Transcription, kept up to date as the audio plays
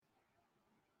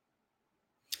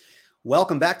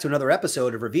Welcome back to another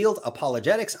episode of Revealed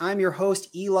Apologetics. I'm your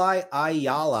host, Eli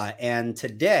Ayala, and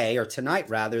today, or tonight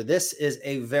rather, this is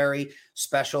a very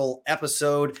special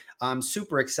episode. I'm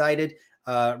super excited.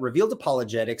 Revealed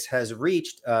Apologetics has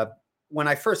reached, when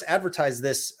I first advertised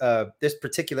this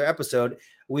particular episode,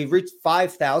 we've reached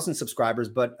 5,000 subscribers,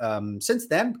 but since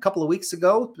then, a couple of weeks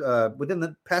ago, within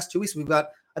the past 2 weeks, we've got,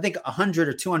 I think, 100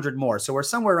 or 200 more. So we're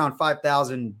somewhere around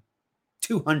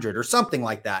 5,200 or something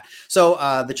like that. So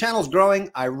the channel's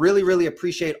growing. I really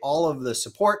appreciate all of the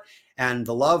support and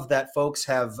the love that folks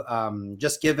have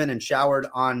just given and showered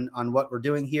on what we're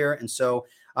doing here. And so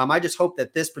I just hope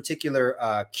that this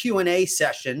particular Q&A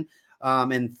session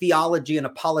and theology and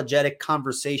apologetic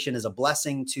conversation is a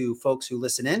blessing to folks who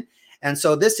listen in. And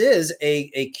so this is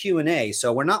a Q&A.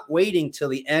 So we're not waiting till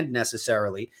the end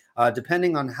necessarily.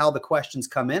 Depending on how the questions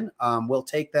come in, we'll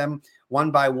take them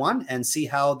one by one and see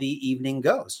how the evening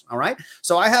goes. All right.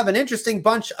 So I have an interesting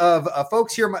bunch of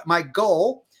folks here. My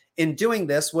goal in doing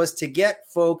this was to get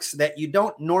folks that you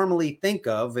don't normally think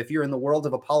of if you're in the world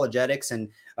of apologetics and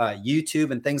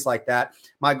YouTube and things like that.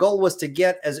 My goal was to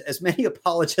get as many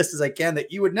apologists as I can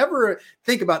that you would never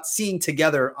think about seeing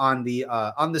together on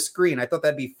the screen. I thought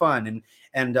that'd be fun.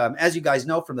 And as you guys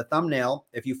know from the thumbnail,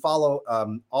 if you follow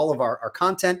all of our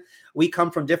content, we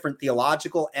come from different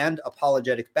theological and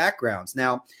apologetic backgrounds.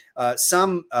 Now,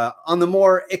 some on the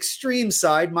more extreme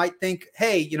side might think,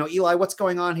 hey, Eli, what's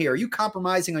going on here? Are you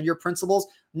compromising on your principles?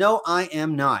 No, I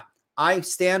am not. I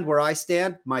stand where I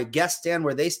stand. My guests stand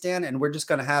where they stand. And we're just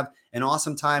going to have an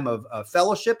awesome time of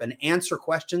fellowship and answer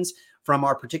questions from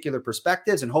our particular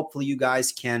perspectives. And hopefully you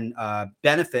guys can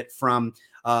benefit from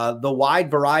the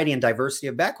wide variety and diversity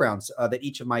of backgrounds that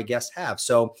each of my guests have.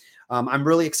 So I'm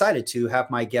really excited to have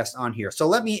my guests on here. So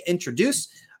let me introduce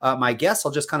my guests.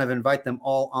 I'll just kind of invite them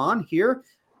all on here.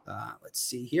 Let's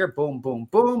see here. Boom, boom,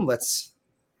 boom. Let's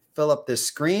fill up this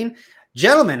screen.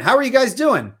 Gentlemen, how are you guys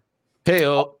doing? Hey,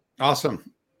 awesome.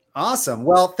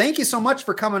 Well, thank you so much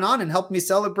for coming on and helping me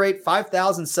celebrate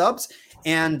 5,000 subs.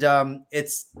 And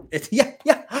it's yeah.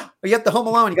 You got the Home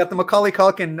Alone, you got the Macaulay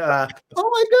Culkin. Oh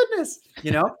my goodness,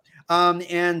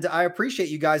 and I appreciate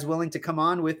you guys willing to come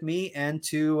on with me and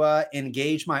to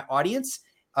engage my audience.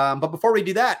 But before we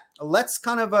do that, let's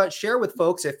kind of share with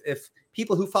folks if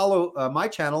people who follow my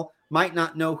channel might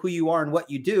not know who you are and what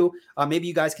you do. Maybe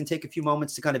you guys can take a few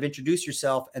moments to kind of introduce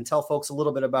yourself and tell folks a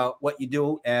little bit about what you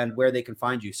do and where they can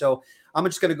find you. So I'm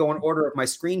just going to go in order of my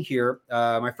screen here.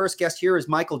 My first guest here is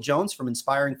Michael Jones from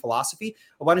Inspiring Philosophy.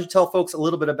 Why don't you tell folks a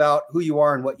little bit about who you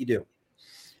are and what you do?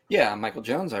 Yeah, I'm Michael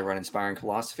Jones. I run Inspiring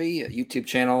Philosophy, a YouTube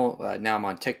channel. Now I'm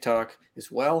on TikTok as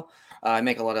well. I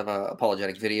make a lot of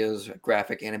apologetic videos,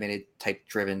 graphic, animated,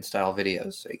 type-driven style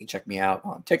videos. So you can check me out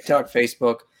on TikTok,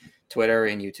 Facebook, Twitter,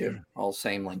 and YouTube. All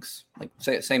same links,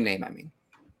 same name, I mean.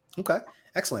 Okay,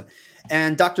 excellent.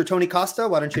 And Dr. Tony Costa,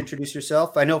 why don't you introduce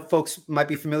yourself? I know folks might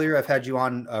be familiar. I've had you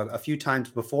on a few times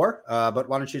before, but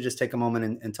why don't you just take a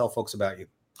moment and tell folks about you?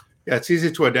 Yeah, it's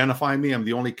easy to identify me. I'm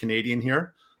the only Canadian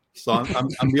here. So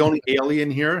I'm the only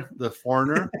alien here, the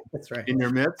foreigner. That's right. In your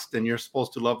midst, and you're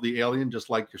supposed to love the alien just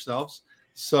like yourselves.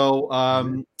 So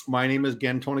my name is,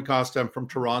 again, Tony Costa. I'm from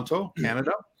Toronto,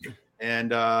 Canada.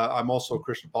 And I'm also a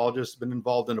Christian apologist. I've been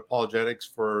involved in apologetics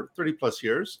for 30 plus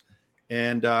years.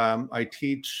 And I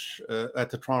teach at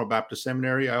the Toronto Baptist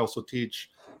Seminary. I also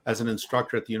teach as an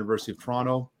instructor at the University of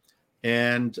Toronto.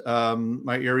 And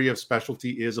my area of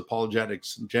specialty is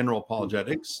apologetics, general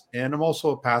apologetics. And I'm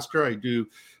also a pastor. I do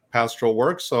pastoral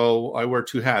work. So I wear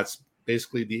two hats,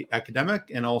 basically the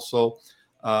academic and also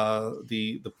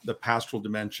the pastoral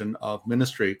dimension of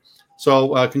ministry.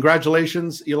 So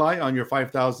congratulations, Eli, on your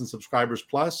 5,000 subscribers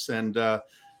plus, and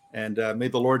may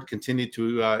the Lord continue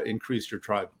to increase your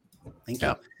tribe. Thank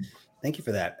you. Thank you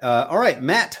for that. All right,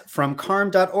 Matt from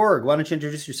carm.org. Why don't you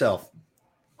introduce yourself?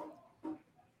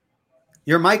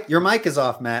 Your mic is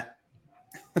off, Matt.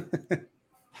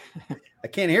 I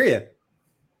can't hear you.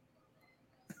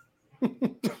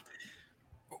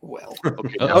 Well,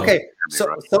 okay. So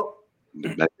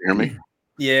can you hear me?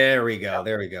 Yeah, there we go.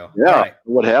 Yeah. Right.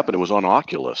 What happened? It was on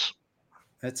Oculus.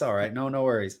 That's all right. No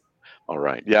worries. All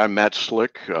right. Yeah, I'm Matt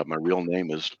Slick. My real name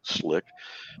is Slick.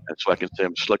 And so I can say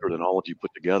I'm slicker than all of you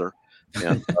put together.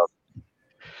 And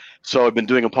so I've been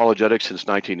doing apologetics since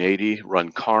 1980,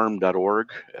 run carm.org.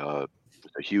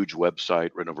 It's a huge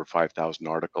website, written over 5,000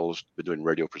 articles, been doing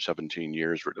radio for 17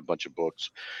 years, written a bunch of books,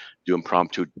 do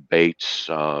impromptu debates,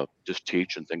 just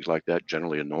teach and things like that,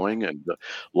 generally annoying, and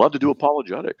love to do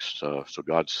apologetics. So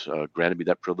God's granted me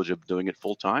that privilege of doing it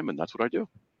full time, and that's what I do.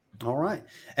 All right.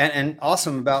 And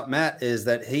awesome about Matt is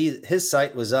that his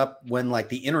site was up when like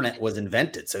the internet was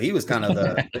invented. So he was kind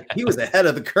of he was ahead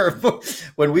of the curve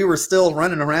when we were still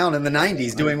running around in the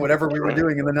 90s doing whatever we were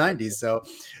doing in the 90s. So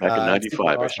back in 95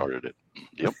 awesome. I started it.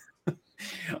 Yep.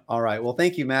 All right. Well,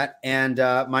 thank you, Matt. And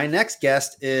my next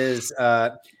guest is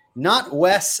not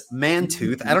Wes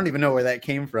Mantooth. I don't even know where that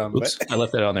came from. Oops, I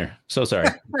left that on there. So sorry.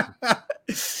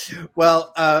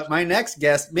 Well, my next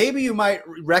guest, maybe you might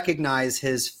recognize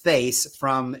his face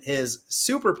from his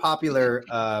super popular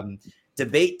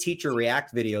debate teacher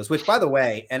react videos, which, by the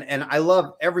way, and I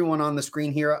love everyone on the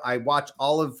screen here. I watch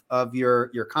all of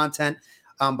your content.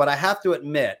 But I have to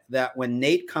admit that when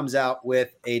Nate comes out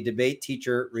with a debate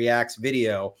teacher reacts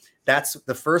video, that's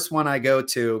the first one I go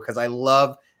to because I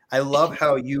love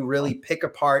how you really pick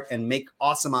apart and make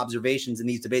awesome observations in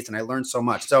these debates. And I learned so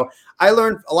much. So I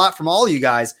learned a lot from all you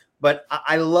guys, but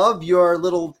I love your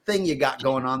little thing you got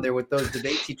going on there with those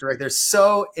debate teacher. They're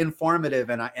so informative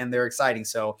and they're exciting.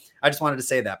 So I just wanted to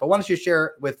say that. But why don't you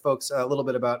share with folks a little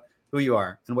bit about who you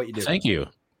are and what you do? Thank you.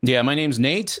 Yeah, my name's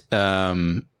Nate.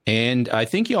 And I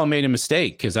think you all made a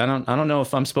mistake because I don't know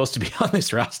if I'm supposed to be on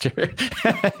this roster.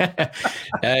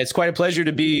 It's quite a pleasure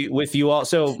to be with you all.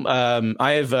 So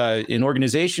I have an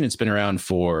organization. It's been around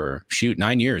for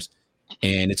 9 years,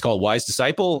 and it's called Wise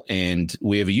Disciple. And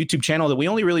we have a YouTube channel that we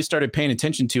only really started paying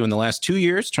attention to in the last 2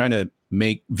 years, trying to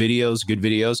make videos, good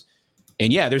videos.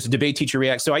 And yeah, there's a debate teacher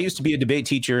react. So I used to be a debate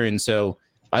teacher, and so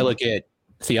I look at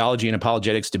theology and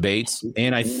apologetics debates,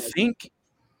 and I think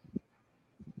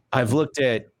I've looked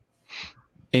at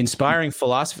inspiring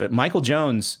philosophy. Michael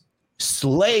Jones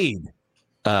slayed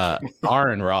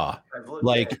Aaron Ra.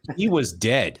 Like he was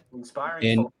dead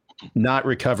and not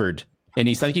recovered. And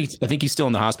I think he's still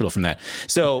in the hospital from that.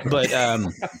 So, but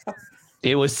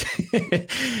it was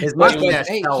his mustache.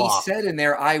 Hey, he said in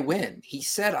there, "I win." He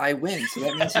said, "I win," so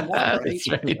that means he won, right?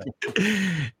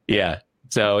 Right. Yeah.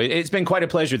 So it's been quite a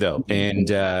pleasure, though, and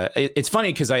it's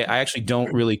funny because I actually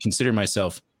don't really consider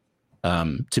myself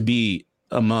to be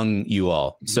among you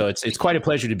all. So it's quite a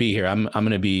pleasure to be here. I'm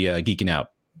going to be geeking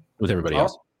out with everybody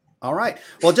else. All right.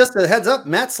 Well, just a heads up,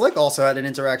 Matt Slick also had an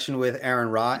interaction with Aaron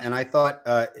Ra, and I thought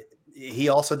he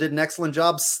also did an excellent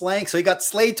job slaying. So he got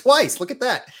slayed twice. Look at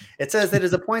that. It says it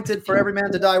is appointed for every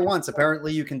man to die once.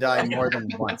 Apparently you can die more than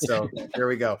once. So there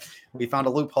we go. We found a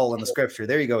loophole in the scripture.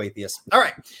 There you go, atheist. All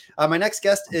right. My next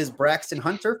guest is Braxton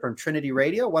Hunter from Trinity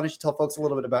Radio. Why don't you tell folks a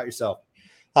little bit about yourself?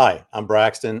 Hi, I'm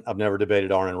Braxton. I've never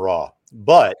debated Aaron Ra,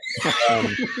 but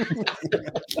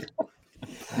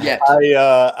yeah,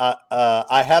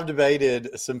 I have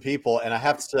debated some people, and I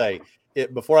have to say,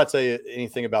 before I tell you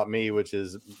anything about me, which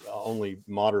is only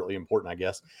moderately important, I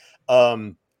guess,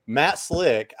 Matt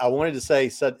Slick, I wanted to say,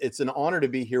 said it's an honor to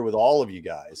be here with all of you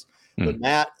guys. But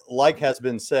Matt, like has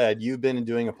been said, you've been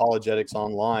doing apologetics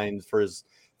online for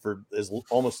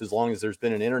almost as long as there's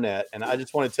been an internet. And I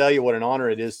just want to tell you what an honor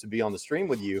it is to be on the stream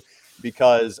with you,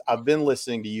 because I've been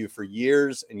listening to you for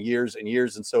years and years and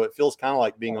years. And so it feels kind of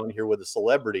like being on here with a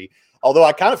celebrity, although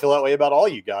I kind of feel that way about all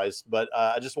you guys. But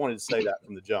I just wanted to say that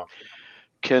from the jump.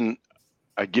 Can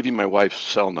I give you my wife's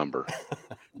cell number?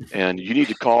 And you need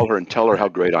to call her and tell her how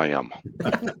great I am.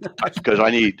 Because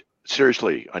I need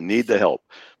the help.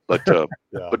 But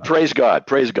but praise God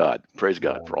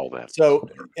for all that. So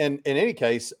in any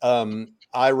case,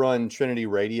 I run Trinity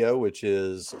Radio, which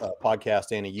is a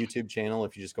podcast and a YouTube channel.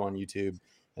 If you just go on YouTube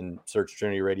and search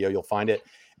Trinity Radio, you'll find it.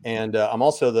 And I'm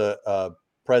also the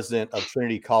president of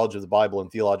Trinity College of the Bible and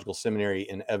Theological Seminary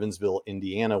in Evansville,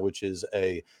 Indiana, which is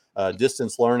a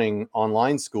distance learning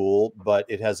online school, but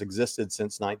it has existed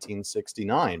since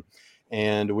 1969.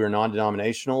 And we're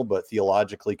non-denominational, but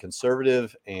theologically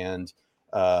conservative. And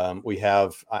I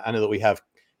know that we have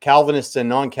Calvinists and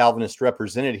non-Calvinists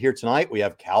represented here tonight. We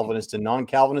have Calvinist and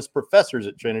non-Calvinist professors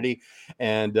at Trinity,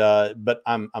 and but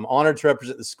I'm honored to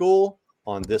represent the school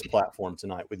on this platform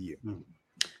tonight with you.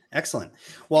 Excellent.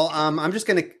 Well, I'm just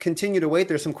going to continue to wait.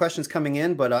 There's some questions coming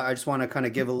in, but I just want to kind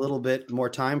of give a little bit more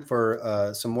time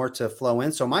for some more to flow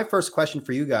in. So my first question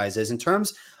for you guys is, in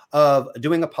terms of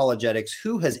doing apologetics,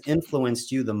 who has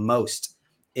influenced you the most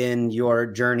in your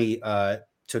journey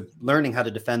to learning how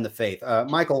to defend the faith?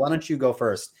 Michael, why don't you go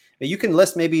first? You can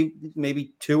list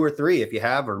maybe 2 or 3 if you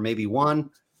have, or maybe 1.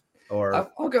 Or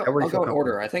I'll go in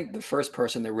order. I think the first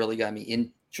person that really got me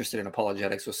interested in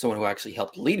apologetics was someone who actually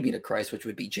helped lead me to Christ, which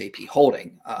would be J.P.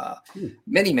 Holding.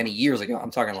 Many years ago.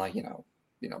 I'm talking like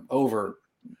over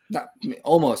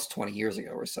almost 20 years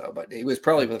ago or so. But it was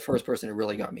probably the first person who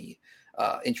really got me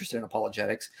interested in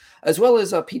apologetics, as well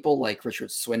as people like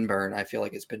Richard Swinburne. I feel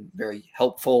like it's been very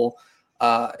helpful.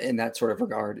 in that sort of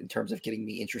regard, in terms of getting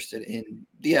me interested in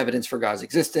the evidence for God's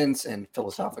existence and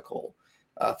philosophical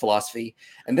philosophy.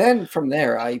 And then from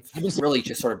there, I really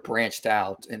just sort of branched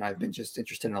out, and I've been just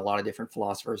interested in a lot of different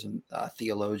philosophers and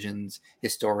theologians,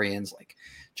 historians like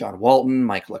John Walton,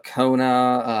 Mike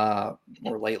Licona,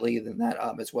 more lately than that,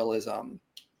 as well as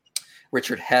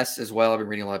Richard Hess as well. I've been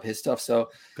reading a lot of his stuff. So,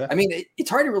 Okay. I mean, it's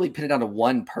hard to really pin it down to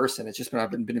one person. It's just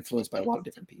I've been influenced by a lot of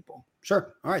different people.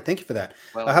 Sure. All right. Thank you for that.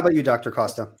 Well, How about you, Dr.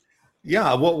 Costa?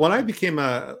 Yeah, well, when I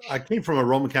came from a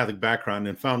Roman Catholic background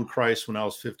and found Christ when I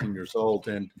was 15 years old,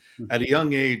 and at a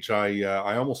young age,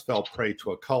 I almost fell prey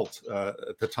to a cult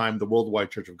at the time, the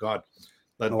Worldwide Church of God,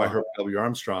 led by Herb W.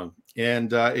 Armstrong,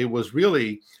 and it was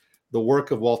really the work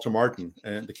of Walter Martin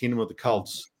and the Kingdom of the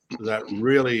Cults that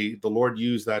really the Lord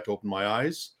used that to open my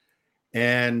eyes,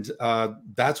 and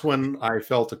that's when I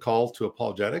felt a call to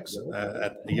apologetics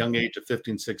at a young age of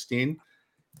 15, 16,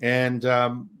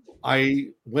 and I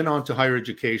went on to higher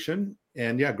education,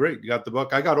 and yeah, great. You got the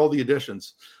book. I got all the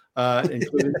editions,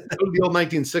 including the old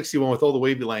 1961 with all the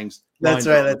wavy lines. That's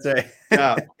right. That's right.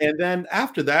 Yeah. And then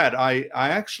after that, I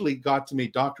actually got to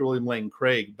meet Dr. William Lane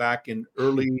Craig back in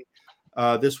early,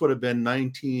 this would have been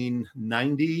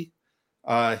 1990.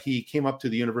 He came up to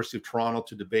the University of Toronto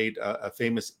to debate a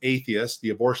famous atheist, the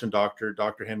abortion doctor,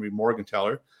 Dr. Henry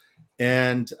Morgentaler.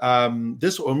 And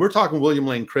when we're talking William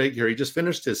Lane Craig here, he just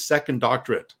finished his second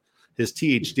doctorate, his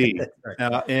PhD,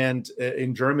 and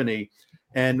in Germany.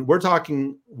 And we're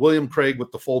talking William Craig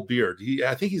with the full beard.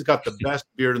 I think he's got the best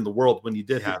beard in the world when he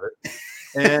did have it.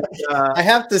 And I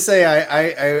have to say,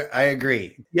 I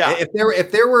agree. Yeah.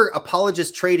 If there were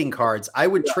apologist trading cards, I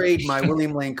would trade my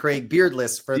William Lane Craig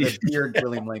beardless for the beard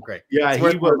William Lane Craig. Yeah, it's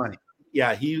worth more money.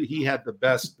 Yeah, he had the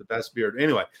best beard.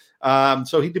 Anyway,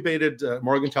 so he debated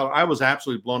Morgentaler. I was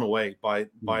absolutely blown away by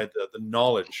the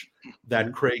knowledge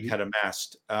that Craig had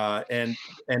amassed, and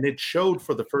it showed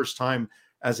for the first time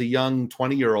as a young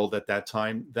 20-year-old at that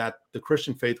time that the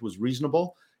Christian faith was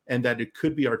reasonable and that it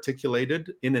could be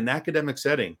articulated in an academic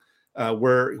setting,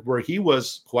 where he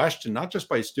was questioned not just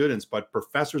by students but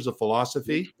professors of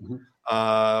philosophy,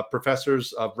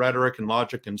 professors of rhetoric and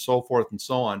logic, and so forth and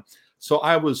so on. So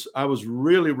I was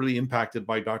really, really impacted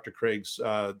by Dr. Craig's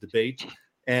debate,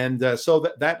 and so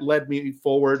that led me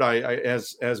forward. I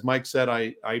as Mike said,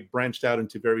 I branched out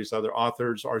into various other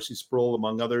authors, R.C. Sproul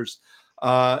among others,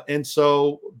 and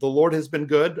so the Lord has been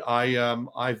good.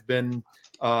 I've been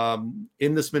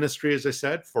in this ministry, as I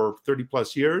said, for 30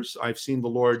 plus years. I've seen the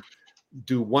Lord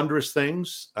do wondrous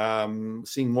things,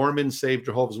 seeing Mormons saved,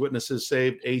 Jehovah's Witnesses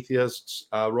saved, atheists,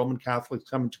 Roman Catholics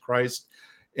coming to Christ,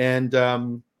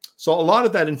 and so a lot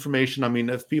of that information, I mean,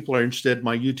 if people are interested,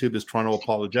 my YouTube is Toronto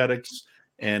Apologetics,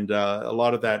 and a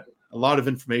lot of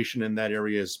information in that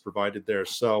area is provided there.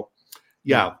 So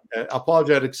yeah,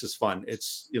 apologetics is fun.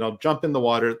 It's, jump in the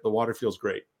water feels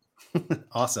great.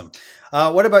 Awesome.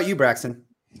 What about you, Braxton?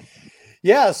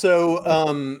 Yeah,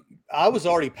 so I was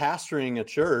already pastoring a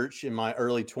church in my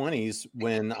early 20s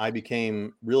when I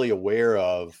became really aware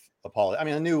of I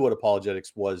mean, I knew what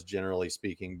apologetics was, generally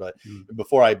speaking, but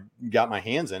before I got my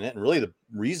hands in it, and really the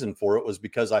reason for it was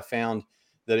because I found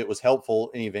that it was helpful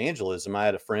in evangelism. I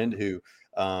had a friend who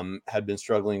had been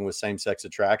struggling with same-sex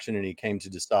attraction, and he came to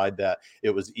decide that it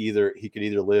was he could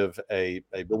either live a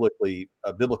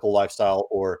biblical lifestyle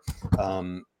or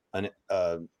a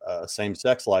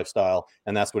same-sex lifestyle,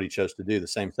 and that's what he chose to do, the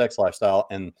same-sex lifestyle.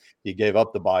 And he gave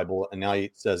up the Bible, and now he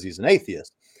says he's an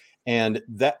atheist. And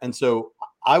so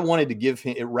I wanted to give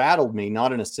him, it rattled me,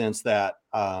 not in a sense that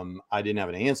I didn't have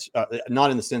an answer, not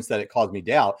in the sense that it caused me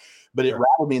doubt, but it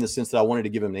rattled me in the sense that I wanted to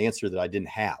give him an answer that I didn't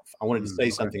have. I wanted to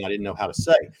say something I didn't know how to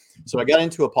say. So I got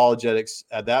into apologetics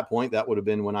at that point. That would have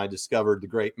been when I discovered the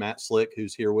great Matt Slick,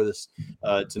 who's here with us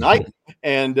tonight.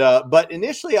 And but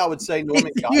initially I would say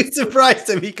Norman Geisler. You surprised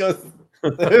him. He goes,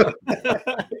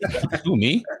 Who,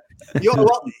 me?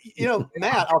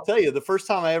 Matt, I'll tell you, the first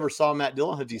time I ever saw Matt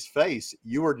Dillahunty's face,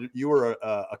 you were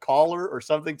a caller or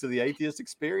something to the Atheist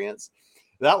Experience.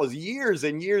 That was years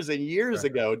and years and years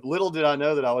ago. Little did I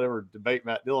know that I would ever debate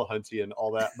Matt Dillahunty and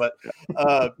all that. But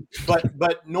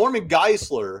Norman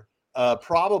Geisler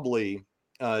probably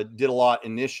did a lot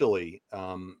initially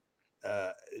to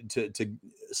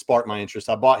spark my interest.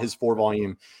 I bought his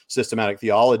 4-volume Systematic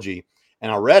Theology.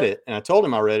 And I read it, and I told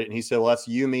him I read it, and he said, "Well, that's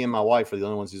you, me, and my wife are the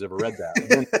only ones who's ever read that." And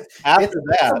then after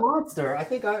it's a monster. I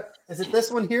think is it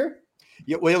this one here?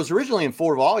 Yeah, well, it was originally in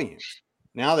 4 volumes.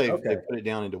 Now they put it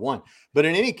down into 1. But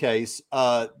in any case,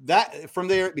 that from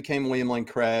there it became William Lane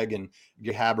Craig and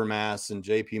Habermas and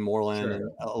J.P. Moreland and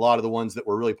a lot of the ones that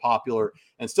were really popular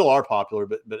and still are popular,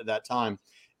 but at that time.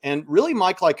 And really,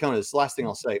 Mike Licona is the last thing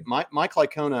I'll say. Mike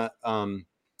Licona,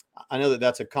 I know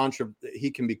that's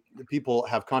people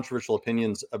have controversial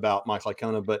opinions about Mike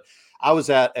Licona, but I was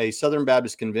at a Southern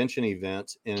Baptist Convention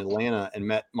event in Atlanta and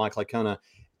met Mike Licona,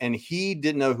 and he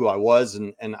didn't know who I was.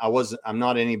 And I'm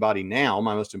not anybody now.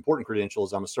 My most important credential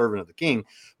is I'm a servant of the King.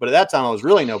 But at that time I was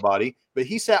really nobody, but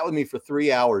he sat with me for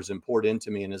 3 hours and poured into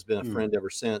me and has been a friend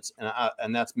ever since.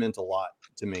 And that's meant a lot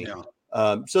to me. Yeah.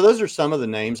 So those are some of the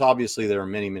names. Obviously there are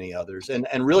many, many others. And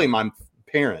really my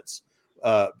parents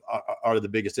are the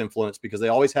biggest influence, because they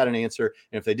always had an answer.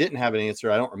 And if they didn't have an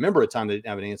answer, I don't remember a time they didn't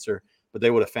have an answer, but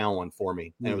they would have found one for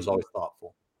me. And it was always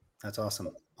thoughtful. That's awesome.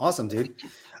 Awesome, dude.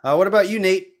 What about you,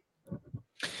 Nate?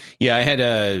 Yeah, I had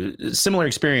a similar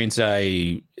experience.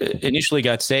 I initially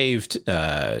got saved,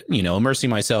 immersing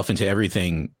myself into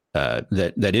everything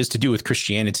that is to do with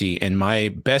Christianity. And my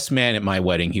best man at my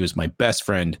wedding, he was my best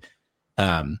friend,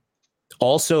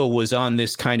 also was on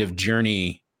this kind of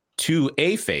journey to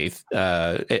a faith.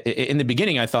 In the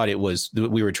beginning, I thought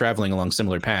we were traveling along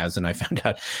similar paths, and I found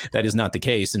out that is not the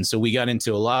case. And so we got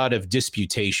into a lot of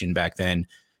disputation back then.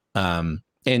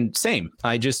 And same,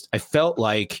 I felt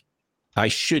like I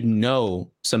should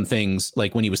know some things,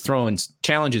 like when he was throwing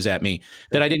challenges at me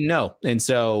that I didn't know. And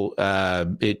so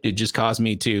it just caused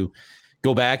me to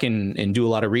go back and do a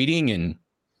lot of reading. And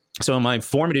so in my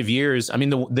formative years, I mean,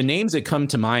 the names that come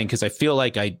to mind, because I feel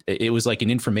like it was like an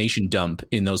information dump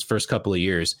in those first couple of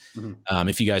years,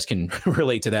 if you guys can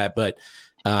relate to that. But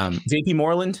JP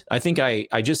Moreland, I think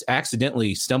I just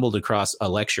accidentally stumbled across a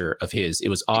lecture of his. It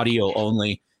was audio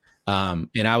only.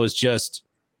 And I was just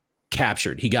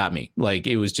captured. He got me. Like,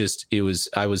 I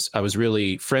was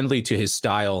really friendly to his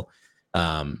style.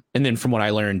 And then from what I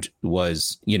learned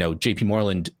was, JP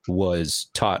Moreland was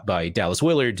taught by Dallas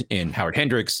Willard and Howard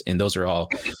Hendricks, and those are all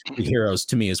big heroes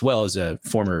to me as well as a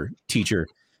former teacher.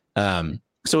 So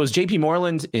it was JP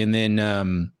Moreland, and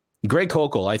then Greg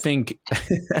Koukl. I think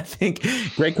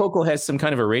Greg Koukl has some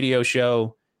kind of a radio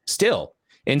show still.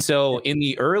 And so in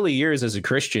the early years as a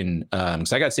Christian,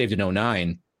 because I got saved in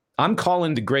 2009, I'm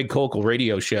calling the Greg Koukl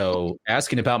radio show,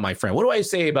 asking about my friend. What do I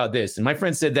say about this? And my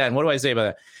friend said that. And what do I say about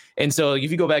that? And so if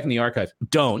you go back in the archive,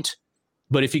 don't.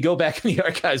 But if you go back in the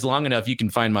archives long enough, you can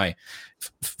find my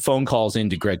phone calls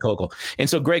into Greg Koukl. And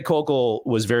so Greg Koukl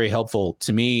was very helpful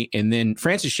to me. And then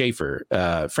Francis Schaeffer.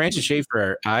 I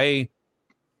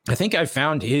think I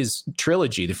found his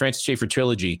trilogy, the Francis Schaeffer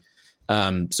trilogy.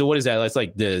 So what is that? That's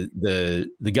like the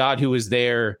God who is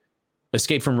there,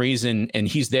 Escape from Reason, and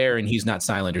he's there and he's not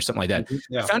silent, or something like that.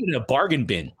 Yeah. I found it in a bargain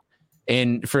bin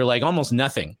and for like almost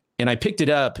nothing. And I picked it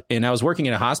up, and I was working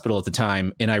in a hospital at the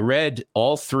time, and I read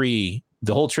all three,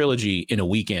 the whole trilogy, in a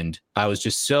weekend. I was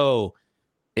just so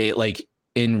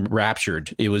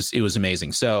enraptured. It was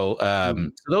amazing. So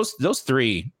those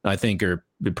three, I think, are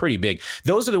pretty big.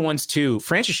 Those are the ones too.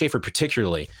 Francis Schaeffer,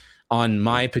 particularly on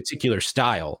my particular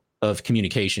style of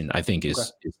communication, I think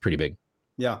is pretty big.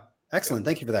 Yeah. Excellent.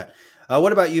 Thank you for that.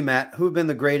 What about you, Matt? Who have been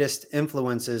the greatest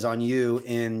influences on you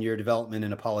in your development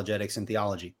in apologetics and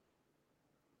theology?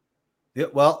 Yeah,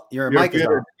 well, your mic is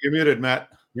on. You're muted, Matt.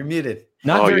 You're muted.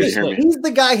 Not very slick. He's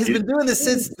the guy who's been doing this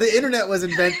since the internet was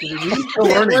invented. He's still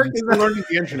learning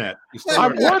the internet.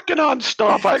 I'm working on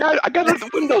stuff. I got the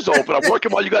windows open. I'm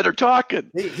working while you guys are talking.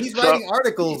 He's writing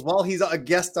articles while he's a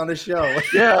guest on a show.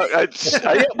 Yeah.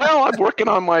 I'm working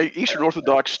on my Eastern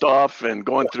Orthodox stuff and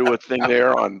going through a thing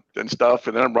there and stuff.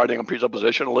 And then I'm writing on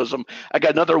presuppositionalism. I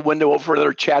got another window over for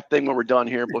another chat thing when we're done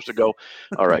here. I'm supposed to go.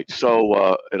 All right.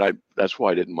 So, that's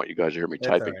why I didn't want you guys to hear me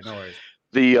typing. Right, no worries.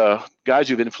 The guys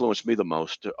who've influenced me the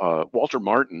most, Walter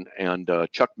Martin and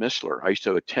Chuck Missler. I used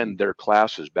to attend their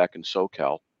classes back in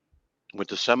SoCal. Went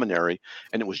to seminary,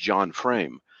 and it was John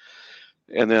Frame.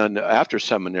 And then after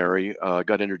seminary,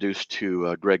 got introduced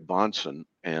to Greg Bahnsen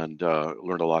and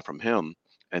learned a lot from him.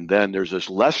 And then there's this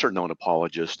lesser-known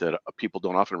apologist that people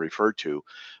don't often refer to,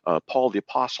 Paul the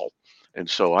Apostle. And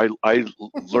so I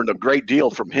learned a great deal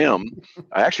from him.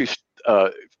 I actually,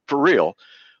 for real,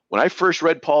 when I first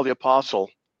read Paul the Apostle,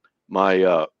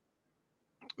 my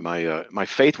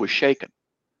faith was shaken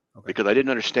because I didn't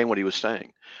understand what he was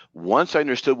saying. Once I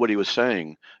understood what he was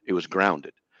saying, it was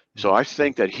grounded. So I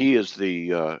think that he is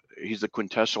he's the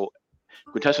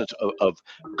quintessence of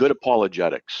good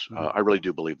apologetics. I really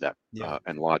do believe that,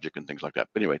 and logic and things like that.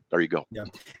 But anyway, there you go. Yeah,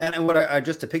 and what I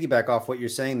just to piggyback off what you're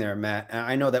saying there, Matt.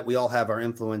 I know that we all have our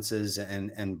influences,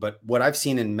 but what I've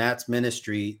seen in Matt's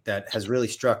ministry that has really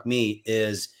struck me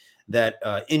is that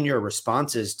in your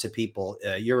responses to people,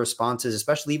 your responses,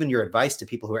 especially even your advice to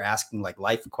people who are asking like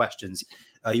life questions,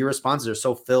 your responses are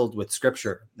so filled with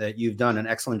scripture that you've done an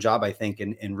excellent job, I think,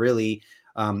 in really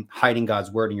hiding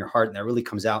God's word in your heart. And that really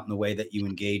comes out in the way that you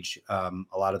engage a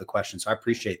lot of the questions. So I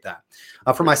appreciate that.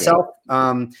 For myself,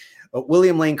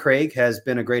 William Lane Craig has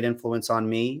been a great influence on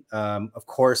me. Of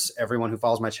course, everyone who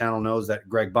follows my channel knows that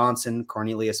Greg Bonson,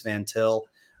 Cornelius Van Til,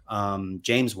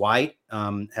 James White,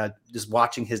 had just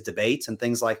watching his debates and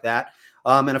things like that.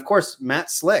 And of course,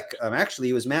 Matt Slick. Actually,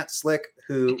 it was Matt Slick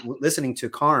who, listening to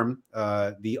Carm,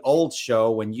 the old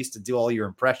show when you used to do all your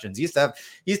impressions, used to have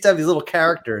these little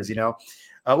characters, you know.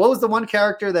 What was the one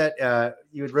character that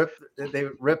you would rip? They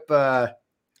would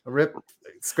rip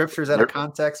scriptures out of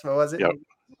context. What was it? Yeah.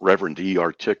 Reverend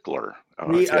E.R. Tickler.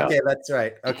 Okay, that's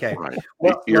right. Okay. Right.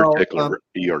 Well, E.R. Tickler.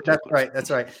 E.R. Tickler. That's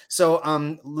right. So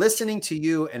listening to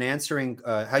you and answering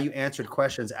how you answered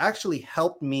questions actually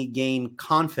helped me gain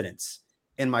confidence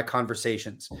in my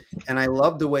conversations. And I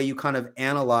love the way you kind of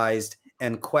analyzed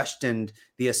and questioned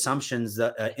the assumptions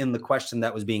that, in the question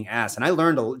that was being asked. And I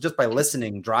learned just by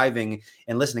listening, driving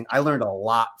and listening, I learned a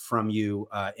lot from you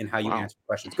in how you answer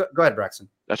questions. Go ahead, Braxton.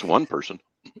 That's one person.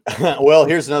 Well,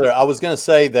 here's another. I was going to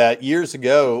say that years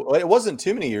ago, it wasn't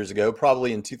too many years ago,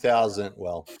 probably in 2000.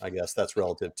 Well, I guess that's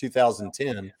relative.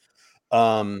 2010,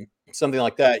 something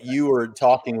like that. You were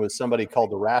talking with somebody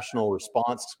called the Rational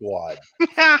Response Squad.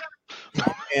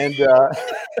 And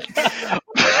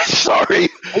sorry,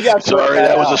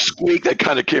 that was a squeak that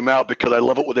kind of came out because I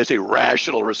love it when they say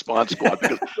Rational Response Squad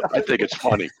because I think it's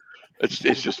funny. It's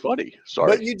just funny. Sorry,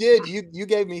 but you did you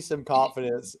gave me some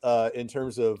confidence in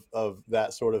terms of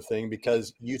that sort of thing,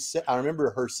 because you said, I remember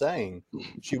her saying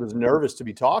she was nervous to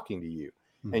be talking to you,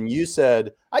 and you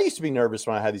said, I used to be nervous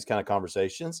when I had these kind of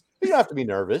conversations. But you don't have to be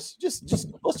nervous. Just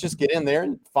let's just get in there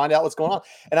and find out what's going on.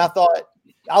 And I thought,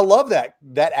 I love that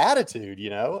attitude,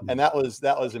 you know, and that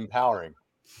was empowering.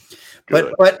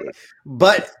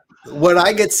 But what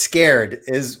I get scared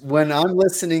is when I'm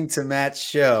listening to Matt's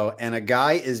show and a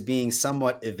guy is being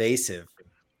somewhat evasive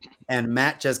and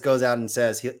Matt just goes out and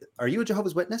says, "Are you a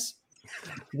Jehovah's Witness?"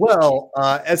 Well,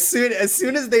 as soon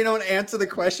as they don't answer the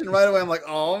question right away, I'm like,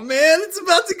 "Oh man, it's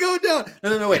about to go down."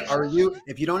 No, wait. Are you?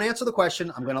 If you don't answer the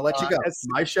question, I'm going to let you go. It's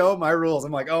my show, my rules.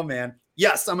 I'm like, "Oh man,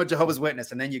 yes, I'm a Jehovah's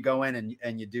Witness," and then you go in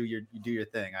and you do your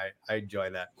thing. I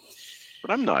enjoy that. But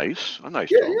I'm nice.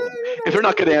 If they're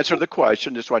not going to answer the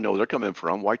question, just so I know where they're coming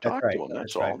from, why talk to them?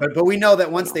 That's all. Right. But we know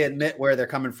that once they admit where they're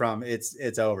coming from,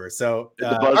 it's over. So the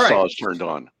buzzsaw is turned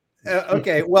on.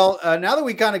 Okay. Well, now that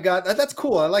we kind of got that's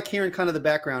cool. I like hearing kind of the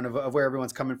background of where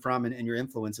everyone's coming from and your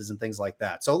influences and things like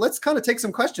that. So let's kind of take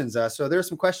some questions. So there's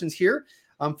some questions here.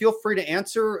 Feel free to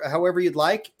answer however you'd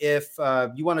like. If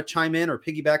you want to chime in or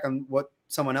piggyback on what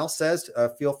someone else says,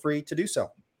 feel free to do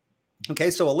so.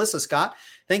 Okay, so Alyssa Scott,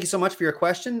 thank you so much for your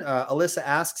question. Alyssa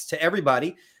asks to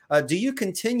everybody, do you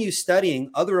continue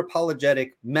studying other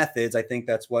apologetic methods? I think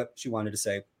that's what she wanted to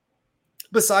say,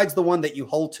 besides the one that you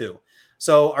hold to.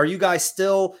 So are you guys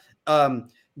still,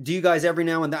 do you guys every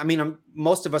now and then, I mean,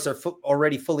 most of us are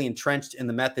already fully entrenched in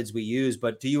the methods we use,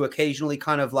 but do you occasionally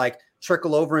kind of like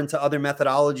trickle over into other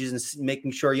methodologies and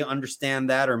making sure you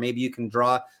understand that, or maybe you can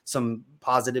draw some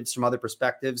positives from other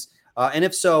perspectives? And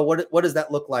if so, what does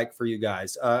that look like for you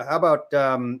guys? How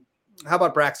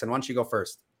about Braxton? Why don't you go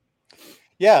first?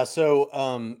 Yeah,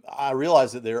 so I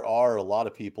realize that there are a lot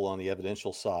of people on the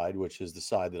evidential side, which is the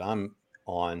side that I'm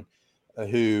on,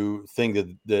 who think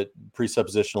that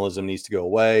presuppositionalism needs to go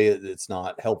away. It's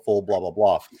not helpful, blah, blah,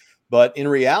 blah. But in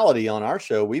reality, on our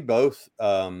show, we both,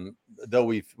 though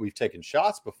we've taken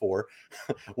shots before,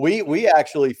 we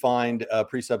actually find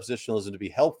presuppositionalism to be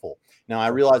helpful. Now, I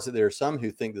realize that there are some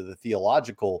who think that the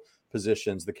theological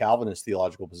positions, the Calvinist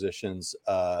theological positions,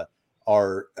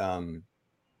 are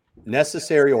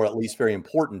necessary or at least very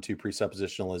important to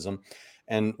presuppositionalism.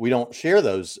 And we don't share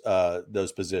those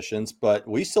positions, but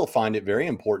we still find it very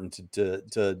important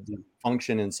to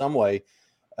function in some way,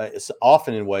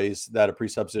 often in ways that a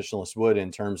presuppositionalist would,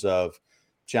 in terms of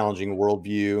challenging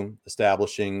worldview,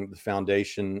 establishing the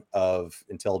foundation of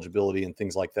intelligibility and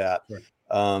things like that.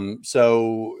 Right.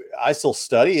 So I still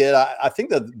study it. I think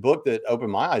the book that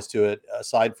opened my eyes to it,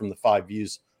 aside from the 5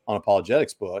 Views on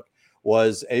Apologetics book,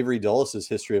 was Avery Dulles'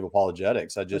 History of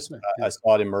Apologetics. I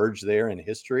saw it emerge there in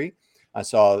history. I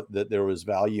saw that there was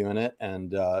value in it.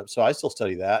 And so I still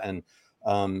study that. And,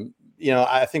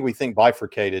 I think we think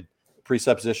bifurcated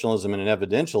presuppositionalism and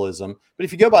evidentialism. But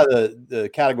if you go by the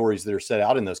categories that are set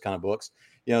out in those kind of books,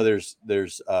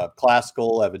 there's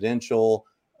classical, evidential,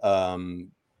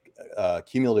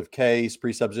 cumulative case,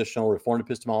 presuppositional, reformed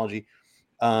epistemology.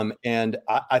 And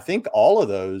I think all of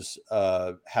those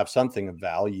have something of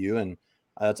value. And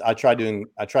I tried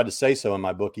to say so in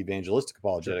my book, Evangelistic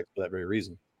Apologetics, for that very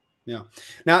reason. Yeah.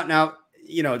 Now,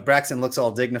 Braxton looks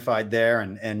all dignified there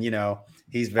and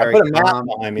He's I very put a map calm.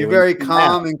 behind me You're when you very put a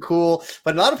calm map. and cool.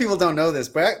 But a lot of people don't know this.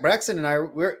 Braxton and I,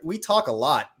 we talk a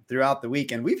lot throughout the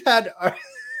week, and we've had our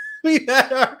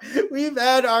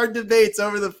debates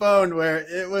over the phone where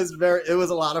it was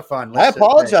a lot of fun. I let's just say.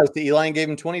 apologized to Eli and gave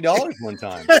him $20 one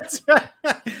time. That's right.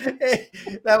 Hey,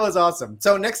 that was awesome.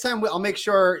 So next time I'll make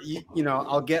sure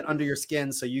I'll get under your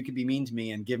skin so you can be mean to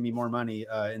me and give me more money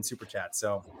in super chat.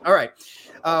 So all right,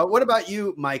 what about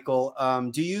you, Michael?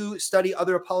 Do you study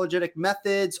other apologetic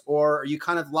methods, or are you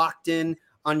kind of locked in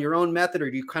on your own method, or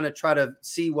do you kind of try to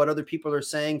see what other people are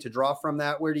saying to draw from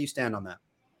that? Where do you stand on that?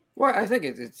 Well, I think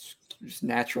it's just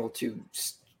natural to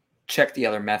check the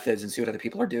other methods and see what other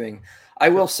people are doing. I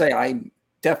will say I'm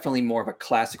definitely more of a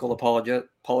classical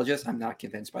apologist. I'm not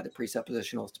convinced by the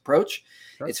presuppositionalist approach.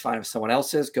 Sure. It's fine if someone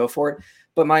else is, go for it.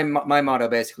 But my motto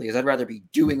basically is I'd rather be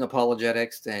doing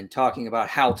apologetics than talking about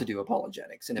how to do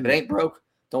apologetics. And if it ain't broke,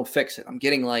 don't fix it. I'm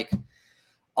getting like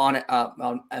on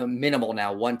a minimal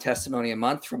now, one testimony a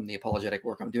month from the apologetic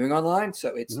work I'm doing online.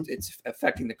 So it's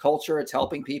affecting the culture. It's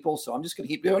helping people. So I'm just going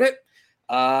to keep doing it.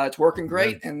 It's working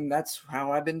great. And that's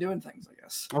how I've been doing things, I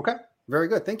guess. Okay. Very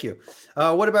good. Thank you.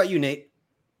 What about you, Nate?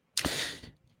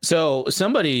 So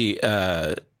somebody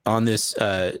on this,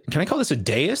 can I call this a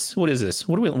dais? What is this?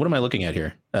 What am I looking at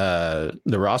here? The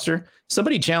roster.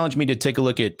 Somebody challenged me to take a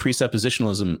look at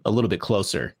presuppositionalism a little bit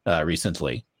closer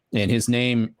recently. And his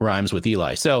name rhymes with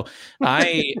Eli. So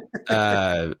I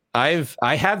have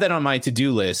that on my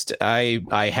to-do list.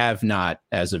 I have not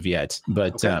as of yet,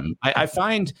 but okay. I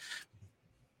find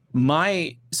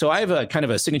so I have a kind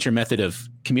of a signature method of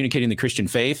communicating the Christian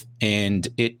faith, and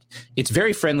it's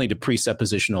very friendly to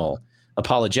presuppositional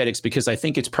apologetics because I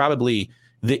think it's probably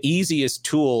the easiest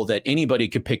tool that anybody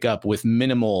could pick up with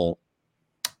minimal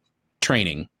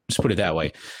training. Just put it that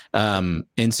way.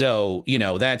 And so,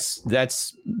 that's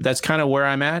kind of where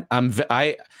I'm at.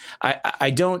 I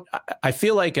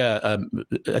feel like I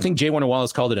think J. Warner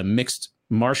Wallace called it a mixed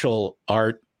martial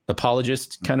art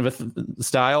apologist kind of a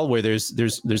style where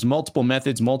there's multiple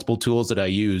methods, multiple tools that I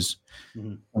use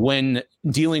when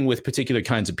dealing with particular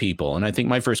kinds of people. And I think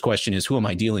my first question is, who am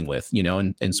I dealing with?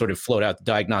 And sort of float out the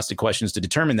diagnostic questions to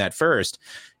determine that first.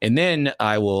 And then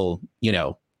I will,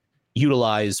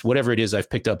 utilize whatever it is I've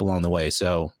picked up along the way.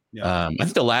 So I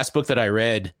think the last book that I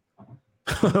read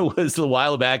was a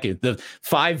while back, the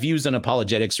 5 Views on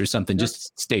Apologetics or something,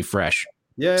 just stay fresh.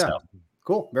 Yeah. So.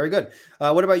 Cool. Very good.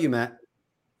 What about you, Matt?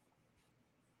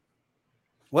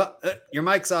 Well, your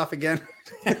mic's off again.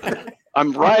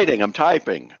 I'm writing, I'm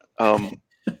typing. Not even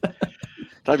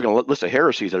going to list of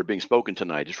heresies that are being spoken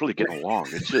tonight. It's really getting along.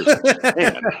 It's just,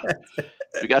 man,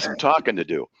 we got some talking to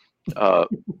do.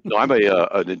 No, I'm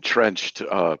an entrenched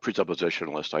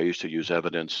presuppositionalist. I used to use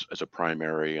evidence as a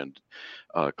primary and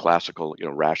classical,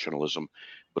 rationalism,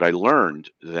 but I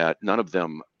learned that none of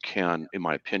them can, in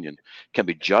my opinion, can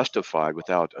be justified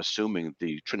without assuming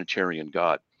the Trinitarian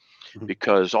God,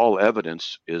 because all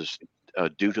evidence is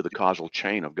due to the causal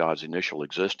chain of God's initial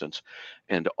existence,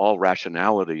 and all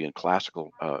rationality and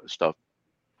classical stuff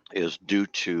is due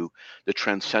to the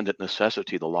transcendent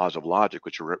necessity, the laws of logic,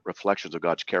 which are reflections of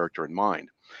God's character and mind.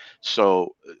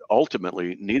 So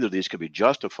ultimately, neither of these can be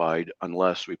justified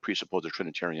unless we presuppose a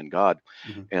Trinitarian God.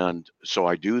 And so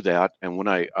I do that. And when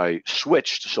I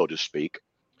switched, so to speak,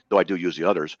 though I do use the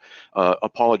others,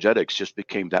 apologetics just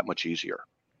became that much easier,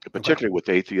 particularly with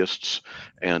atheists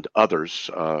and others.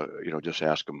 Just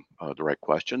ask them the right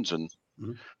questions, and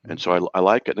so I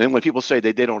like it. And then when people say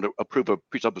they don't approve of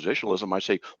presuppositionalism, I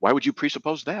say, why would you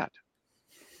presuppose that?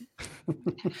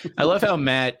 I love how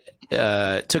Matt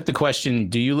took the question,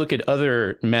 do you look at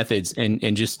other methods,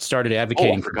 and just started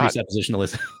advocating for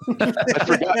presuppositionalism? I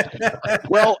forgot.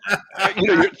 Well,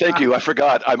 thank you. I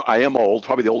forgot. I am old,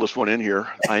 probably the oldest one in here.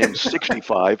 I am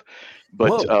 65.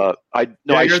 But I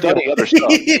study other stuff.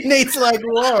 Nate's like,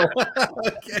 whoa.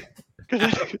 Okay.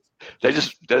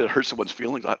 that hurt someone's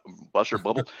feelings, bust their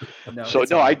bubble.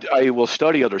 I will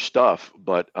study other stuff,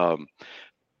 but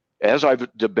as I've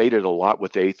debated a lot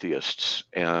with atheists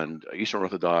and Eastern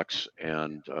Orthodox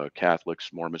and Catholics,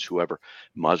 Mormons, whoever,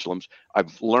 Muslims,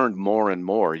 I've learned more and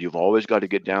more. You've always got to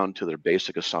get down to their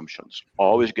basic assumptions,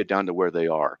 always get down to where they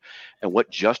are and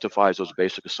what justifies those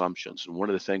basic assumptions. And one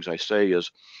of the things I say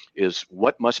is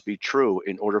what must be true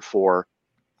in order for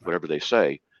whatever they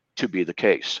say to be the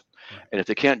case. And if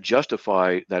they can't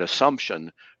justify that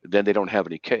assumption, then they don't have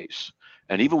any case.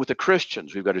 And even with the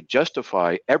Christians, we've got to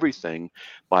justify everything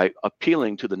by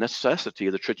appealing to the necessity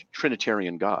of the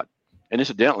Trinitarian God. And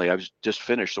incidentally, I was just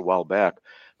finished a while back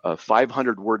a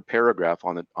 500-word paragraph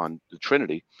on the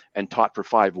Trinity and taught for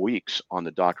 5 weeks on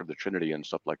the doctrine of the Trinity and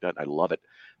stuff like that. And I love it.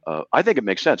 I think it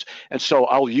makes sense. And so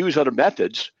I'll use other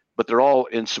methods, but they're all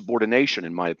in subordination,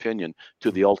 in my opinion,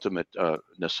 to the ultimate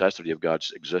necessity of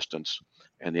God's existence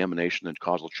and the emanation and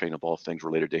causal chain of all things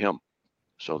related to him.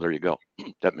 So there you go.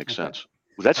 That makes sense.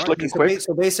 Was that slick and quick?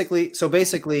 So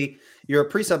basically, you're a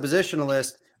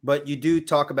presuppositionalist, but you do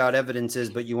talk about evidences,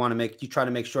 but you try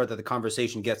to make sure that the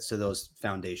conversation gets to those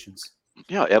foundations.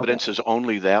 Yeah, evidence is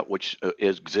only that which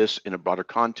exists in a broader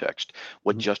context.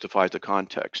 What justifies the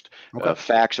context?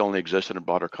 Facts only exist in a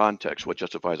broader context. What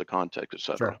justifies the context,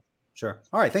 etc. Sure.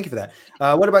 All right. Thank you for that.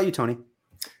 What about you, Tony?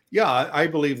 Yeah, I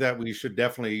believe that we should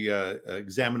definitely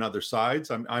examine other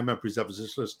sides. I'm a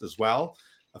presuppositionalist as well,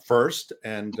 first,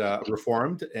 and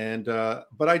reformed, and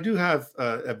but I do have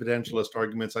evidentialist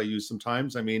arguments I use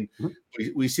sometimes. I mean,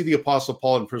 we see the Apostle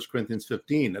Paul in 1 Corinthians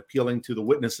 15 appealing to the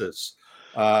witnesses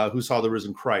who saw the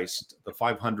risen Christ, the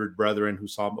 500 brethren who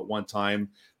saw him at one time,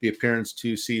 the appearance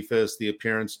to Cephas, the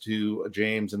appearance to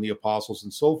James and the apostles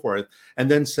and so forth,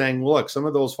 and then saying, look, some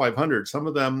of those 500, some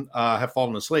of them have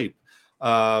fallen asleep,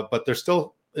 but they're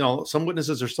still, some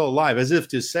witnesses are still alive, as if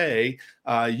to say,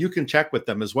 you can check with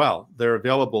them as well. They're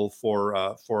available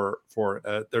for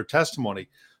their testimony.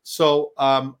 So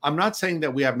I'm not saying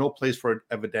that we have no place for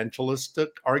evidentialistic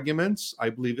arguments.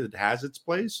 I believe it has its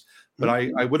place, but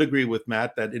I would agree with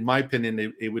Matt that, in my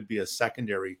opinion, it would be a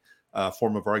secondary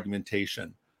form of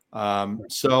argumentation.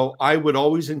 So I would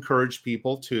always encourage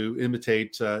people to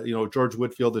imitate, George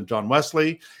Whitefield and John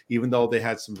Wesley, even though they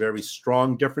had some very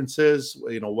strong differences.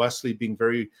 Wesley being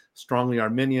very strongly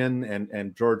Arminian,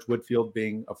 and George Whitefield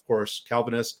being, of course,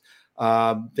 Calvinist.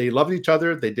 They loved each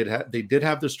other. They did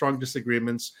have their strong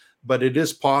disagreements, but it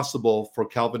is possible for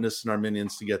Calvinists and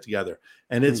Arminians to get together,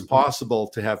 and it's possible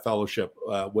to have fellowship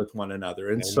with one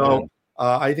another. And so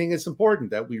I think it's important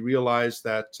that we realize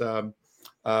that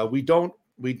we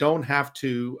don't have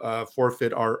to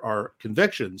forfeit our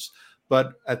convictions,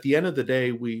 but at the end of the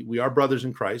day, we are brothers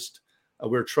in Christ.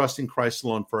 We're trusting Christ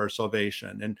alone for our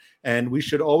salvation, and we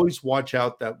should always watch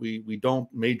out that we don't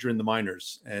major in the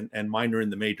minors and minor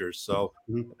in the majors. So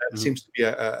that seems to be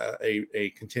a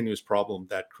continuous problem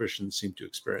that Christians seem to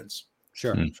experience.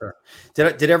 Sure.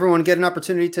 Did everyone get an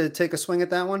opportunity to take a swing at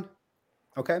that one?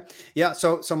 Okay. Yeah.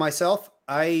 So myself,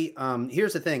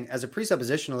 here's the thing. As a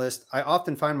presuppositionalist, I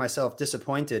often find myself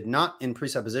disappointed, not in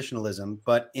presuppositionalism,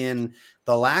 but in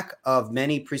the lack of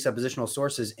many presuppositional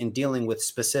sources in dealing with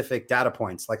specific data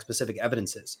points, like specific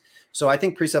evidences. So I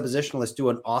think presuppositionalists do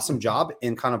an awesome job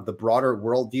in kind of the broader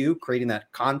worldview, creating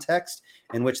that context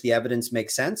in which the evidence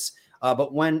makes sense.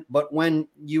 But when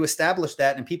you establish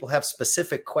that and people have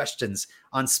specific questions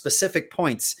on specific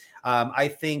points, I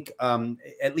think,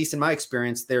 at least in my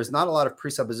experience, there's not a lot of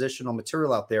presuppositional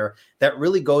material out there that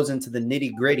really goes into the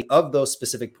nitty gritty of those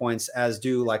specific points, as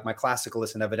do like my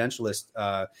classicalist and evidentialist,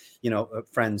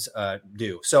 friends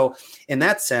do. So in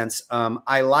that sense,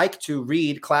 I like to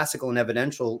read classical and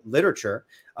evidential literature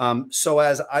so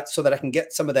that I can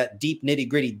get some of that deep nitty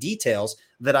gritty details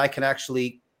that I can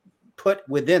actually put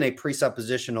within a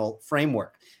presuppositional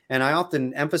framework. And I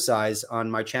often emphasize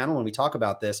on my channel when we talk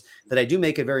about this, that I do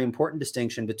make a very important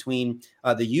distinction between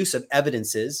the use of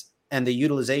evidences and the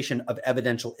utilization of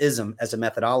evidentialism as a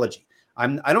methodology.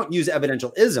 I don't use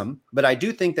evidentialism, but I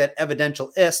do think that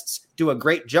evidentialists do a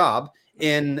great job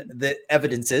in the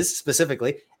evidences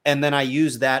specifically. And then I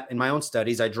use that in my own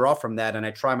studies. I draw from that and I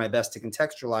try my best to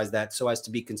contextualize that so as to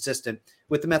be consistent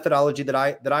with the methodology that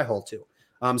I hold to.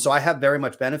 So I have very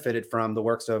much benefited from the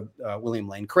works of William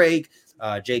Lane Craig,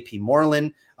 J.P.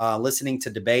 Moreland, listening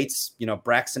to debates,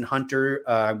 Braxton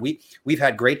Hunter. We've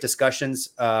had great discussions,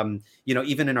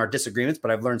 even in our disagreements,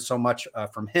 but I've learned so much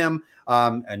from him,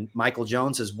 and Michael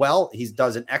Jones as well. He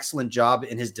does an excellent job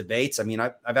in his debates. I mean,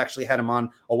 I've actually had him on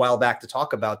a while back to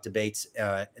talk about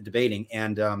debating.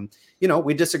 And,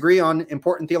 we disagree on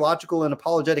important theological and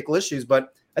apologetical issues,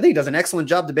 but I think he does an excellent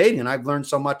job debating. And I've learned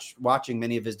so much watching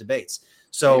many of his debates.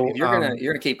 So if you're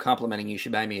gonna keep complimenting, you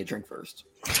should buy me a drink first.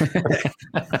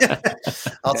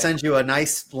 I'll send you a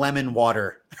nice lemon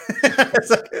water.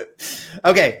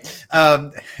 Okay.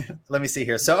 Let me see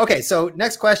here. So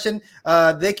next question.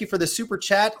 Thank you for the super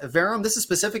chat, Verum. This is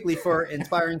specifically for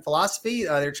Inspiring Philosophy.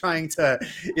 They're trying to,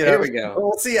 Here we go.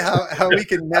 We'll see how we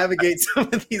can navigate some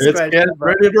of these It's questions.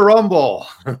 ready to rumble.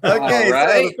 Okay.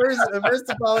 Right.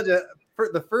 So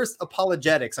the first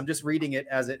apologetics, I'm just reading it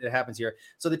as it happens here.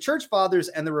 So the church fathers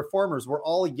and the reformers were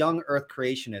all young earth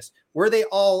creationists. Were they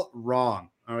all wrong?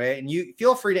 All right. And you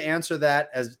feel free to answer that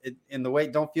as in the way,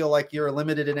 don't feel like you're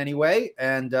limited in any way.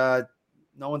 And,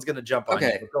 No one's going to jump on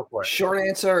Okay. you. Go for it. Short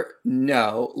answer,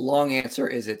 no. Long answer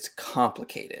is it's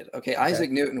complicated. Okay.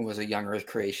 Isaac Newton was a young Earth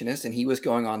creationist, and he was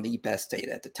going on the best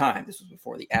data at the time. This was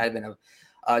before the advent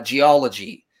of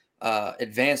geology,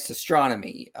 advanced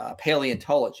astronomy,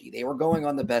 paleontology. They were going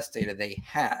on the best data they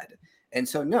had. And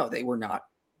so, no, they were not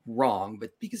wrong,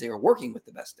 but because they were working with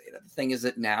the best data. The thing is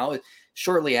that now,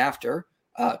 shortly after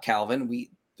Calvin,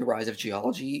 the rise of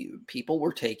geology, people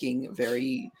were taking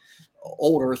very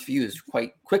old Earth views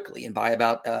quite quickly. And by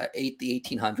about the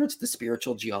 1800s, the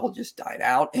spiritual geologists died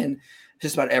out, and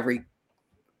just about every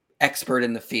expert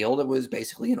in the field, it was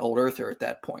basically an old earther at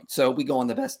that point. So we go on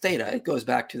the best data. It goes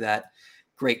back to that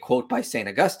great quote by St.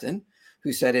 Augustine,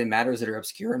 who said, in matters that are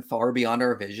obscure and far beyond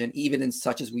our vision, even in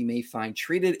such as we may find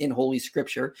treated in Holy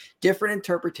Scripture, different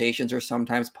interpretations are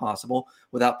sometimes possible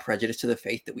without prejudice to the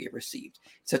faith that we have received.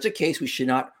 In such a case, we should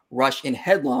not rush in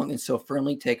headlong and so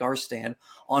firmly take our stand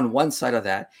on one side of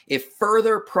that. If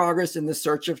further progress in the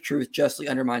search of truth justly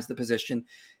undermines the position,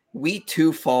 we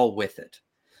too fall with it.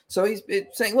 So he's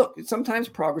saying, look, sometimes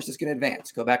progress is going to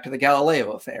advance. Go back to the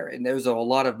Galileo affair. And there's a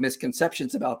lot of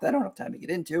misconceptions about that. I don't have time to get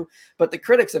into. But the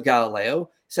critics of Galileo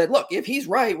said, look, if he's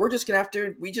right, we're just going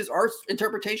to our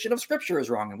interpretation of Scripture is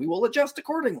wrong, and we will adjust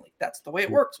accordingly. That's the way it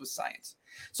works with science.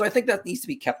 So I think that needs to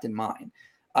be kept in mind.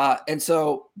 And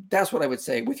so that's what I would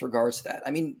say with regards to that.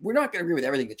 I mean, we're not going to agree with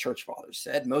everything the church fathers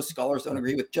said. Most scholars don't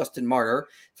agree with Justin Martyr,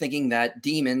 thinking that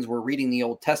demons were reading the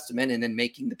Old Testament and then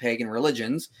making the pagan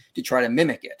religions to try to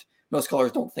mimic it. Most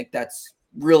scholars don't think that's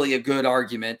really a good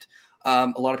argument.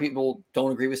 A lot of people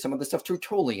don't agree with some of the stuff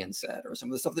Tertullian said or some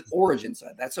of the stuff that Origen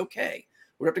said. That's okay.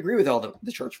 We don't have to agree with all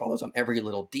the church fathers on every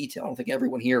little detail. I don't think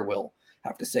everyone here will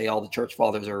have to say all the church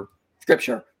fathers are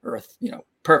Scripture or,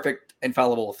 perfect,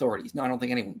 infallible authorities. No, I don't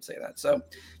think anyone would say that. So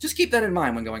just keep that in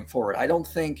mind when going forward. I don't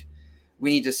think we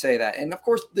need to say that. And of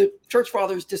course, the church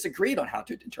fathers disagreed on how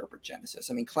to interpret Genesis.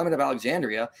 I mean, Clement of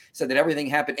Alexandria said that everything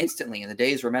happened instantly and the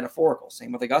days were metaphorical.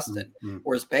 Same with Augustine. Mm-hmm.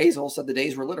 Whereas Basil said the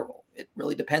days were literal. It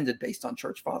really depended based on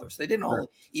church fathers. They didn't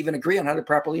all even agree on how to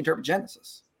properly interpret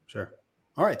Genesis. Sure.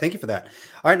 All right. Thank you for that.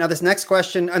 All right. Now this next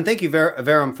question, and thank you,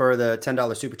 Verum, for the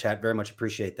 $10 super chat. Very much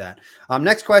appreciate that.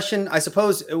 Next question. I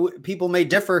suppose people may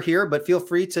differ here, but feel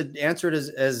free to answer it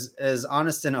as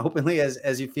honest and openly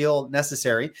as you feel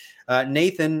necessary.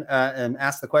 Nathan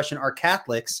asked the question, are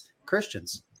Catholics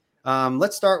Christians?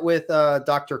 Let's start with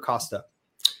Dr. Costa.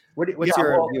 What's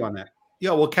your view on that?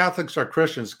 Yeah, well, Catholics are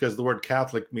Christians because the word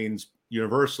Catholic means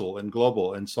universal and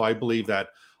global. And so I believe that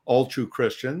all true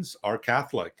Christians are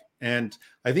Catholic. And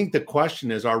I think the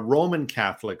question is, are Roman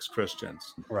Catholics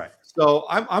Christians? Right. So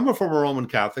I'm a former Roman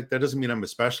Catholic. That doesn't mean I'm a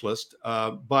specialist,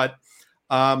 but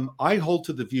I hold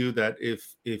to the view that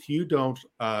if you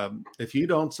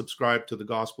don't subscribe to the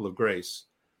gospel of grace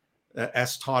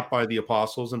as taught by the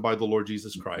apostles and by the Lord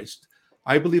Jesus Christ,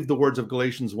 I believe the words of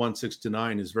Galatians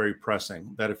 1:6-9 is very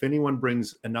pressing. That if anyone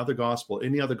brings another gospel,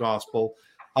 any other gospel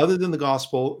other than the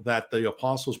gospel that the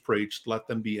apostles preached, let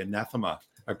them be anathema,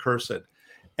 accursed.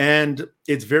 And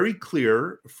it's very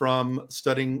clear from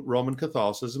studying Roman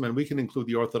Catholicism, and we can include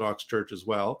the Orthodox Church as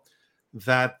well,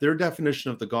 that their definition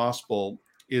of the gospel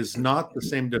is not the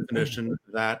same definition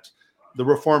that the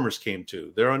Reformers came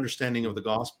to. Their understanding of the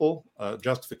gospel,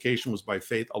 justification was by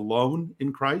faith alone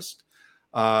in Christ.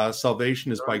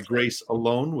 Salvation is by grace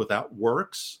alone without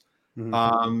works.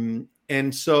 Mm-hmm.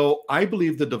 And so I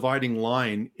believe the dividing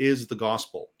line is the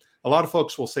gospel. A lot of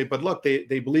folks will say, but look,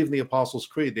 they believe in the Apostles'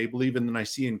 Creed. They believe in the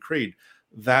Nicene Creed.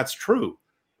 That's true.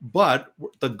 But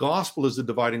the gospel is the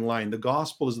dividing line. The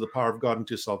gospel is the power of God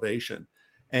into salvation.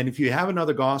 And if you have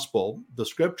another gospel, the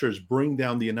scriptures bring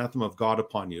down the anathema of God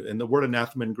upon you. And the word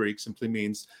anathema in Greek simply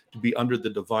means to be under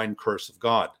the divine curse of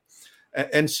God.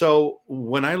 And so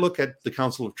when I look at the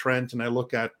Council of Trent and I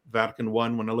look at Vatican I,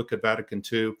 when I look at Vatican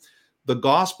II, the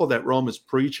gospel that Rome is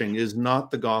preaching is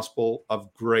not the gospel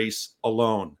of grace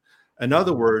alone. In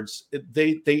other words,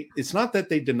 it's not that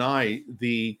they deny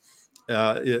the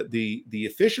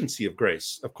efficiency of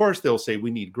grace. Of course, they'll say we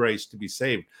need grace to be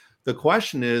saved. The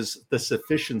question is the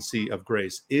sufficiency of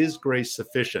grace. Is grace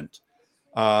sufficient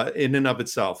in and of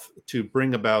itself to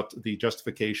bring about the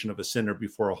justification of a sinner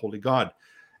before a holy God?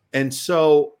 And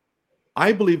so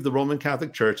I believe the Roman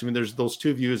Catholic Church, I mean, there's those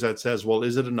two views that says, well,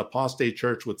 is it an apostate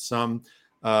church with some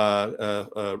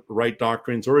right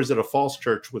doctrines, or is it a false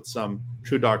church with some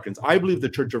true doctrines? I believe the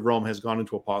Church of Rome has gone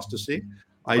into apostasy.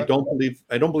 I don't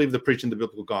believe they're preaching the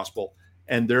biblical gospel,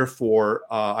 and therefore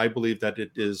I believe that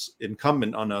it is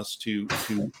incumbent on us to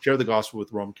share the gospel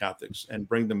with Roman Catholics and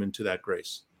bring them into that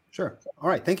grace. Sure. All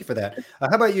right. Thank you for that. How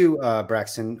about you,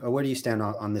 Braxton? Where do you stand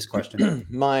on this question?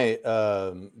 My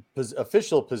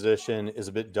official position is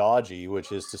a bit dodgy,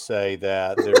 which is to say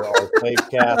that there are saved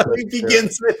Catholics. He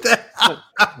begins with that.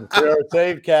 There are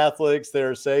saved Catholics, there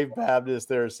are saved Baptists,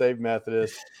 there are saved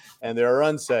Methodists, and there are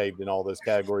unsaved in all those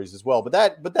categories as well. But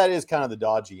that is kind of the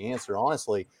dodgy answer.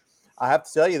 Honestly, I have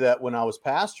to tell you that when I was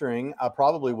pastoring, I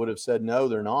probably would have said no,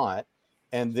 they're not,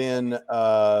 and then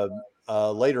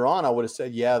later on, I would have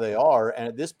said, yeah, they are. And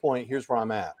at this point, here's where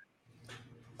I'm at.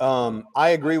 I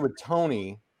agree with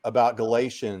Tony about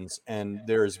Galatians, and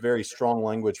there is very strong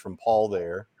language from Paul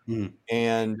there.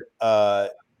 And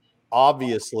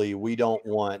obviously, we don't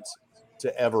want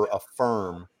to ever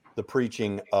affirm the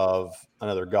preaching of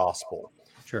another gospel.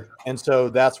 Sure. And so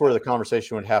that's where the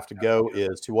conversation would have to go,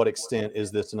 is to what extent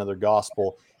is this another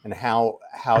gospel, and how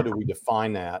do we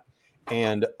define that?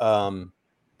 And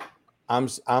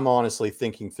I'm honestly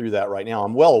thinking through that right now.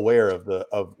 I'm well aware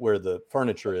of where the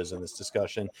furniture is in this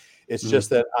discussion. It's just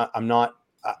that I'm not.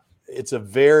 It's a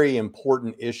very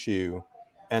important issue,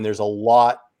 and there's a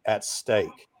lot at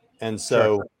stake. And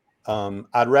so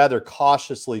I'd rather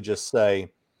cautiously just say,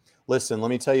 listen, let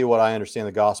me tell you what I understand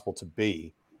the gospel to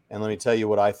be, and let me tell you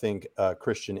what I think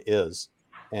Christian is,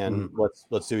 and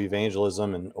let's do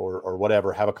evangelism and or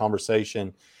whatever. Have a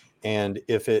conversation. And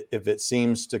if it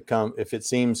seems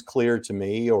clear to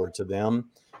me or to them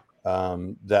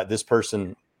that this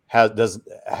person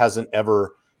hasn't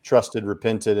ever trusted,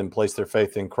 repented, and placed their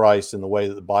faith in Christ in the way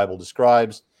that the Bible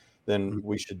describes, then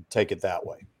we should take it that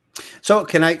way. So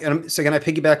can I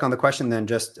piggyback on the question then?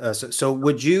 Just so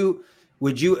would you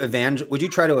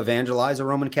try to evangelize a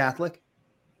Roman Catholic?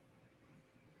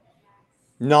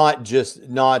 Not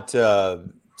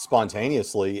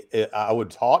spontaneously. I would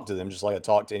talk to them just like I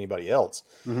talk to anybody else,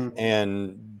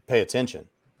 and pay attention.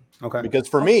 Okay.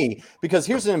 Because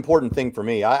here's an important thing for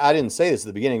me. I didn't say this at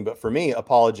the beginning, but for me,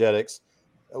 apologetics,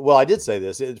 well, I did say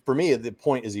this. For me, the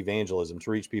point is evangelism,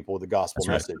 to reach people with the gospel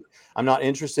message. I'm not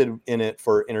interested in it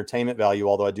for entertainment value,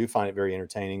 although I do find it very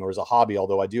entertaining, or as a hobby,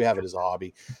 although I do have it as a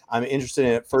hobby. I'm interested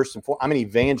in it first and foremost.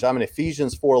 I'm an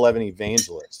Ephesians 4:11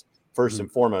 evangelist. First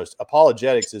and foremost,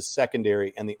 apologetics is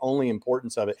secondary, and the only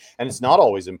importance of it, and it's not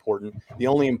always important, the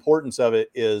only importance of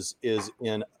it is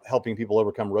in helping people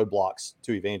overcome roadblocks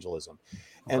to evangelism.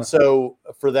 Okay. And so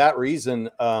for that reason,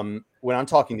 when I'm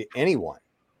talking to anyone,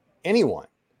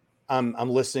 I'm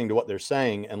listening to what they're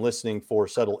saying and listening for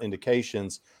subtle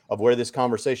indications of where this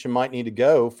conversation might need to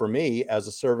go for me as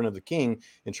a servant of the King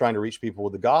in trying to reach people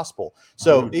with the gospel.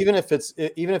 So even if it's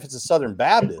a Southern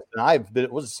Baptist,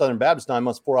 and was a Southern Baptist 9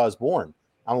 months before I was born,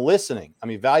 I'm listening,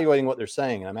 I'm evaluating what they're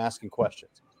saying, and I'm asking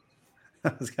questions.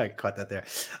 I caught that there.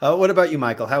 What about you,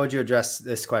 Michael? How would you address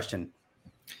this question?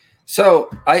 So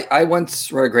I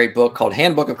once wrote a great book called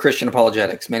Handbook of Christian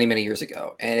Apologetics many, many years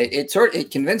ago. And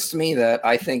it convinced me that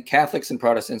I think Catholics and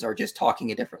Protestants are just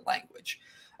talking a different language.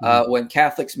 When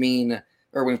Protestants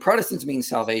mean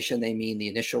salvation, they mean the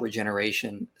initial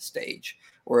regeneration stage.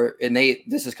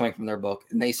 This is coming from their book.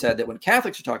 And they said that when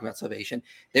Catholics are talking about salvation,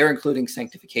 they're including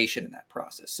sanctification in that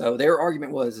process. So their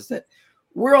argument is that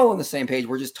we're all on the same page.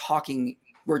 We're just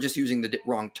using the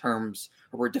wrong terms,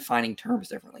 or we're defining terms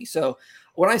differently. So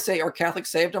when I say, are Catholics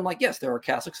saved? I'm like, yes, there are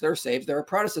Catholics that are saved. There are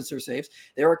Protestants that are saved.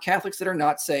 There are Catholics that are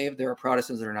not saved. There are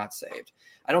Protestants that are not saved.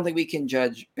 I don't think we can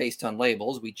judge based on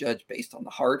labels. We judge based on the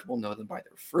heart. We'll know them by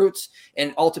their fruits.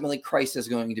 And ultimately, Christ is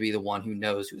going to be the one who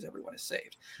knows who's everyone is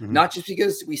saved. Not just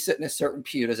because we sit in a certain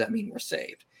pew does that mean we're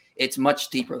saved. It's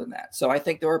much deeper than that. So I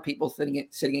think there are people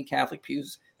sitting in Catholic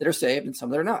pews that are saved and some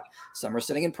that are not. Some are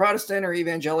sitting in Protestant or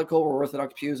evangelical or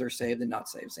Orthodox pews are saved and not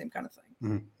saved. Same kind of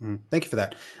thing. Thank you for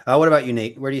that. What about you,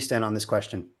 Nate? Where do you stand on this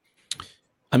question?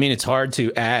 I mean, it's hard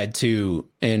to add to,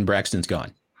 and Braxton's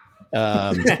gone.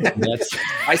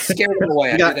 I scared him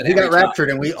away. He got raptured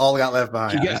and we all got left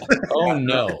behind. Oh,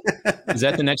 no. Is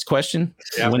that the next question?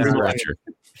 Yeah, when's the rapture?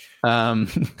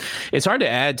 It's hard to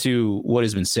add to what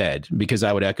has been said because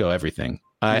I would echo everything.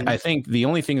 I think the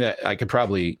only thing that I could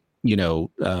probably,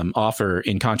 offer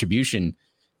in contribution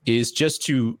is just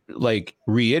to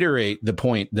reiterate the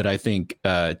point that I think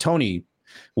Tony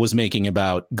was making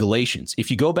about Galatians. If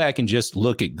you go back and just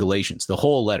look at Galatians, the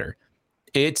whole letter,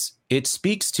 it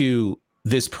speaks to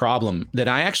this problem that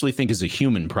I actually think is a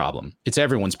human problem. It's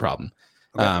everyone's problem.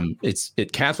 Okay.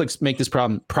 Catholics make this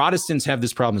problem. Protestants have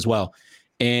this problem as well.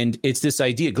 And it's this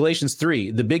idea, Galatians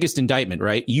 3, the biggest indictment,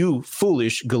 right? You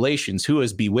foolish Galatians, who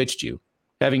has bewitched you?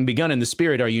 Having begun in the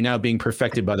spirit, are you now being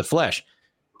perfected by the flesh?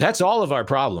 That's all of our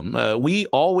problem. We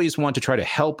always want to try to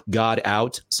help God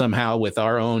out somehow with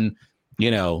our own,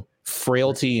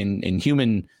 frailty and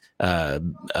human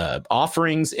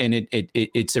offerings, and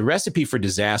it's a recipe for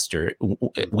disaster.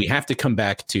 We have to come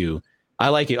back to. I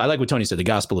like it. I like what Tony said, the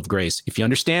gospel of grace. If you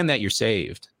understand that, you're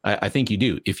saved. I think you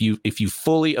do. If you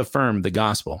fully affirm the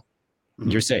gospel,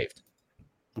 you're saved.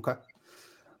 Okay.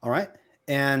 All right.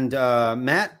 And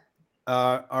Matt,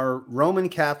 are Roman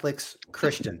Catholics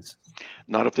Christians?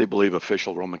 Not if they believe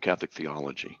official Roman Catholic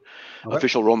theology. Okay.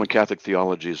 Official Roman Catholic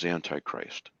theology is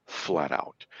Antichrist, flat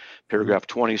out. Paragraph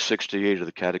 2068 of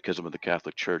the Catechism of the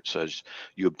Catholic Church says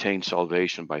you obtain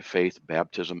salvation by faith,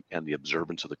 baptism, and the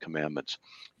observance of the commandments.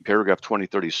 In paragraph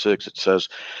 2036, it says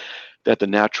that the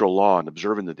natural law and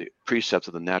observing the precepts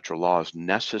of the natural law is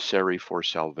necessary for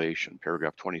salvation.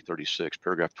 Paragraph 2036.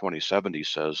 Paragraph 2070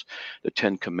 says the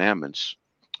 10 Commandments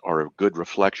are a good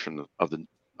reflection of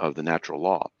the natural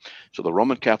law. So the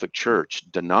Roman Catholic Church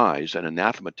denies and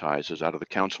anathematizes out of the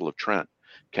Council of Trent,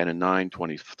 Canon 9,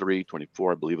 23,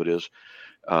 24, I believe it is.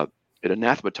 It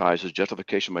anathematizes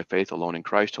justification by faith alone in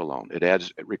Christ alone.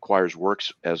 It requires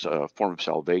works as a form of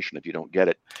salvation. If you don't get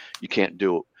it, you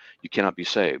cannot be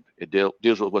saved. It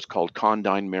deals with what's called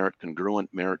condign merit,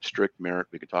 congruent merit, strict merit.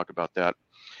 We can talk about that.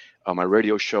 On my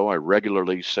radio show, I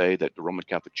regularly say that the Roman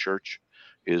Catholic Church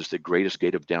is the greatest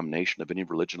gate of damnation of any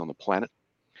religion on the planet,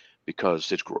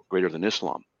 because it's greater than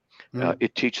Islam.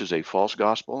 It teaches a false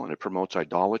gospel and it promotes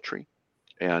idolatry.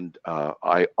 And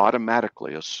I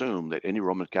automatically assume that any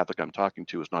Roman Catholic I'm talking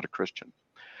to is not a Christian.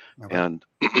 Okay. And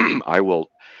I will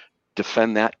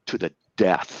defend that to the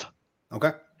death.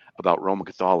 Okay. About Roman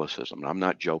Catholicism. And I'm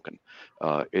not joking.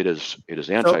 It is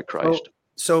Antichrist.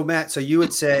 So Matt, so you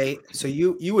would say, so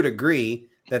you would agree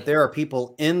that there are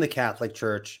people in the Catholic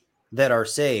Church that are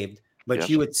saved, but yes,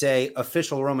 you would say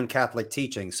official Roman Catholic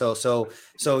teaching. So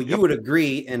you would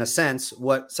agree in a sense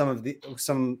what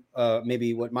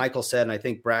maybe what Michael said, and I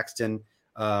think Braxton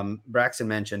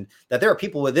mentioned, that there are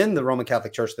people within the Roman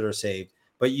Catholic Church that are saved,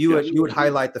 but you would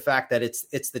highlight the fact that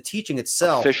it's the teaching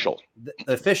itself, the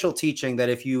official teaching, that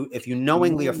if you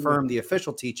knowingly affirm the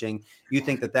official teaching, you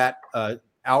think that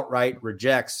outright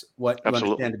rejects what you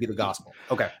understand to be the gospel.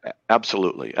 Okay.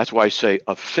 Absolutely. That's why I say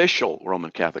official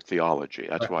Roman Catholic theology.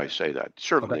 That's why I say that.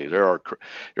 Certainly, there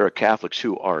are Catholics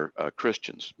who are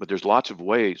Christians, but there's lots of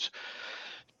ways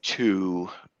to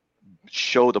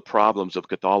show the problems of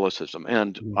Catholicism.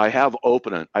 And I have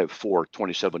four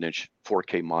 27-inch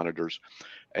 4K monitors.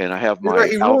 And I have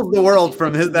he ruled the world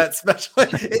from that special.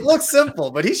 It looks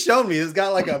simple, but he's shown me he's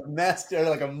got like a master,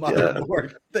 like a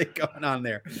motherboard thing going on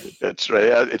there. That's right.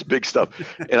 Yeah, it's big stuff.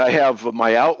 And I have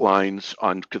my outlines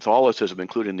on Catholicism,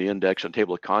 including the index and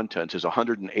table of contents, is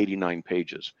 189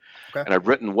 pages. Okay. And I've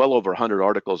written well over 100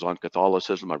 articles on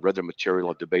Catholicism. I've read their material.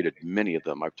 I've debated many of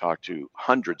them. I've talked to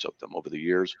hundreds of them over the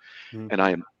years. And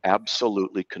I am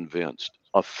absolutely convinced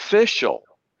official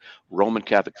Roman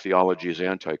Catholic theology is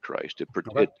Antichrist.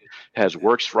 It has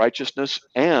works righteousness,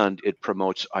 and it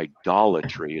promotes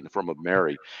idolatry in the form of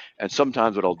Mary. And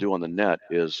sometimes what I'll do on the net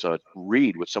is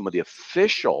read what some of the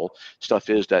official stuff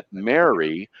is that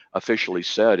Mary officially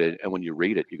said. And when you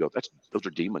read it, you go, those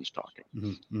are demons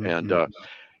talking. And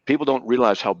people don't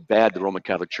realize how bad the Roman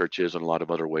Catholic Church is in a lot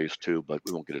of other ways too, but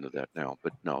we won't get into that now.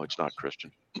 But no, it's not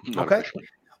Christian. Not officially.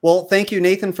 Well, thank you,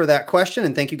 Nathan, for that question.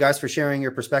 And thank you guys for sharing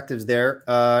your perspectives there.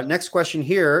 Next question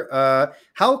here.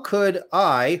 How could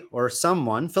I or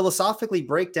someone philosophically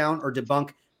break down or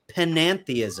debunk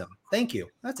panentheism? Thank you.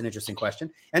 That's an interesting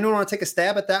question. Anyone want to take a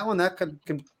stab at that one? That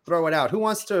can throw it out. Who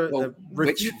wants to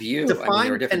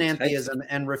define panentheism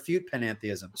and refute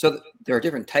panentheism? So there are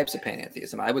different types of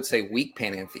panentheism. I would say weak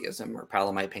panentheism or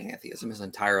Palamite panentheism is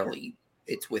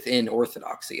it's within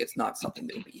orthodoxy. It's not something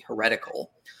that would be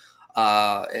heretical.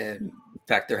 And in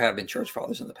fact, there have been church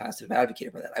fathers in the past that have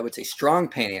advocated for that. I would say strong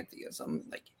panentheism,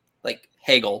 like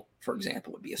Hegel, for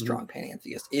example, would be a strong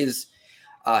panentheist, is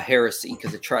heresy,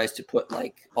 because it tries to put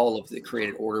like all of the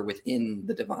created order within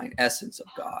the divine essence of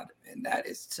God, and that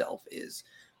itself is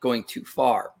going too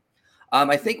far.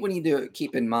 I think we need to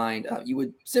keep in mind, you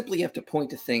would simply have to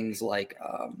point to things like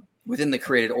within the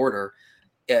created order,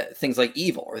 things like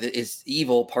evil, or is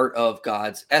evil part of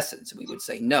God's essence? And we would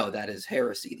say, no, that is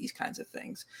heresy, these kinds of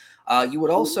things. You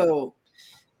would also,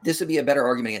 this would be a better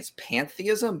argument against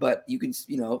pantheism, but you can,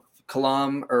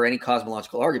 Kalam or any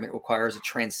cosmological argument requires a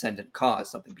transcendent cause,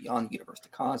 something beyond the universe to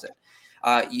cause it.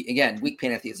 Again, weak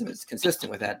panentheism is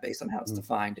consistent with that based on how it's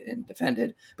defined and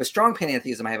defended. But strong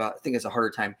panentheism, I think, is a harder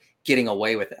time getting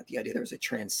away with that. The idea there's a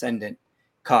transcendent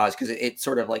cause, because it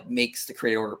sort of like makes the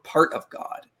created order part of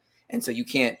God. And so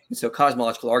so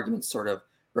cosmological arguments sort of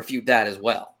refute that as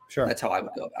well. Sure. That's how I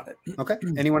would go about it. Okay.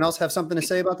 Anyone else have something to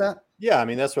say about that? Yeah, I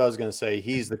mean, that's what I was going to say.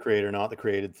 He's the creator, not the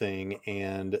created thing.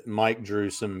 And Mike drew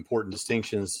some important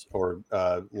distinctions or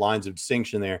lines of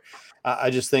distinction there. I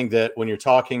just think that when you're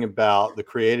talking about the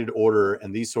created order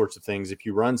and these sorts of things, if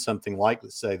you run something like,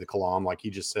 let's say, the Kalam, like he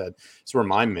just said, it's where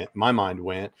my mind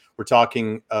went. We're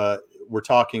talking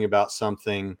about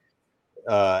something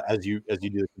as you do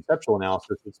the conceptual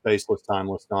analysis, it's spaceless,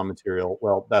 timeless, non-material.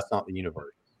 Well, that's not the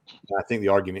universe. And I think the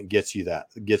argument gets you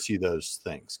those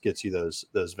things, gets you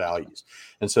those values.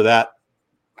 And so that,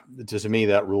 to me,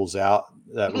 that rules out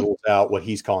what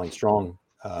he's calling strong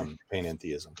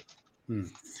panentheism.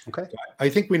 Okay. I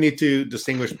think we need to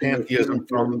distinguish pantheism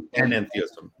from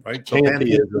panentheism, right? So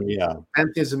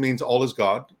pantheism means all is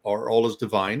God or all is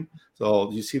divine.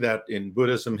 So you see that in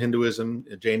Buddhism, Hinduism,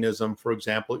 Jainism, for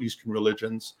example, Eastern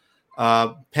religions.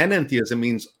 Panentheism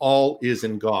means all is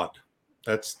in God.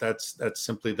 That's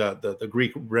simply the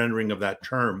Greek rendering of that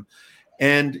term.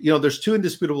 And, there's two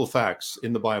indisputable facts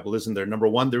in the Bible, isn't there? Number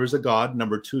one, there is a God.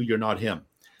 Number two, you're not him.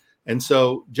 And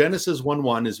so Genesis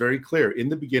 1:1 is very clear. In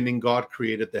the beginning, God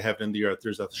created the heaven and the earth.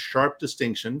 There's a sharp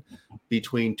distinction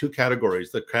between two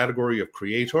categories, the category of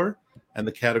creator and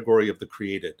the category of the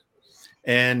created.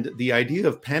 And the idea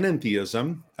of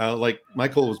panentheism, like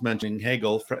Michael was mentioning,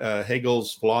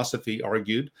 Hegel's philosophy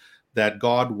argued that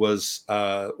God was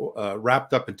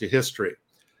wrapped up into history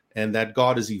and that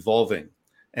God is evolving.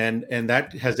 And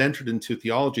that has entered into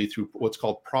theology through what's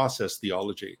called process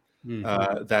theology.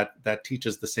 That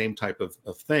teaches the same type of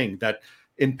thing, that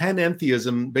in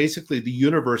panentheism, basically the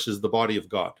universe is the body of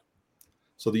God.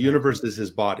 So the universe is his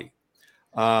body.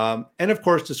 And of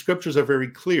course, the scriptures are very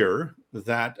clear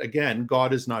that, again,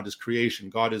 God is not his creation.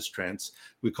 God is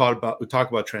we talk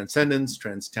about transcendence,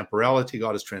 transtemporality.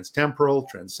 God is transtemporal,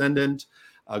 transcendent.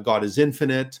 God is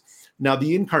infinite. Now,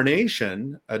 the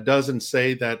incarnation doesn't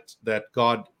say that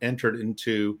God entered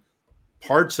into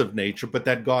parts of nature, but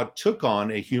that God took on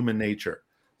a human nature.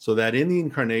 So that in the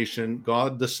incarnation,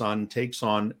 God the Son takes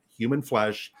on human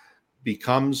flesh,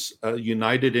 becomes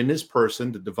united in his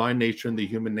person, the divine nature and the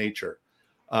human nature.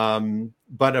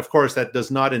 But of course, that does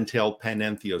not entail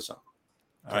panentheism.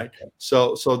 All right. Okay.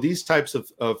 So these types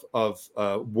of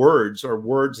words are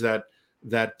words that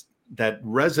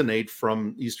resonate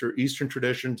from Eastern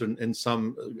traditions and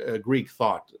some Greek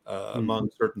thought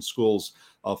among certain schools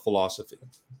of philosophy.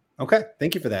 Okay,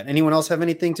 thank you for that. Anyone else have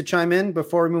anything to chime in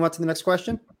before we move on to the next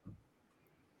question?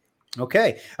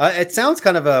 Okay, it sounds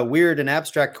kind of a weird and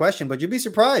abstract question, but you'd be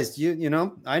surprised. You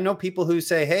know, I know people who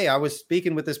say, "Hey, I was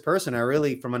speaking with this person. I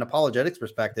really, from an apologetics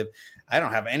perspective, I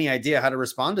don't have any idea how to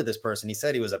respond to this person. He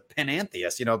said he was a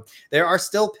panentheist." You know, there are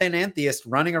still panentheists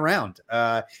running around,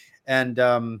 and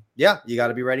you got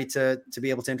to be ready to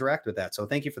be able to interact with that. So,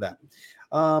 thank you for that.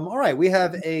 All right, we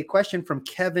have a question from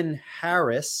Kevin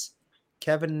Harris.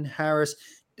 Kevin Harris,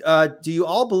 do you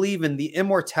all believe in the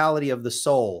immortality of the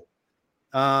soul?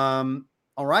 All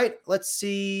right, let's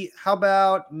see. How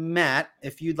about Matt,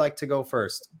 if you'd like to go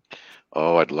first?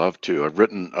 Oh, I'd love to. I've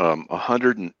written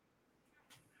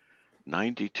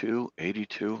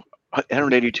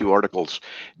 182 articles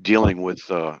dealing with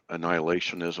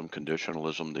annihilationism,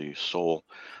 conditionalism. The soul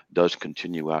does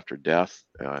continue after death.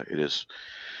 It is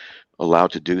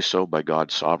allowed to do so by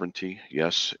God's sovereignty.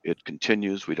 Yes, it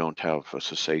continues. We don't have a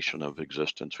cessation of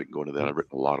existence. We can go into that. I've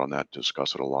written a lot on that,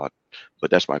 discuss it a lot,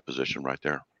 but that's my position right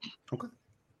there. Okay.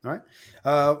 All right.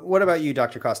 What about you,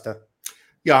 Dr. Costa?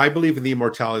 Yeah, I believe in the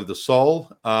immortality of the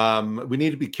soul. We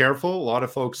need to be careful. A lot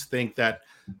of folks think that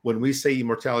when we say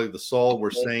immortality of the soul,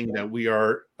 we're saying that we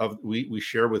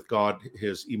share with God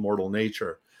his immortal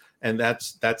nature. And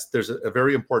there's a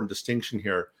very important distinction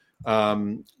here.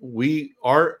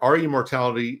 Our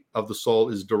immortality of the soul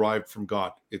is derived from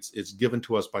God. It's given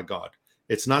to us by God.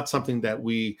 It's not something that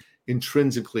we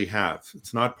intrinsically have.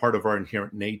 It's not part of our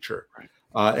inherent nature. Right.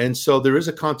 And so there is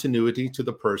a continuity to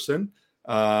the person,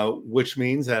 which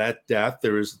means that at death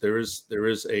there is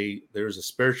a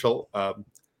spiritual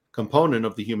component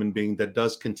of the human being that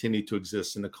does continue to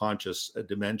exist in a conscious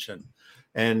dimension.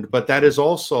 But that is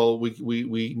also,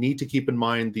 we need to keep in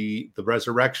mind the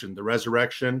resurrection. The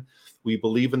resurrection, we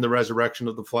believe in the resurrection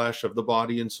of the flesh, of the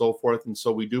body, and so forth. And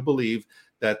so we do believe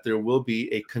that there will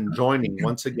be a conjoining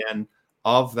once again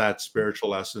of that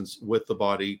spiritual essence with the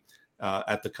body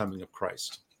at the coming of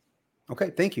Christ.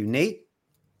 Okay, thank you, Nate.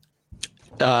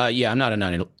 I'm not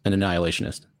an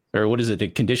annihilationist, or what is it? A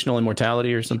conditional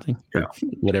immortality or something? Yeah,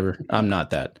 whatever. I'm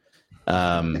not that.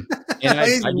 And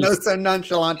he's so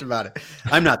nonchalant about it.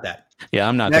 I'm not that. Yeah,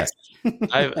 I'm not Next.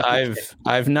 that.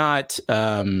 I've not.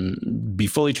 Be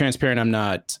fully transparent. I'm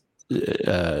not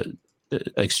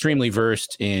extremely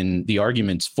versed in the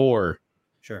arguments for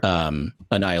Sure.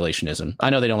 Annihilationism.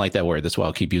 I know they don't like that word. That's why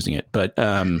I'll keep using it. But,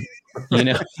 I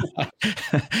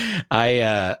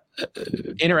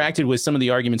interacted with some of the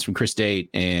arguments from Chris Date,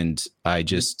 and I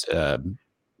just,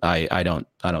 I don't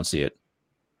see it.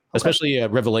 Especially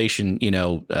Revelation,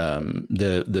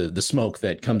 the smoke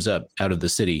that comes up out of the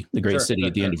city, the great city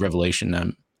at the end of Revelation.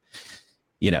 Well,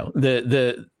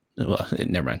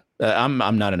 never mind.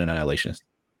 I'm not an annihilationist.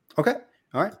 Okay.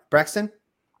 All right. Braxton.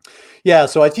 Yeah,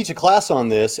 so I teach a class on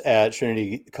this at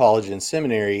Trinity College and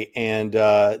Seminary, and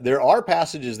there are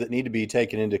passages that need to be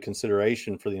taken into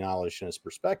consideration for the annihilationist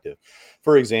perspective.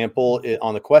 For example,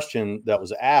 on the question that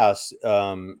was asked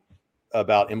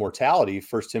about immortality,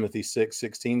 1 Timothy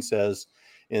 6:16 says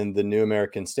in the New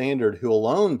American Standard, who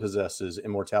alone possesses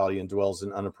immortality and dwells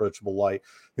in unapproachable light,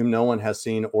 whom no one has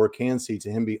seen or can see, to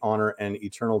him be honor and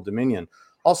eternal dominion.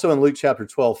 Also in Luke chapter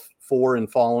 12:4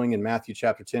 and following, in Matthew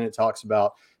chapter 10, it talks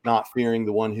about not fearing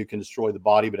the one who can destroy the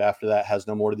body, but after that has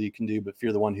no more that you can do, but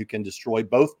fear the one who can destroy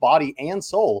both body and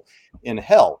soul in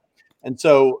hell. And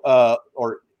so,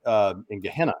 in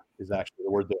Gehenna is actually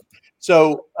the word there.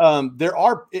 So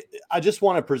I just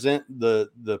want to present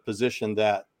the position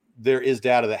that there is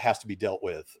data that has to be dealt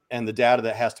with. And the data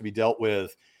that has to be dealt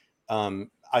with,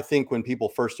 I think when people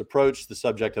first approach the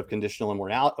subject of conditional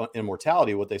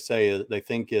immortality, what they say is they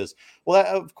think is, well,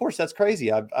 of course, that's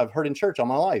crazy. I've heard in church all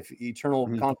my life, eternal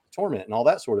constant torment and all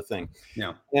that sort of thing.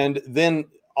 Yeah. And then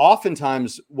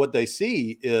oftentimes what they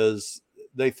see is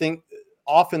they think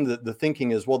often the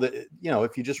thinking is, well,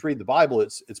 if you just read the Bible,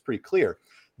 it's pretty clear.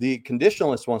 The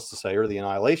conditionalist wants to say, or the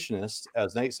annihilationist,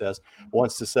 as Nate says,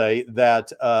 wants to say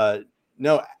that,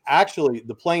 no, actually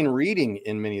the plain reading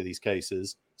in many of these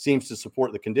cases seems to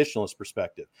support the conditionalist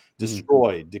perspective.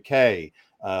 Destroyed, decay,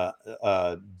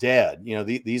 dead.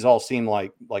 These all seem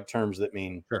like terms that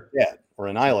mean dead or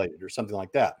annihilated or something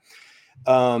like that.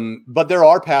 But there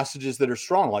are passages that are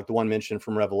strong, like the one mentioned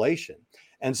from Revelation.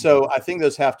 And so I think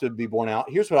those have to be borne out.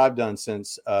 Here's what I've done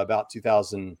since about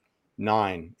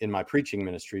 2009 in my preaching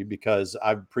ministry, because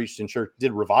I've preached in church,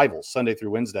 did revivals Sunday through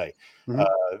Wednesday.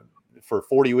 For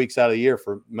 40 weeks out of the year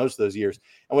for most of those years.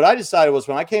 And what I decided was,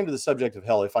 when I came to the subject of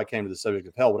hell, if I came to the subject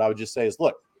of hell, what I would just say is,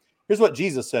 look, here's what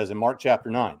Jesus says in Mark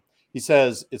chapter 9. He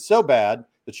says, it's so bad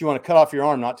that you want to cut off your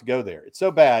arm not to go there. It's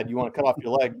so bad you want to cut off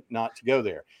your leg not to go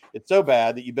there. It's so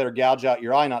bad that you better gouge out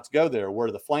your eye not to go there, where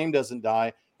the flame doesn't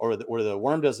die, or where the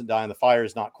worm doesn't die and the fire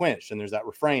is not quenched. And there's that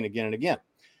refrain again and again.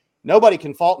 Nobody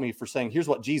can fault me for saying, here's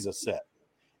what Jesus said.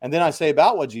 And then I say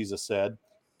about what Jesus said,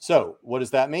 so what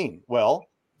does that mean? Well,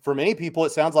 for many people,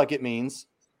 it sounds like it means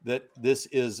that this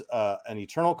is an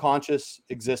eternal conscious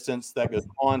existence that goes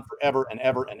on forever and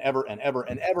ever and ever and ever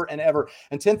and ever and ever.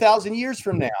 And 10,000 years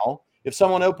from now, if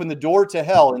someone opened the door to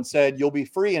hell and said, you'll be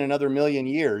free in another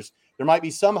 1,000,000 years, there might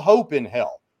be some hope in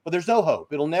hell, but there's no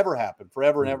hope. It'll never happen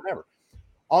forever and ever and ever.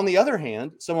 On the other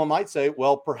hand, someone might say,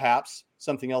 well, perhaps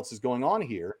something else is going on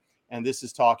here. And this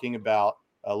is talking about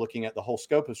looking at the whole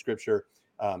scope of Scripture.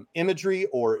 Imagery,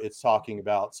 or it's talking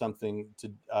about something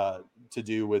to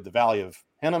do with the Valley of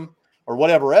Hinnom or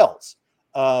whatever else.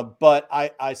 But what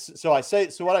I say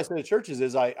to churches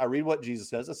is I read what Jesus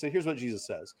says. I say, here's what Jesus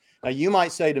says. Now you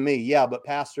might say to me, yeah, but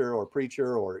pastor or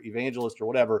preacher or evangelist or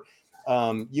whatever,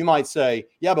 you might say,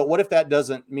 yeah, but what if that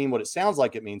doesn't mean what it sounds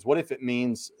like it means? What if it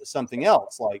means something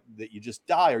else, like that you just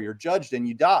die, or you're judged and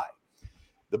you die?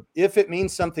 If it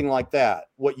means something like that,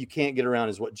 what you can't get around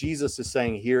is what Jesus is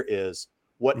saying here is,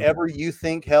 whatever you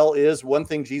think hell is, one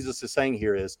thing Jesus is saying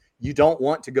here is, you don't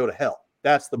want to go to hell.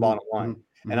 That's the bottom line.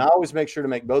 And I always make sure to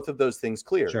make both of those things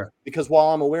clear, because while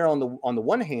I'm aware on the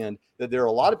one hand that there are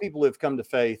a lot of people who have come to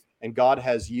faith and God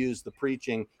has used the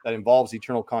preaching that involves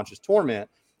eternal conscious torment,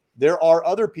 there are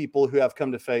other people who have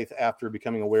come to faith after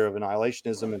becoming aware of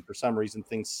annihilationism, and for some reason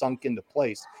things sunk into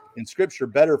place in Scripture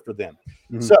better for them.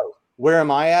 So where am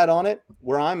I at on it?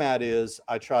 Where I'm at is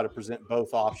I try to present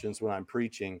both options when I'm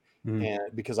preaching. And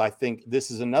because I think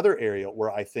this is another area where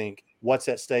I think what's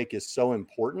at stake is so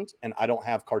important, and I don't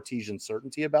have Cartesian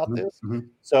certainty about this.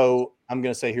 So I'm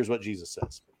going to say, here's what Jesus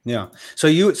says. Yeah. So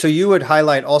you would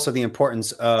highlight also the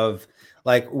importance of,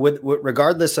 like,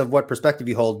 regardless of what perspective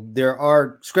you hold, there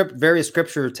are various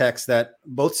scripture texts that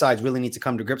both sides really need to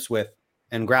come to grips with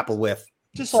and grapple with.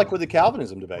 Just like with the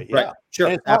Calvinism debate. Yeah. Right. Sure.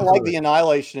 And it's not like the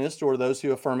annihilationists or those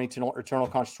who affirm eternal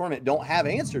conscious torment don't have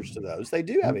answers to those. They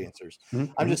do have answers.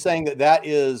 I'm just saying that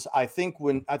is, I think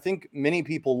many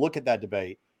people look at that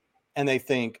debate and they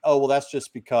think, oh, well, that's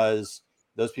just because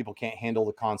those people can't handle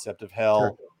the concept of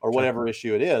hell or whatever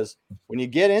issue it is. When you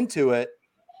get into it,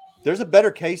 there's a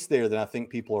better case there than I think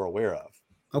people are aware of.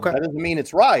 Okay. That doesn't mean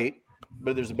it's right,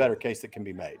 but there's a better case that can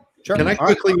be made. Sure. Can I All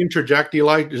right. quickly interject,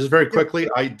 Eli? Just very quickly.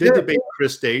 I did Yeah. debate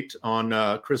Chris Date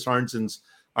on Chris Arnzen's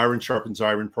Iron Sharpens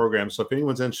Iron program. So if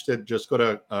anyone's interested, just go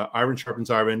to Iron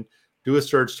Sharpens Iron, do a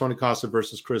search, Tony Costa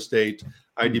versus Chris Date.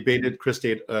 I debated Chris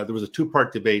Date. There was a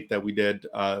 2-part debate that we did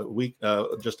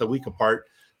just a week apart.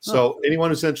 So anyone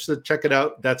who's interested, check it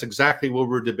out. That's exactly what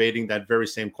we're debating, that very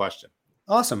same question.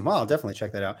 Awesome. Well, I'll definitely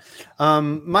check that out.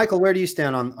 Michael, where do you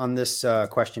stand on this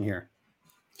question here?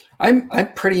 I'm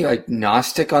pretty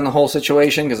agnostic on the whole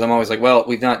situation because I'm always like, well,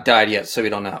 we've not died yet, so we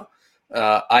don't know.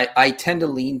 I tend to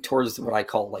lean towards what I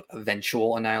call like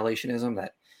eventual annihilationism,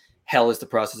 that hell is the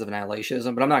process of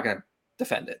annihilationism, but I'm not going to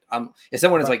defend it. If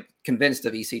someone is like convinced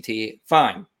of ECT,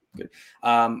 fine. Good.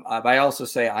 But I also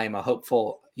say I am a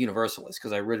hopeful universalist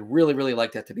because I would really, really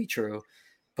like that to be true.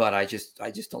 But I just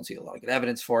don't see a lot of good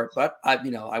evidence for it. But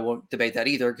I won't debate that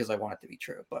either because I want it to be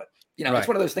true. But it's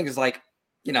one of those things like,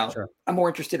 Sure. I'm more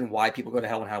interested in why people go to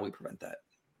hell and how we prevent that.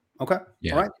 Okay.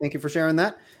 Yeah. All right. Thank you for sharing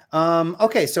that.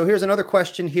 Okay. So here's another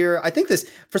question here. I think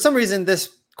for some reason, this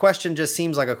question just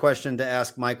seems like a question to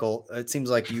ask Michael. It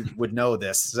seems like you would know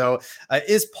this. So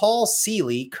is Paul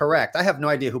Seeley correct? I have no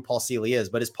idea who Paul Seeley is,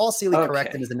 but is Paul Seeley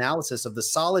correct in his analysis of the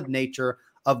solid nature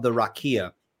of the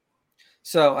rakia?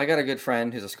 So I got a good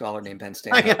friend who's a scholar named Ben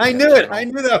Stanhope. I knew it. I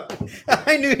knew that.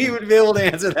 I knew he would be able to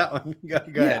answer that one.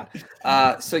 Go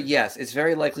ahead. So yes, it's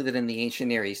very likely that in the ancient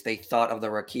Near East, they thought of the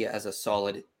rakia as a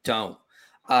solid dome.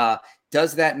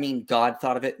 Does that mean God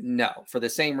thought of it? No. For the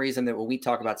same reason that when we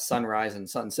talk about sunrise and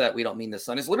sunset, we don't mean the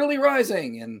sun is literally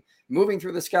rising and moving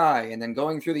through the sky and then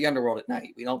going through the underworld at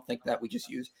night. We don't think that. We just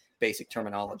use basic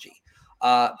terminology.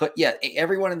 But yeah,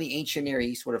 everyone in the ancient Near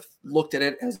East would have looked at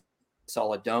it as a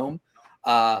solid dome.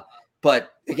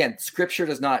 But again, scripture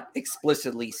does not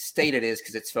explicitly state it is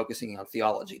because it's focusing on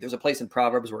theology. There's a place in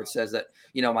Proverbs where it says that,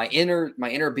 my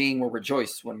inner being will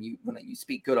rejoice when you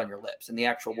speak good on your lips. And the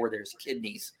actual word there is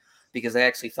kidneys, because they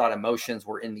actually thought emotions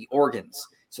were in the organs.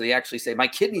 So they actually say my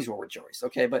kidneys will rejoice.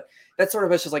 Okay. But that's sort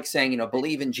of just like saying,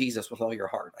 believe in Jesus with all your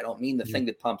heart. I don't mean the thing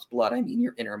that pumps blood. I mean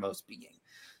your innermost being.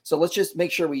 So let's just make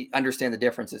sure we understand the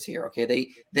differences here. Okay.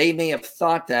 They may have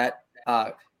thought that,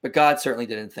 but God certainly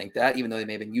didn't think that, even though they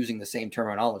may have been using the same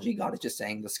terminology. God is just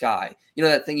saying the sky.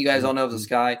 That thing you guys all know is the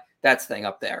sky? That's thing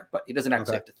up there. But he doesn't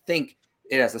actually have to think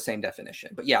it has the same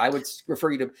definition. But yeah, I would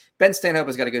refer you to Ben Stanhope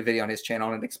has got a good video on his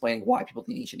channel and explaining why people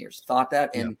in the ancient years thought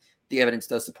that. And the evidence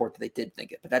does support that they did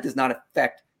think it. But that does not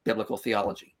affect biblical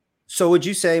theology. So would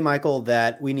you say, Michael,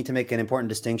 that we need to make an important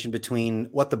distinction between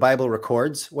what the Bible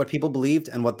records, what people believed,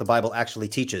 and what the Bible actually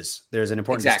teaches? There's an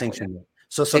important distinction there.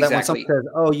 So that when someone says,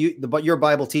 "Oh, your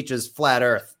Bible teaches flat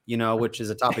Earth," which is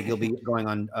a topic you'll be going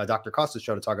on Dr. Costa's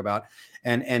show to talk about,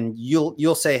 and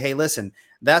you'll say, "Hey, listen,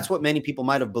 that's what many people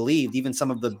might have believed. Even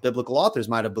some of the biblical authors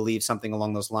might have believed something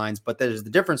along those lines. But there's the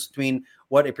difference between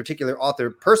what a particular author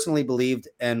personally believed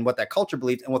and what that culture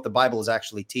believed, and what the Bible is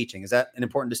actually teaching." Is that an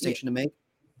important distinction to make?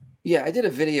 Yeah, I did a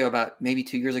video about maybe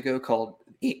 2 years ago called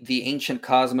The Ancient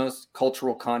Cosmos,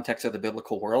 Cultural Context of the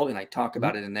Biblical World. And I talk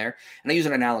about it in there. And I use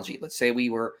an analogy. Let's say we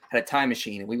had a time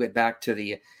machine and we went back to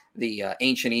the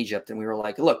ancient Egypt. And we were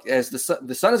like, look, as the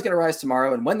sun is going to rise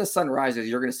tomorrow. And when the sun rises,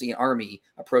 you're going to see an army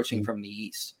approaching from the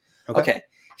east. Okay,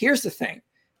 here's the thing.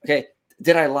 Okay,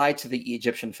 did I lie to the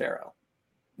Egyptian pharaoh?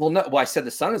 Well, no. Well, I said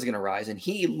the sun is going to rise. And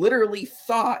he literally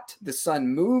thought the sun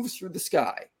moves through the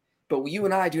sky. But you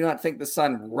and I do not think the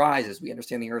sun rises. We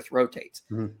understand the earth rotates.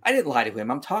 Mm-hmm. I didn't lie to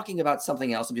him. I'm talking about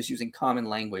something else. I'm just using common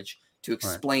language to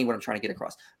explain what I'm trying to get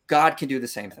across. God can do the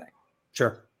same thing.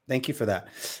 Sure. Thank you for that.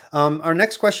 Our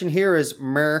next question here is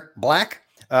Mer Black.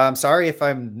 I'm sorry if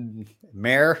I'm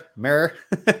Mer.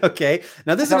 Okay.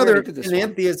 Now this is another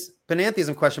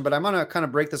panentheism question, but I'm going to kind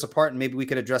of break this apart and maybe we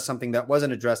could address something that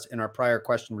wasn't addressed in our prior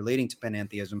question relating to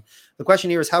panentheism. The question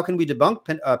here is, how can we debunk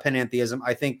panentheism?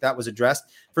 I think that was addressed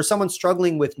for someone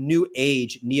struggling with New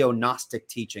Age neo-Gnostic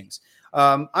teachings.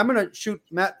 I'm going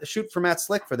to shoot for Matt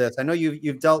Slick for this. I know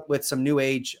you've dealt with some New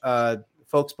Age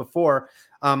folks before.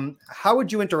 How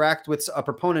would you interact with a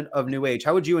proponent of New Age?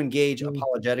 How would you engage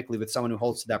apologetically with someone who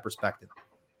holds to that perspective?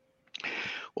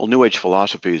 Well, New Age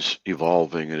philosophy is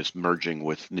evolving and it's merging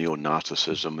with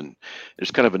neo-Gnosticism, and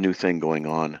there's kind of a new thing going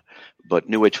on. But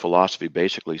New Age philosophy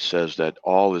basically says that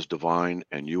all is divine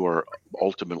and you are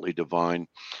ultimately divine,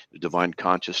 the divine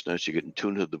consciousness. You get in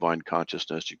tune to the divine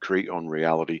consciousness. You create your own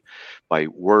reality by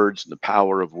words and the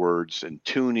power of words and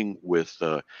tuning with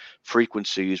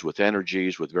frequencies, with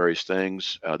energies, with various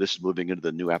things. This is moving into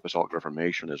the New Apostolic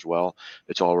Reformation as well.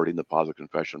 It's already in the Positive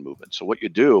Confession movement. So what you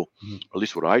do, or at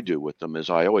least what I do with them, is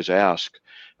I always ask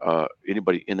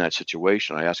anybody in that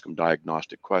situation, I ask them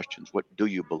diagnostic questions. What do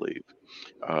you believe?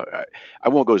 I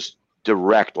won't go as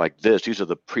direct like this. These are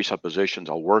the presuppositions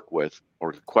I'll work with,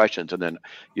 or the questions, and then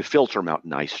you filter them out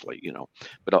nicely,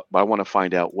 but I want to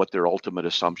find out what their ultimate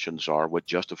assumptions are, what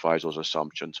justifies those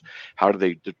assumptions, how do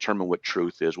they determine what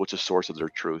truth is, what's the source of their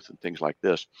truth, and things like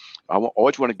this.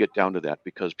 Always want to get down to that,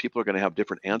 because people are going to have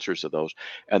different answers to those,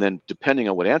 and then depending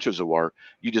on what answers there are,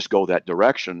 you just go that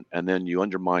direction, and then you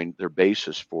undermine their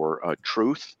basis for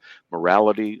truth,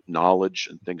 morality, knowledge,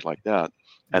 and things like that.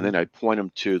 And then I point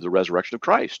them to the resurrection of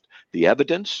Christ, the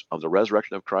evidence of the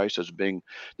resurrection of Christ as being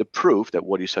the proof that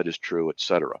what he said is true,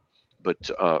 etc. But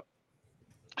so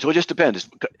it just depends,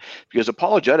 because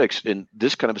apologetics in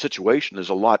this kind of a situation is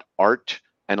a lot art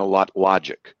and a lot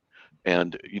logic,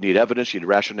 and you need evidence, you need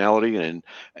rationality,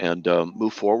 and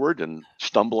move forward and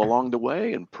stumble along the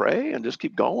way and pray and just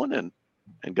keep going, and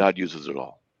God uses it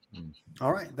all.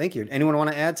 All right, thank you. Anyone want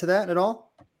to add to that at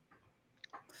all?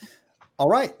 All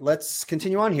right, let's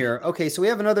continue on here. Okay, so we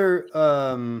have another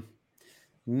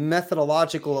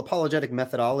apologetic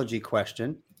methodology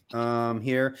question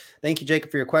here. Thank you,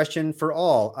 Jacob, for your question. For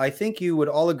all, I think you would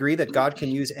all agree that God can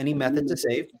use any method to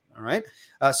save. All right.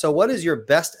 So what is your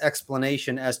best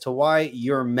explanation as to why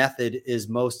your method is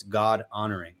most God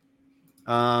honoring?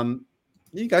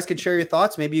 You guys could share your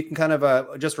thoughts. Maybe you can kind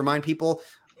of just remind people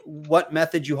what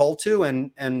method you hold to,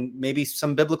 and maybe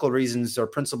some biblical reasons or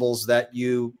principles that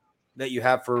you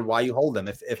have for why you hold them,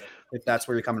 if that's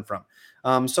where you're coming from.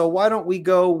 So why don't we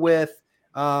go with,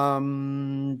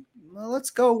 let's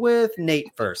go with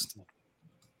Nate first.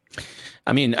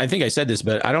 I mean, I think I said this,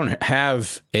 but I don't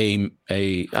have I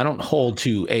don't hold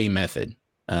to a method.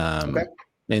 Okay.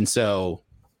 And so,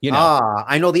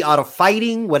 I know the art of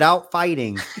fighting without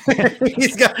fighting. That's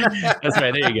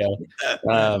right. There you go.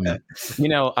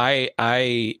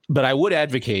 But I would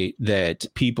advocate that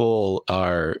people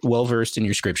are well-versed in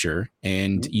your scripture,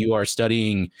 and you are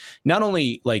studying not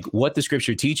only like what the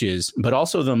scripture teaches, but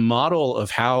also the model of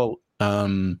how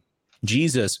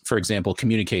Jesus, for example,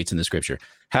 communicates in the scripture.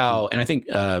 And I think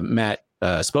Matt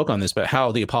spoke on this, but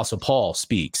how the Apostle Paul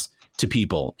speaks to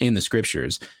people in the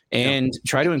scriptures, and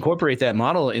try to incorporate that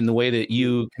model in the way that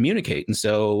you communicate. And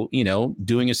so,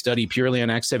 doing a study purely on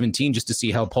Acts 17 just to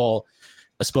see how Paul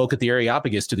spoke at the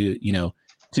Areopagus to the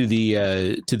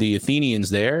Athenians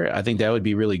there, I think that would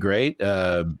be really great.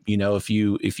 If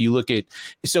you look at,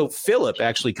 so Philip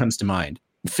actually comes to mind.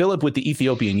 Philip with the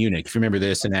Ethiopian eunuch, if you remember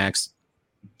this in Acts,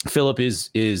 Philip is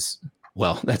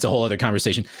well, that's a whole other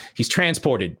conversation. He's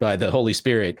transported by the Holy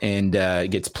Spirit and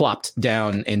gets plopped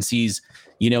down and sees,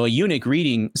 a eunuch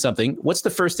reading something. What's the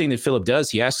first thing that Philip does?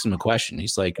 He asks him a question.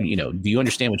 He's like, do you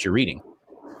understand what you're reading?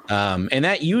 And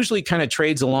that usually kind of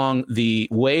trades along the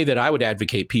way that I would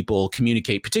advocate people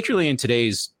communicate, particularly in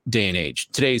today's day and age,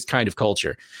 today's kind of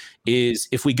culture, is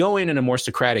if we go in a more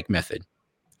Socratic method.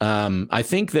 I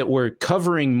think that we're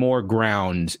covering more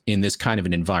ground in this kind of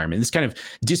an environment, this kind of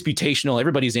disputational,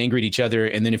 everybody's angry at each other,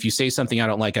 and then if you say something I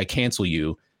don't like, I cancel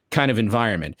you kind of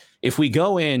environment. If we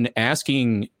go in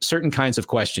asking certain kinds of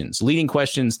questions, leading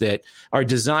questions that are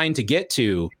designed to get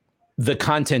to the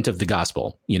content of the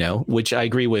gospel, which I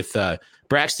agree with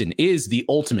Braxton is the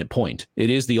ultimate point. It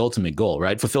is the ultimate goal,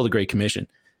 right? Fulfill the Great Commission.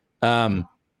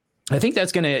 I think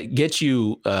that's going to get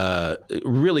you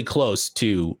really close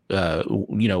to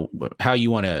how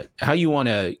you want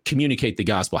to communicate the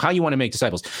gospel, how you want to make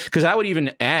disciples. Because I would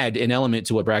even add an element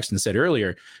to what Braxton said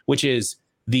earlier, which is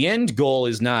the end goal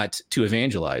is not to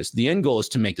evangelize. The end goal is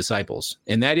to make disciples,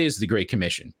 and that is the Great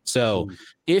Commission. So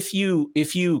if you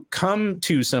come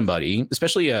to somebody,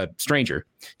 especially a stranger,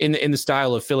 in the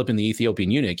style of Philip and the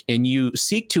Ethiopian eunuch, and you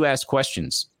seek to ask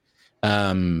questions.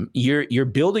 You're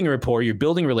building a rapport, you're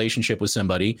building a relationship with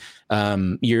somebody,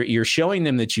 you're showing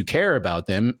them that you care about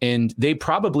them, and they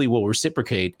probably will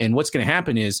reciprocate. And what's going to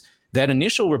happen is that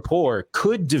initial rapport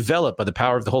could develop by the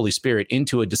power of the Holy Spirit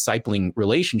into a discipling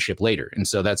relationship later. And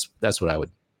so that's what I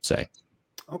would say.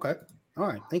 Okay. All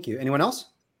right. Thank you. Anyone else?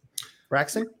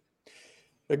 Braxton?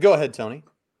 Go ahead, Tony.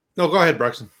 No, go ahead,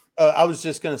 Braxton. I was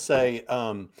just going to say,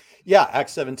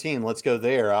 Acts 17, let's go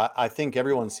there. I think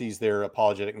everyone sees their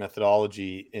apologetic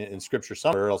methodology in Scripture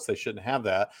somewhere, or else they shouldn't have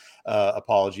that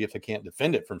apology if they can't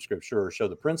defend it from Scripture or show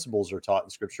the principles are taught in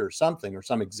Scripture or something, or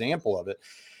some example of it.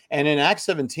 And in Acts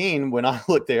 17, when I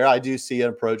look there, I do see an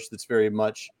approach that's very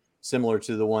much similar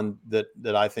to the one that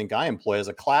I think I employ as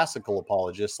a classical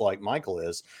apologist, like Michael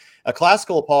is. A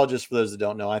classical apologist, for those that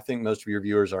don't know, I think most of your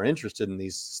viewers are interested in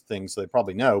these things, so they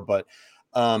probably know, but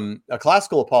a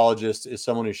classical apologist is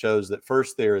someone who shows that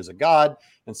first there is a God,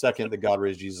 and second that God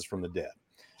raised Jesus from the dead.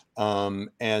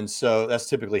 And so that's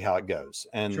typically how it goes.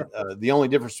 And Sure. The only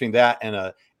difference between that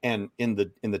and in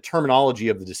the terminology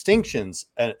of the distinctions,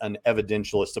 an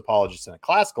evidentialist apologist and a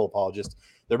classical apologist,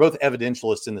 they're both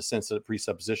evidentialists in the sense that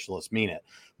presuppositionalists mean it.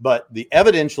 But the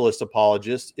evidentialist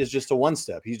apologist is just a one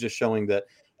step. He's just showing that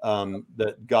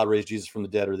that God raised Jesus from the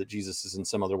dead, or that Jesus is in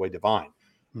some other way divine.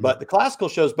 Mm-hmm. But the classical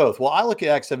shows both. Well, I look at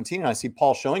Acts 17 and I see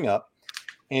Paul showing up,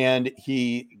 and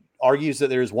he argues that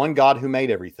there is one God who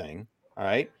made everything. All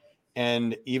right.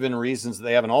 And even reasons that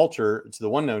they have an altar to the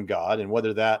one known God, and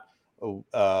whether that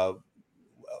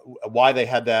why they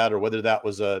had that, or whether that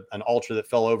was an altar that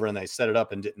fell over and they set it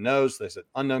up and didn't know, so they said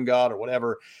unknown God or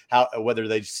whatever. Whether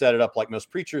they set it up like most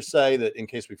preachers say, that in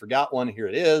case we forgot one, here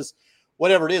it is.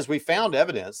 Whatever it is, we found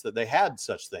evidence that they had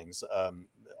such things,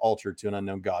 altar to an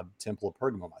unknown God, Temple of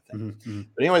Pergamum, I think. Mm-hmm.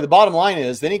 But anyway, the bottom line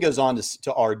is, then he goes on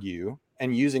to argue,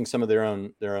 and using some of their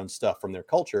own stuff from their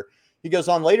culture. He goes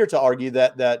on later to argue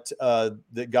that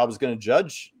God was going to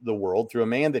judge the world through a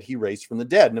man that he raised from the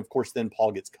dead. And of course, then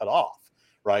Paul gets cut off,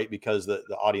 right? Because the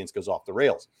audience goes off the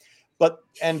rails.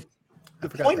 And the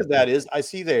point of that is, I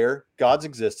see there God's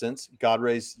existence, God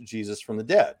raised Jesus from the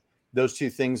dead. Those two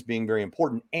things being very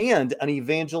important, and an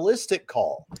evangelistic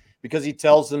call, because he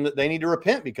tells them that they need to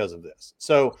repent because of this.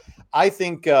 So I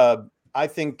think I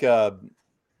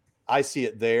see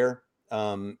it there.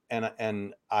 And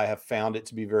I have found it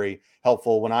to be very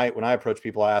helpful. When I approach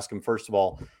people, I ask them, first of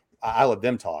all, I let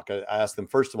them talk. I ask them,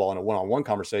 first of all, in a one-on-one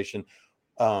conversation,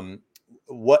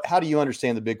 how do you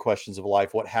understand the big questions of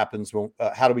life? What happens when,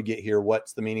 how do we get here?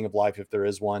 What's the meaning of life, if there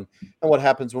is one? And what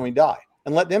happens when we die?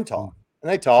 And let them talk. And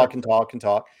they talk and talk and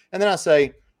talk. And then I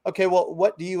say, okay, well,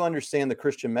 what do you understand the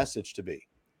Christian message to be?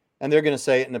 And they're going to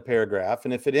say it in a paragraph.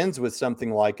 And if it ends with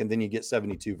something like, and then you get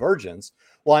 72 virgins,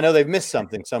 well, I know they've missed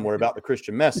something somewhere about the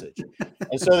Christian message.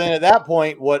 And so then at that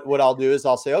point, what I'll do is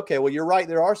I'll say, okay, well, you're right.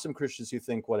 There are some Christians who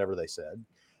think whatever they said,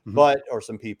 or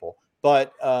some people.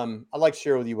 But I'd like to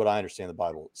share with you what I understand the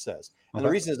Bible says. And the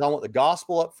reason is, I want the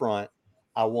gospel up front.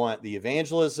 I want the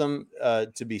evangelism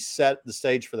to be set the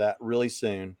stage for that really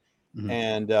soon.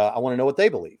 And I want to know what they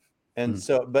believe. And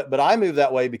so, but I move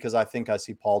that way because I think I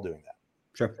see Paul doing that.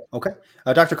 Sure. Okay.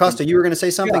 Dr. Costa, you were going to say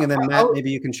something, and then Matt, maybe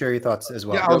you can share your thoughts as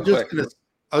well. Yeah, I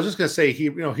was just going to say,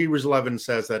 Hebrews 11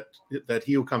 says that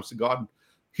he who comes to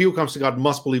God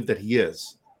must believe that he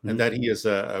is, and that he is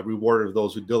a rewarder of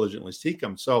those who diligently seek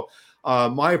him. So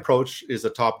my approach is a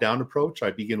top-down approach.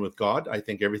 I begin with God. I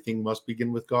think everything must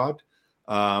begin with God.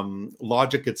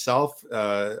 Logic itself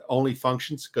only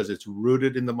functions because it's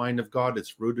rooted in the mind of God.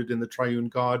 It's rooted in the triune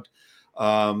God.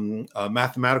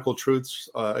 Mathematical truths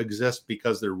exist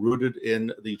because they're rooted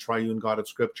in the triune God of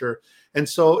Scripture. And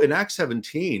so in Acts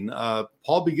 17,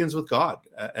 Paul begins with God.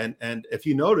 And if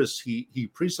you notice,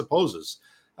 he presupposes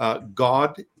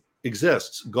God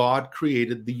exists. God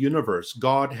created the universe.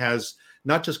 God has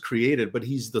not just created, but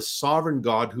he's the sovereign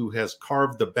God who has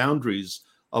carved the boundaries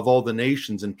of all the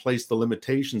nations and placed the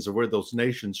limitations of where those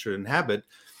nations should inhabit.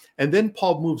 And then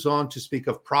Paul moves on to speak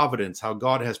of providence, how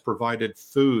God has provided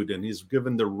food and he's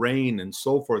given the rain and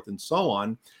so forth and so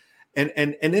on. And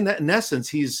in essence,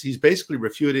 he's basically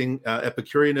refuting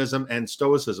Epicureanism and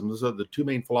Stoicism. Those are the two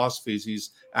main philosophies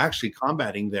he's actually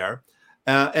combating there.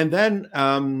 And then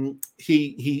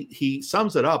he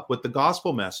sums it up with the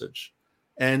gospel message.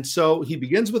 And so he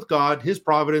begins with God, his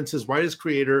providence, his right as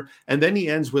creator, and then he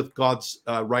ends with God's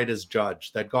right as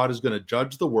judge, that God is going to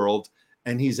judge the world.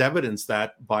 And he's evidenced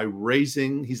that by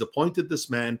he's appointed this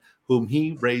man whom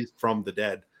he raised from the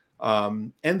dead.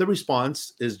 And the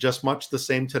response is just much the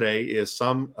same today, is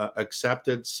some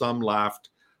accepted, some laughed,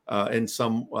 and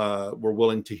some were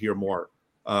willing to hear more.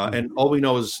 And all we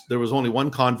know is there was only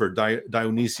one convert,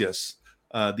 Dionysius.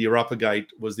 The Areopagite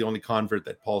was the only convert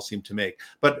that Paul seemed to make.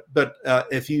 But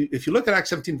if you look at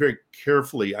Acts 17 very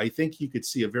carefully, I think you could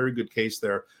see a very good case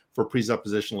there for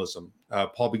presuppositionalism.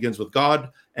 Paul begins with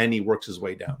God, and he works his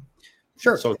way down.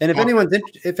 Sure. So, and if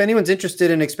anyone's interested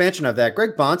in expansion of that,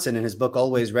 Greg Bahnsen in his book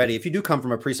Always Ready, if you do come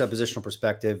from a presuppositional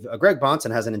perspective, Greg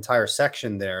Bahnsen has an entire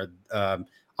section there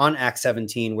on Acts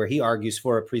 17 where he argues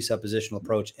for a presuppositional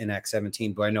approach in Acts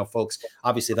 17. But I know, folks,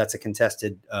 obviously that's a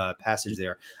contested passage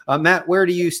there. Matt, where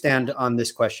do you stand on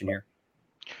this question here?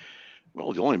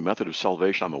 Well, the only method of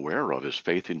salvation I'm aware of is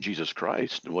faith in Jesus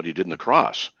Christ and what he did on the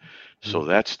cross. So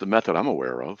that's the method I'm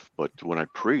aware of. But when I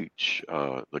preach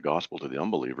the gospel to the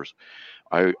unbelievers,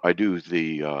 I do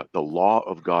the law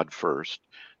of God first,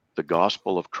 the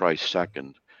gospel of Christ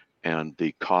second, and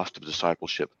the cost of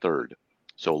discipleship third.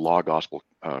 So law, gospel,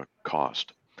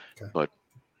 cost. Okay. But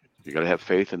You got to have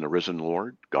faith in the risen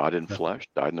Lord, God in flesh,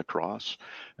 died on the cross.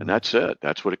 And that's it.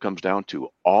 That's what it comes down to.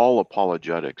 All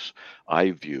apologetics,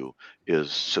 I view,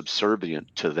 is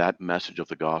subservient to that message of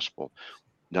the gospel.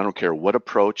 And I don't care what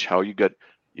approach, how you get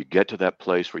to that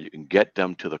place where you can get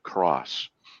them to the cross.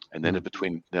 And then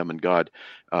between them and God,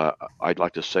 I'd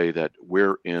like to say that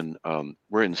we're in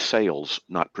sales,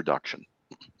 not production.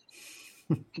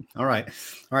 All right.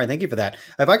 Thank you for that.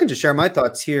 If I can just share my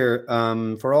thoughts here,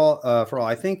 for all,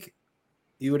 I think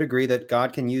you would agree that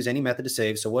God can use any method to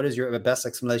save. So what is your best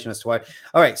explanation as to why?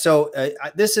 All right. So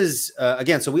this is,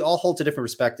 again, so we all hold to different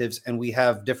perspectives and we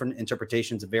have different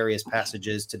interpretations of various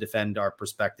passages to defend our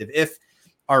perspective. If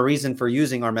our reason for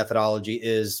using our methodology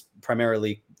is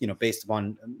primarily, based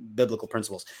upon biblical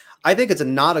principles, I think it's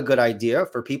not a good idea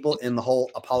for people in the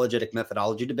whole apologetic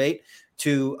methodology debate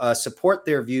to support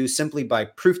their view simply by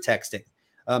proof texting.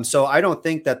 So I don't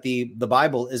think that the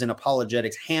Bible is an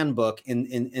apologetics handbook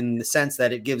in the sense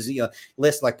that it gives you a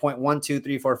list like point 1, 2,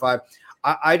 3, 4, 5.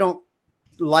 I don't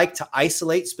like to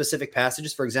isolate specific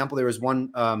passages. For example, there was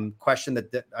one question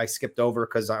that I skipped over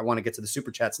because I want to get to the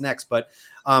super chats next, but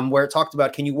where it talked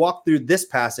about, can you walk through this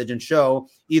passage and show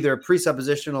either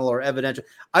presuppositional or evidential?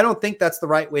 I don't think that's the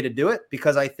right way to do it,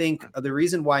 because I think the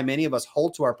reason why many of us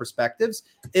hold to our perspectives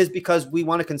is because we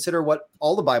want to consider what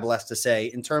all the Bible has to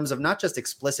say in terms of not just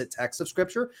explicit text of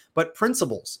Scripture, but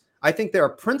principles. I think there are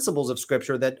principles of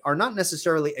Scripture that are not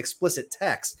necessarily explicit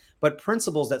text, but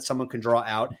principles that someone can draw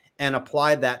out and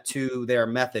apply that to their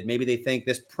method. Maybe they think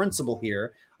this principle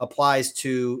here applies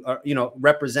to,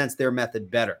 represents their method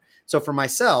better. So for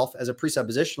myself, as a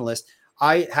presuppositionalist,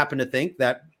 I happen to think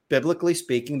that biblically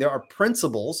speaking, there are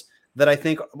principles that I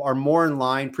think are more in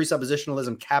line.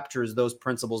 Presuppositionalism captures those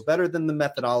principles better than the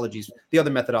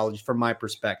other methodologies from my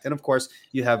perspective. And of course,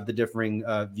 you have the differing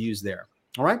views there.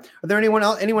 All right. Are there anyone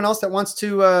else that wants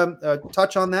to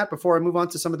touch on that before I move on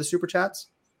to some of the super chats?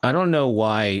 I don't know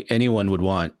why anyone would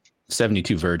want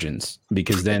 72 virgins,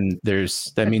 because then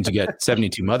that means you get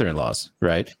 72 mother-in-laws,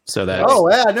 right? So that's,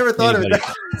 I never thought of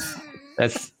that.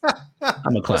 That's,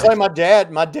 I'm a clown. It's like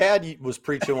my dad was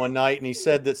preaching one night and he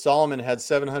said that Solomon had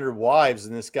 700 wives,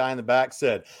 and this guy in the back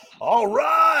said, "All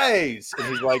right." And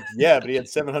he's like, "Yeah, but he had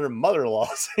 700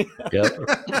 mother-in-laws." Yep.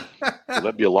 Well,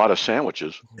 that'd be a lot of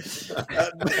sandwiches.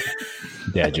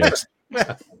 Dad jokes.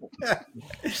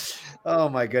 Oh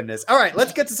my goodness. All right,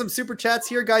 let's get to some super chats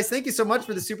here, guys. Thank you so much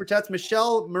for the super chats.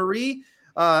 Michelle Marie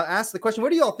asked the question,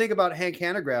 what do you all think about Hank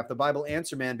Hanegraaff, the Bible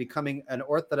Answer Man, becoming an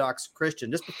Orthodox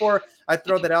Christian? Just before I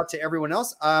throw that out to everyone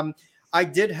else, I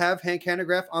did have Hank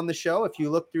Hanegraaff on the show. If you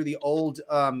look through the old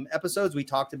episodes, we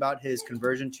talked about his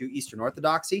conversion to Eastern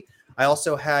Orthodoxy. I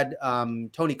also had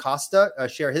Tony Costa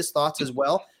share his thoughts as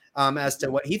well as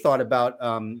to what he thought about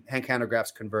Hank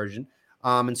Hanegraaff's conversion.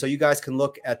 And so you guys can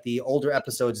look at the older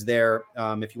episodes there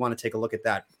if you want to take a look at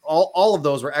that. All of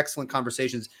those were excellent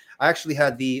conversations. I actually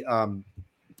had the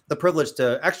privilege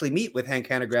to actually meet with Hank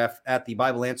Hanegraaff at the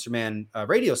Bible Answer Man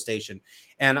radio station.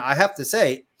 And I have to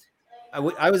say,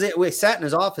 we sat in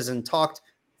his office and talked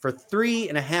for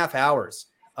 3.5 hours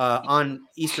on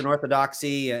Eastern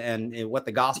Orthodoxy and what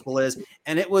the gospel is.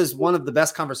 And it was one of the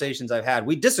best conversations I've had.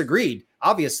 We disagreed,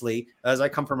 obviously, as I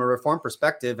come from a Reformed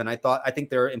perspective. And I think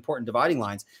there are important dividing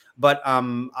lines, but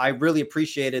I really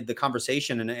appreciated the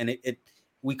conversation and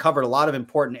we covered a lot of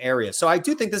important areas. So I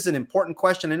do think this is an important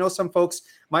question. I know some folks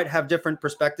might have different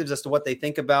perspectives as to what they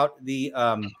think about the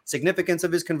significance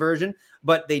of his conversion,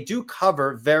 but they do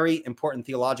cover very important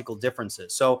theological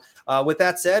differences. So with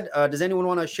that said, does anyone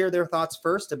want to share their thoughts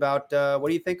first about what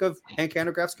do you think of Hank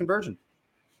Hanegraaff's conversion?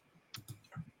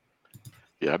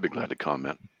 Yeah, I'd be glad to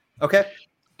comment. Okay.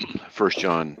 1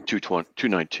 John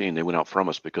 2:19, they went out from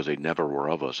us because they never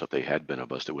were of us. If they had been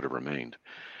of us, they would have remained.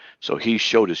 So he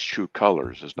showed his true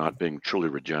colors as not being truly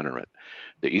regenerate.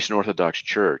 The Eastern Orthodox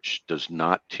Church does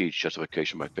not teach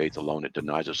justification by faith alone. It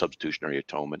denies a substitutionary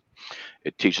atonement.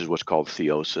 It teaches what's called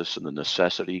theosis and the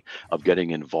necessity of getting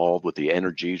involved with the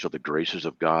energies or the graces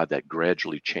of God that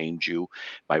gradually change you,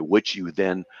 by which you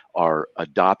then are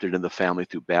adopted in the family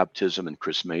through baptism and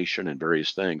chrismation and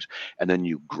various things. And then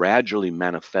you gradually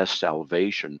manifest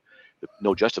salvation,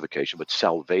 no justification, but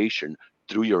salvation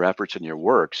through your efforts and your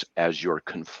works as you're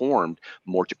conformed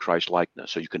more to Christ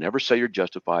likeness. So you can never say you're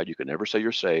justified. You can never say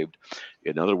you're saved.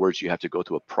 In other words, you have to go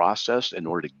through a process in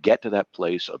order to get to that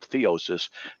place of theosis,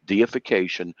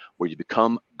 deification, where you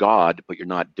become God, but you're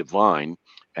not divine.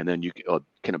 And then you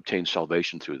can obtain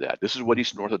salvation through that. This is what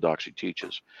Eastern Orthodoxy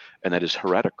teaches, and that is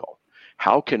heretical.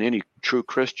 How can any true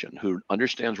Christian who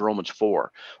understands Romans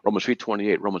 4, Romans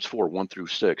 3:28, Romans 4, 1 through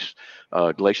 6,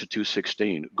 Galatians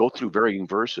 2:16, go through varying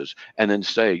verses and then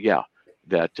say, yeah,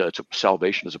 that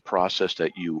salvation is a process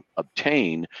that you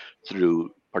obtain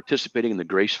through participating in the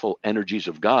graceful energies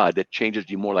of God that changes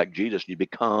you more like Jesus. You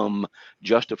become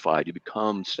justified, you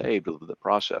become saved with the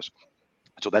process.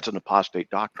 So that's an apostate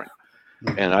doctrine.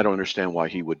 And I don't understand why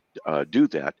he would do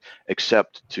that,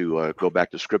 except to go back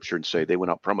to Scripture and say they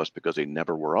went out from us because they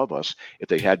never were of us. If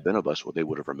they had been of us, well, they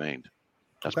would have remained.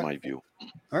 That's my view.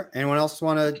 All right. Anyone else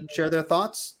want to share their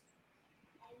thoughts?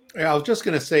 Yeah, I was just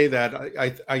going to say that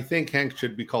I think Hank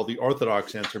should be called the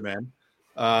Orthodox answer man,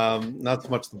 not so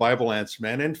much the Bible answer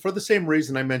man. And for the same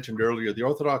reason I mentioned earlier, the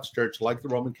Orthodox Church, like the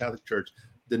Roman Catholic Church,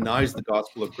 denies the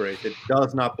gospel of grace. It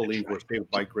does not believe we're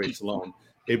saved by grace alone.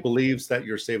 It believes that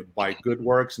you're saved by good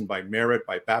works and by merit,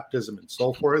 by baptism, and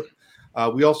so forth.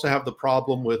 We also have the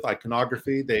problem with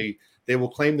iconography. They will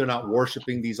claim they're not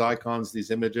worshiping these icons,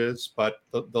 these images, but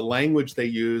the language they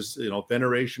use,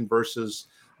 veneration versus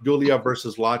dulia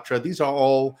versus latra, these are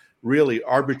all really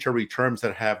arbitrary terms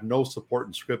that have no support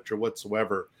in Scripture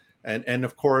whatsoever. And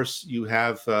of course, you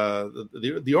have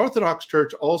the Orthodox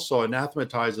Church also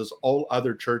anathematizes all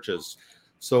other churches.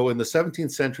 So in the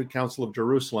 17th century Council of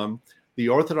Jerusalem, the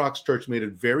Orthodox Church made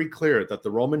it very clear that the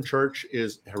Roman Church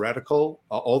is heretical.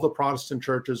 All the Protestant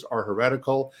churches are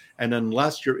heretical. And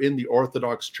unless you're in the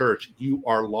Orthodox Church, you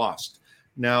are lost.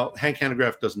 Now, Hank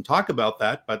Hanegraaff doesn't talk about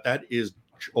that, but that is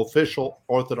official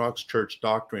Orthodox Church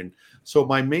doctrine. So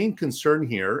my main concern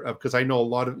here, because I know a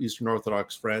lot of Eastern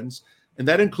Orthodox friends, and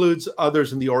that includes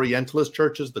others in the Orientalist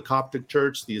churches, the Coptic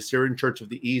Church, the Assyrian Church of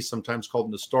the East, sometimes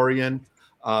called Nestorian,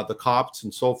 the Copts,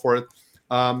 and so forth.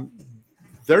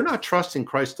 They're not trusting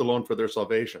Christ alone for their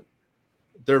salvation.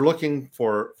 They're looking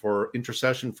for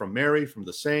intercession from Mary, from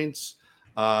the saints.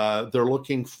 They're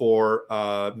looking for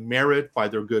merit by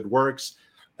their good works.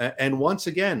 And once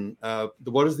again,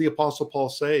 what does the Apostle Paul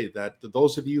say? That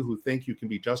those of you who think you can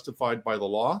be justified by the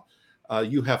law,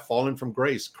 you have fallen from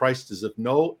grace. Christ is of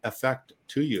no effect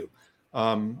to you.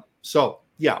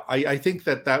 I think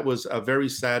that was a very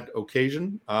sad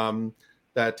occasion.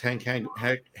 That Hank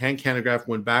Hanegraaff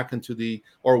went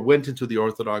into the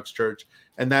Orthodox Church,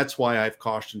 and that's why I've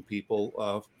cautioned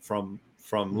people from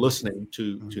listening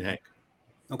to Hank.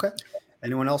 Okay.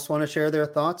 Anyone else want to share their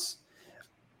thoughts?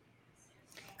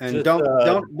 And Just,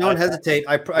 don't hesitate.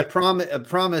 I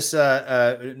promise.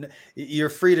 You're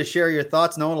free to share your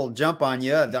thoughts. No one will jump on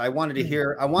you. I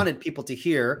wanted people to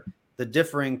hear the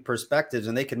differing perspectives,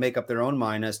 and they can make up their own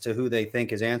mind as to who they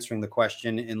think is answering the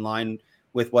question in line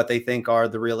with what they think are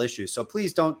the real issues. So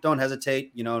please don't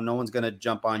hesitate. No one's going to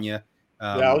jump on you.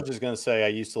 I was just going to say I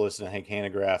used to listen to Hank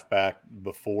Hanegraaff back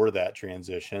before that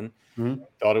transition. Mm-hmm.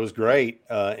 Thought it was great.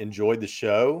 Enjoyed the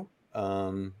show,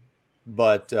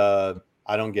 but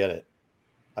I don't get it.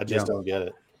 I just don't get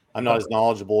it. I'm not as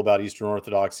knowledgeable about Eastern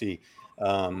Orthodoxy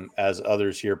as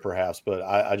others here, perhaps. But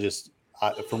I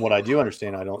from what I do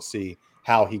understand, I don't see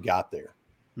how he got there.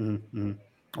 Mm-hmm.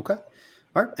 Okay.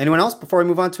 All right. Anyone else before we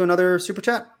move on to another super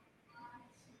chat?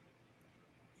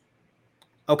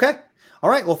 Okay. All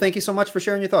right. Well, thank you so much for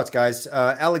sharing your thoughts, guys.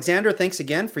 Alexander, thanks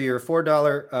again for your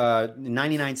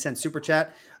 $4.99 super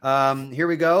chat. Here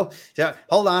we go. Yeah,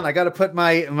 hold on. I got to put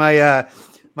my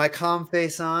calm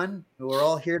face on. We're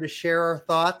all here to share our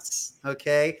thoughts.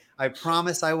 Okay. I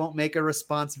promise I won't make a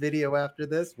response video after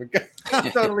this.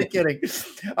 I'm totally kidding.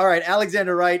 All right.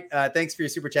 Alexander Wright, thanks for your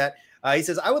super chat. He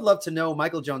says, I would love to know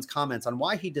Michael Jones' comments on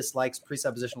why he dislikes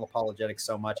presuppositional apologetics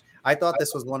so much. I thought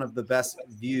this was one of the best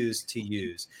views to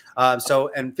use.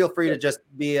 And feel free to just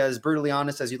be as brutally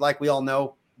honest as you'd like. We all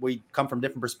know we come from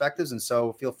different perspectives, and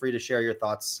so feel free to share your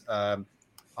thoughts on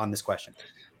this question.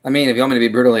 I mean, if you want me to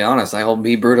be brutally honest, I will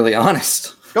be brutally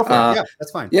honest. Go for it. Yeah,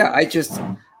 that's fine. Yeah,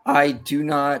 I do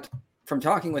not, from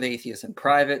talking with atheists in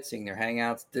private, seeing their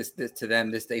hangouts, this to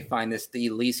them, they find this the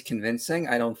least convincing.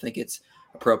 I don't think it's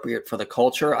appropriate for the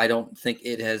culture. I don't think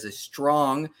it has a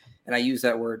strong, and I use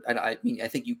that word, I mean, I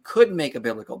think you could make a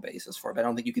biblical basis for it, but I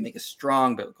don't think you can make a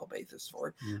strong biblical basis for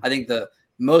it. Mm. I think the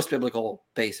most biblical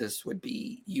basis would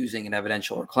be using an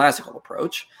evidential or classical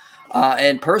approach.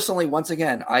 And personally, once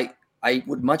again, I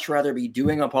would much rather be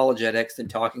doing apologetics than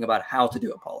talking about how to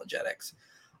do apologetics.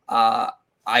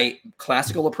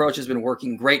 Classical approach has been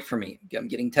working great for me. I'm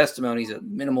getting testimonies at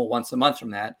minimal once a month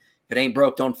from that. If it ain't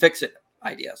broke, don't fix it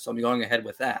idea. So I'm going ahead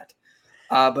with that.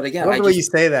 But again, I love the way you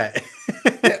say that.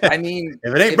 I mean,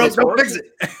 if it ain't broke, don't fix it.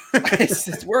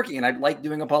 It's working, and I like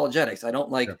doing apologetics. I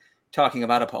don't like talking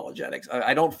about apologetics.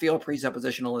 I don't feel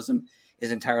presuppositionalism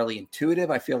is entirely intuitive.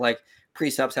 I feel like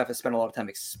precepts have to spend a lot of time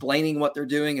explaining what they're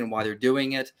doing and why they're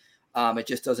doing it. It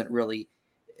just doesn't really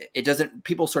it doesn't,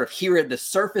 people sort of hear it, the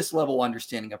surface level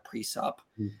understanding of presup,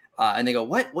 and they go,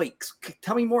 what? Wait,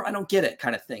 tell me more. I don't get it,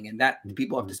 kind of thing. And that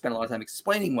people have to spend a lot of time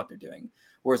explaining what they're doing.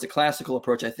 Whereas the classical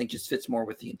approach, I think, just fits more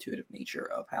with the intuitive nature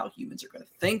of how humans are going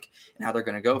to think and how they're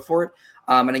going to go for it.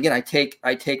 And again, I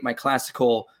take my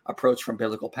classical approach from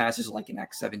biblical passages like in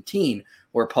Acts 17,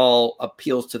 where Paul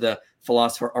appeals to the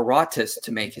philosopher Aratus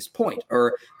to make his point,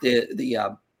 or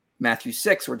the Matthew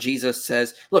 6, where Jesus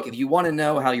says, look, if you want to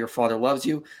know how your Father loves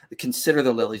you, consider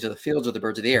the lilies of the fields or the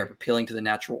birds of the air, appealing to the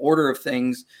natural order of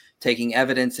things, taking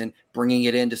evidence and bringing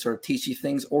it in to sort of teach you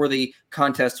things, or the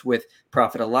contest with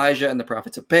Prophet Elijah and the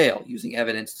prophets of Baal, using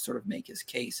evidence to sort of make his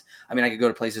case. I mean, I could go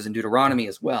to places in Deuteronomy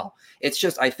as well. It's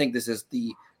just, I think this is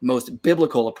the most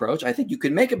biblical approach. I think you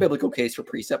can make a biblical case for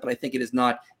precept, but I think it is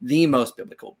not the most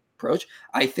biblical approach.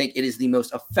 I think it is the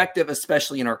most effective,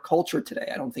 especially in our culture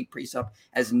today. I don't think precept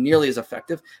is nearly as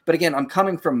effective. But again, I'm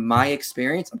coming from my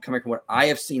experience. I'm coming from what I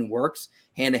have seen works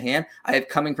hand to hand. I have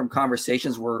coming from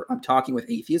conversations where I'm talking with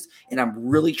atheists and I'm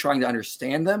really trying to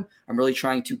understand them. I'm really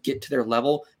trying to get to their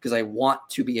level because I want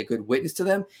to be a good witness to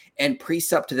them. And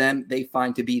precept to them, they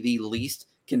find to be the least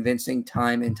convincing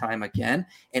time and time again.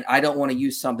 And I don't want to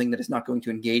use something that is not going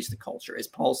to engage the culture. As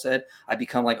Paul said, I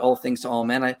become like all things to all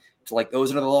men. To like those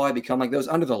under the law, I become like those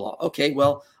under the law. Okay,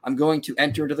 well, I'm going to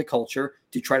enter into the culture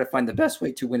to try to find the best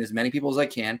way to win as many people as I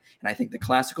can. And I think the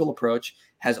classical approach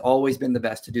has always been the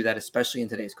best to do that, especially in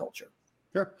today's culture.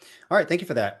 Sure. All right. Thank you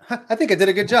for that. I think I did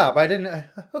a good job. I didn't.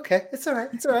 Okay. It's all right.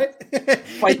 It's all right.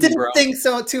 I didn't think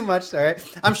so too much. All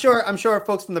right. I'm sure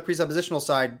folks from the presuppositional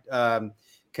side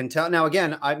can tell. Now,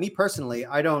 again, me personally,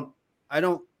 I don't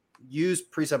use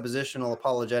presuppositional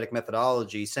apologetic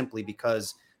methodology simply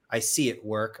because I see it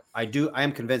work. I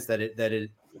am convinced that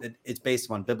it's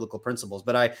based on biblical principles,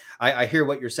 but I hear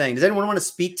what you're saying. Does anyone want to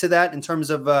speak to that in terms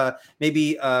of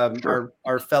maybe Sure.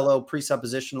 our fellow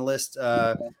presuppositionalist,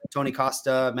 Tony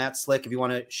Costa, Matt Slick, if you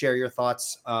want to share your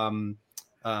thoughts? Yeah,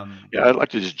 I'd like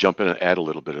to just jump in and add a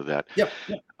little bit of that. Yep.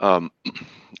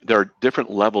 There are different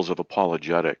levels of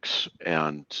apologetics,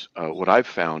 and what I've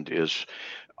found is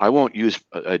I won't use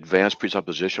advanced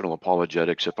presuppositional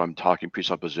apologetics if I'm talking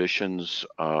presuppositions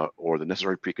or the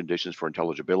necessary preconditions for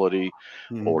intelligibility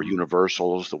or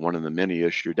universals, the one and the many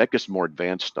issue. That gets more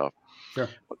advanced stuff. Sure.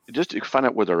 Just to find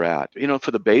out where they're at. For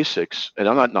the basics, and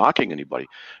I'm not knocking anybody.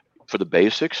 For the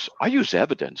basics, I use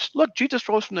evidence. Look, Jesus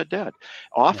rose from the dead.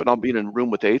 Often I'll be in a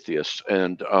room with atheists,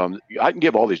 and I can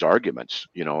give all these arguments.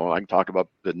 I can talk about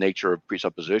the nature of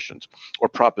presuppositions or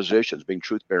propositions being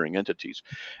truth-bearing entities.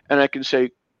 And I can say,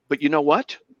 but you know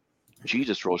what?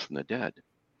 Jesus rose from the dead.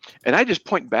 And I just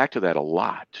point back to that a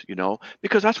lot,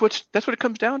 because that's what it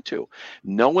comes down to.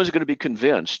 No one's going to be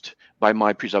convinced by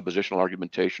my presuppositional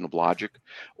argumentation of logic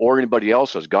or anybody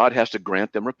else's. God has to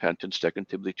grant them repentance, 2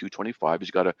 Timothy 2:25.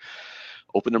 He's got to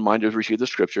open their mind to receive the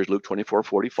scriptures, Luke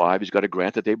 24:45. He's got to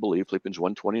grant that they believe, Philippians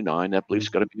 1:29. That belief's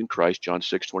got to be in Christ, John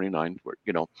 6:29.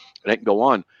 And I can go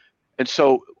on. And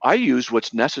so I use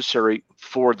what's necessary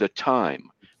for the time.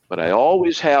 But I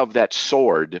always have that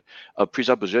sword of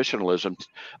presuppositionalism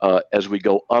as we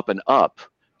go up and up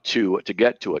to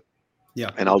get to it. Yeah.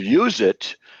 And I'll use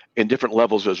it in different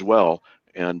levels as well.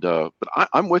 And but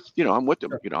I'm with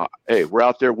them. Sure. Hey, we're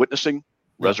out there witnessing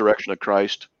resurrection of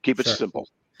Christ. Keep it simple.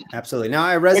 Absolutely. Now,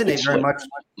 I resonate very much.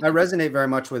 I resonate very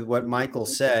much with what Michael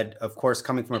said. Of course,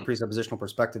 coming from a presuppositional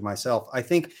perspective myself, I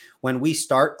think when we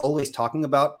start always talking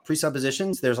about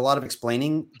presuppositions, there's a lot of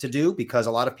explaining to do because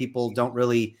a lot of people don't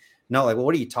really know, like, well,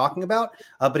 what are you talking about?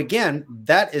 But again,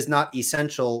 that is not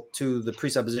essential to the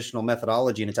presuppositional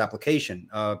methodology and its application.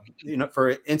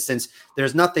 For instance,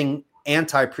 there's nothing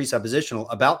anti-presuppositional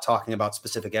about talking about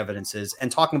specific evidences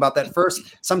and talking about that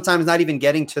first, sometimes not even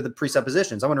getting to the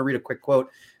presuppositions. I want to read a quick quote.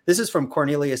 This is from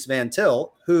Cornelius Van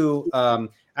Til, who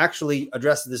actually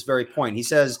addresses this very point. He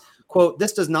says, quote,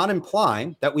 "This does not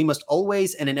imply that we must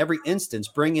always and in every instance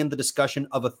bring in the discussion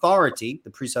of authority,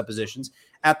 the presuppositions,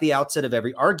 at the outset of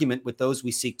every argument with those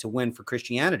we seek to win for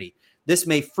Christianity. This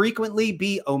may frequently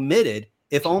be omitted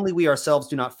if only we ourselves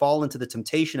do not fall into the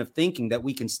temptation of thinking that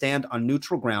we can stand on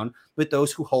neutral ground with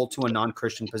those who hold to a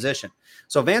non-Christian position."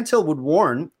 So Van Til would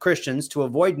warn Christians to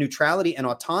avoid neutrality and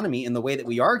autonomy in the way that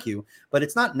we argue, but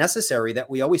it's not necessary that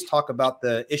we always talk about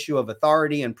the issue of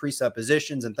authority and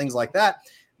presuppositions and things like that.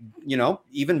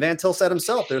 Even Van Til said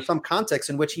himself, there's some context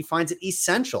in which he finds it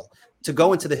essential to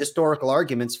go into the historical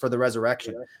arguments for the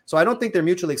resurrection. So I don't think they're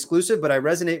mutually exclusive, but I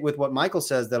resonate with what Michael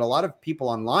says, that a lot of people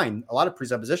online, a lot of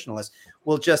presuppositionalists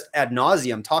will just ad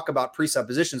nauseum talk about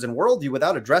presuppositions and worldview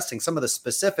without addressing some of the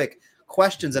specific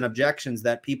questions and objections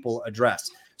that people address.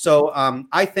 So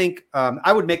I think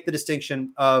I would make the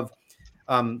distinction of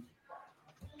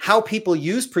how people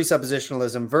use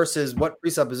presuppositionalism versus what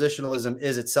presuppositionalism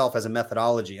is itself as a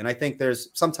methodology. And I think there's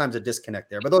sometimes a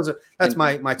disconnect there. But that's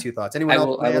my two thoughts. Anyone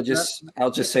else? I'll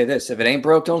just say this: if it ain't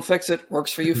broke, don't fix it.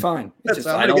 Works for you, fine. It's just,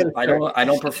 I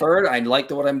don't prefer it. I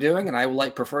like what I'm doing, and I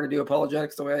prefer to do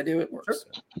apologetics the way I do it. Works.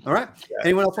 Sure. All right.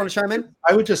 Anyone else want to chime in?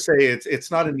 I would just say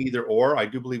it's not an either or. I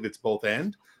do believe it's both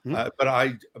and, but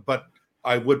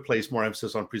I would place more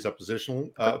emphasis on presuppositional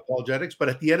apologetics. But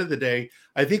at the end of the day,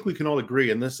 I think we can all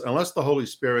agree in this: unless the Holy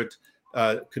Spirit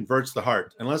converts the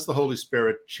heart, unless the Holy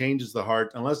Spirit changes the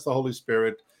heart, unless the Holy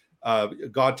Spirit,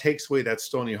 God takes away that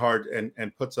stony heart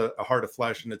and puts a heart of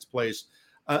flesh in its place,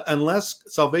 unless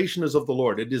salvation is of the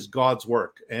Lord, it is God's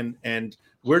work, and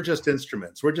we're just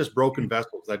instruments. We're just broken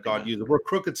vessels that God uses. We're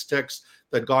crooked sticks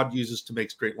that God uses to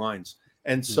make straight lines.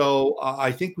 And so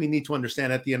I think we need to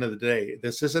understand at the end of the day,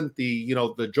 this isn't the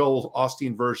Joel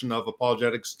Osteen version of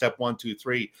apologetics, step 1, 2,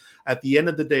 3. At the end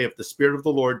of the day, if the Spirit of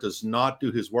the Lord does not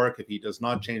do his work, if he does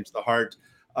not change the heart,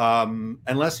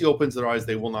 unless he opens their eyes,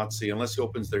 they will not see. Unless he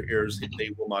opens their ears, they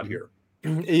will not hear.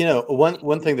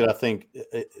 One thing that I think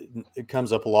it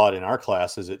comes up a lot in our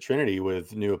classes at Trinity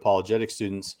with new apologetic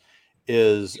students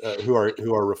is who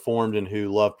are reformed and who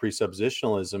love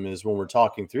presuppositionalism is when we're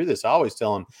talking through this, I always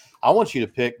tell them, I want you to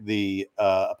pick the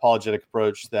apologetic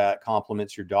approach that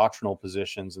complements your doctrinal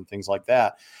positions and things like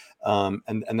that.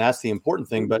 And that's the important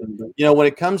thing. But, when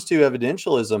it comes to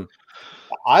evidentialism,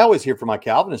 I always hear from my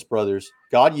Calvinist brothers,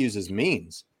 God uses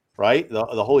means, right? The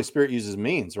Holy Spirit uses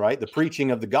means, right? The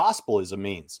preaching of the gospel is a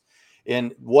means.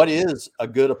 And what is a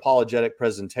good apologetic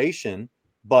presentation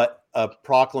but a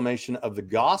proclamation of the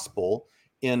gospel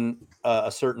in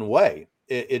a certain way?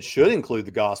 It should include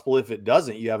the gospel. If it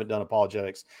doesn't, you haven't done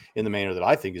apologetics in the manner that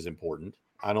I think is important.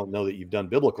 I don't know that you've done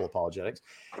biblical apologetics.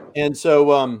 And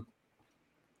so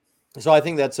I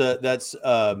think that's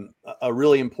a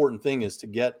really important thing, is to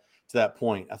get to that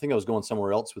point. I think I was going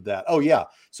somewhere else with that. Oh yeah.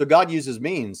 So God uses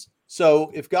means. So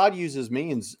if God uses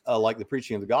means like the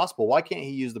preaching of the gospel, why can't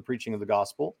he use the preaching of the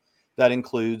gospel that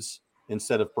includes,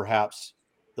 instead of perhaps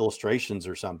illustrations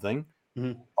or something,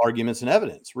 arguments and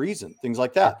evidence, reason, things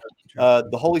like that?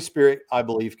 The Holy Spirit, I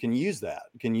believe, can use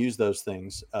those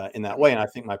things in that way. And I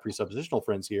think my presuppositional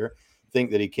friends here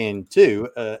think that he can too,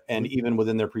 and even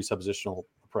within their presuppositional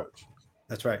approach.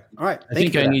 That's right. All right. I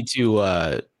think I need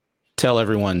to tell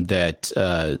everyone that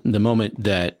the moment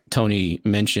that Tony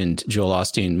mentioned Joel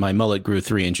Osteen, my mullet grew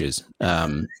 3 inches.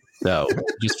 So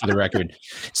just for the record,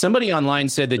 somebody online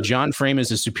said that John Frame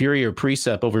is a superior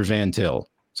precept over Van Til.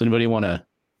 Does anybody want to?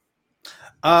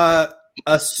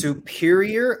 A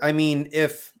superior? I mean,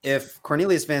 if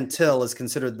Cornelius Van Til is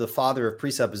considered the father of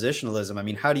presuppositionalism, I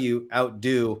mean, how do you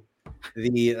outdo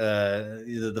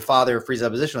the father of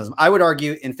presuppositionalism? I would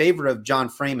argue in favor of John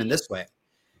Frame in this way,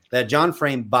 that John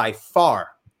Frame by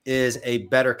far is a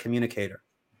better communicator.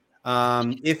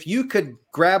 If you could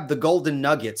grab the golden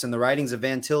nuggets in the writings of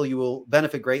Van Til, you will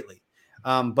benefit greatly.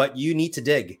 But you need to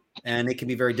dig, and it can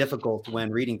be very difficult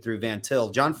when reading through Van Til.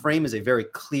 John Frame is a very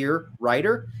clear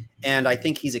writer, and I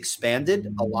think he's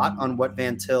expanded a lot on what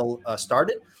Van Til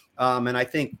started. And I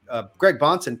think Greg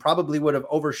Bahnsen probably would have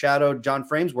overshadowed John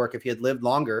Frame's work if he had lived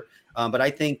longer. But I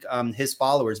think his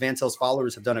followers, Van Til's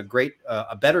followers, have done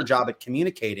a better job at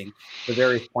communicating the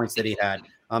various points that he had.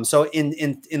 So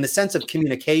in the sense of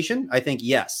communication, I think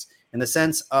yes. In the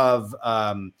sense of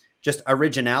just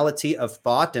originality of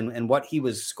thought and what he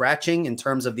was scratching in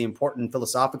terms of the important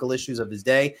philosophical issues of his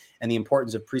day and the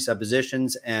importance of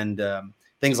presuppositions and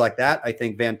things like that, I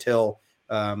think Van Til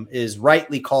is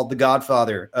rightly called the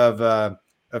godfather of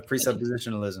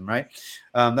presuppositionalism, right?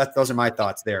 Those are my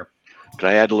thoughts there. Can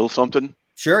I add a little something?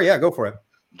 Sure, yeah, go for it.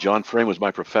 John Frame was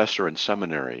my professor in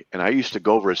seminary, and I used to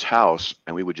go over his house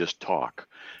and we would just talk.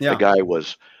 Yeah. The guy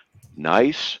was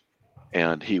nice,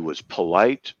 and he was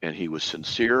polite, and he was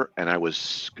sincere, and I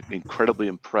was incredibly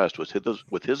impressed with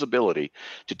his ability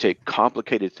to take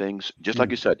complicated things, just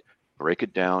like you said, break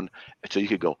it down, so you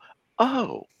could go,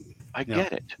 oh, I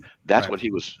get it. That's what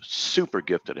he was super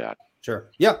gifted at. Sure.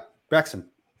 Yeah, Braxton.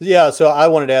 Yeah, so I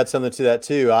wanted to add something to that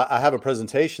too. I have a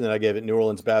presentation that I gave at New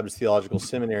Orleans Baptist Theological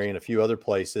Seminary and a few other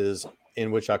places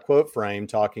in which I quote Frame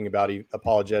talking about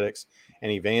apologetics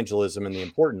and evangelism and the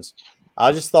importance.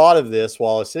 I just thought of this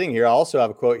while I was sitting here. I also have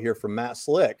a quote here from Matt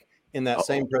Slick in that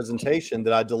same presentation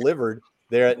that I delivered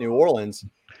there at New Orleans.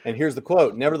 And here's the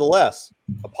quote: "Nevertheless,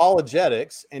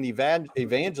 apologetics and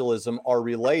evangelism are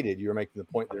related." You're making the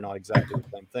point they're not exactly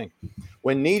the same thing.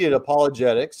 When needed,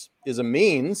 apologetics is a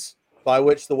means by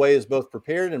which the way is both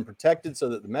prepared and protected so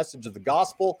that the message of the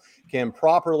gospel can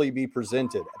properly be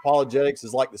presented. Apologetics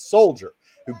is like the soldier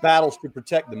who battles to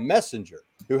protect the messenger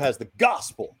who has the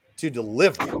gospel to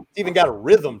deliver. It's even got a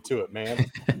rhythm to it, man.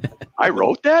 I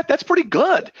wrote that? That's pretty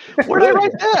good. Where did I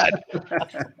write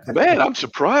that? Man, I'm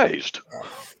surprised.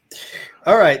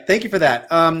 All right. Thank you for that.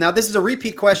 Now, this is a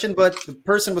repeat question, but the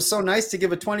person was so nice to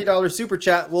give a $20 super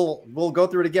chat. We'll go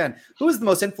through it again. Who is the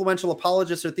most influential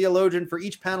apologist or theologian for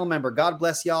each panel member? God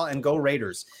bless y'all and go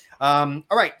Raiders. All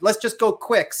right. Let's just go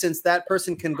quick since that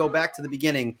person can go back to the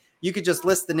beginning. You could just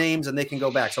list the names and they can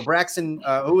go back. So, Braxton,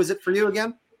 who is it for you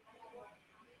again?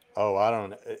 Oh, I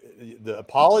don't know. The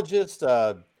apologist,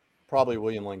 probably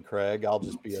William Lane Craig. I'll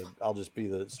just be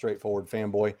the straightforward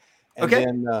fanboy. And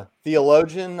then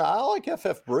theologian, I like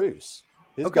F.F. Bruce.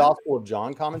 His Gospel of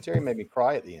John commentary made me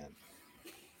cry at the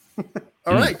end.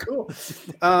 All right, cool.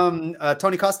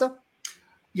 Tony Costa?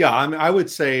 Yeah, I mean, I would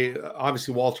say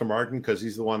obviously Walter Martin, because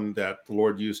he's the one that the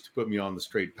Lord used to put me on the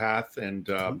straight path. And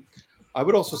I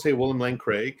would also say William Lane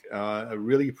Craig. I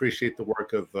really appreciate the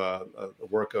work of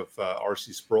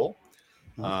R.C. Sproul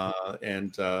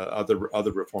and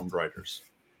other Reformed writers.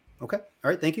 Okay. All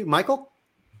right. Thank you. Michael?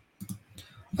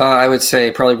 I would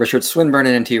say probably Richard Swinburne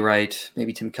and N.T. Wright,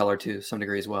 maybe Tim Keller to some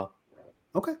degree as well.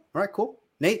 Okay. All right, cool.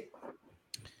 Nate?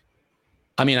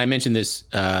 I mean, I mentioned this,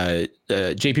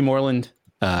 J.P. Moreland,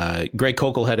 Greg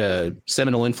Kokel had a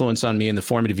seminal influence on me in the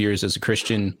formative years as a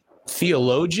Christian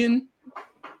theologian.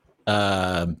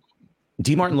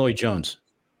 D. Martin Lloyd-Jones.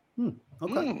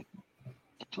 Okay.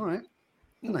 All right.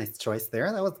 Nice choice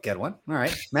there. That was a good one. All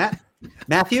right.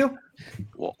 Matthew?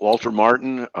 Walter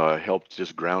Martin helped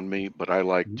just ground me, but I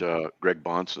liked Greg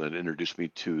Bahnsen that introduced me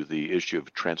to the issue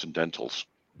of transcendentals.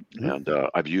 And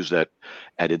I've used that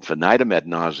ad infinitum ad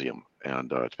nauseum,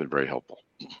 and it's been very helpful.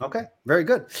 Okay, very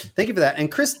good. Thank you for that.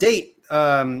 And Chris Date,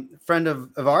 friend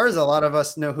of ours, a lot of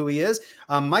us know who he is.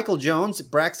 Michael Jones,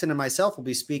 Braxton, and myself will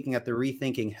be speaking at the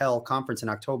Rethinking Hell conference in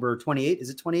October 28. Is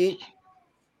it 28?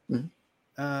 Mm-hmm.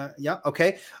 Yeah.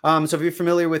 Okay. So if you're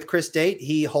familiar with Chris Date,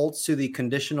 he holds to the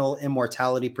conditional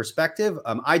immortality perspective.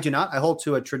 I do not. I hold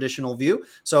to a traditional view.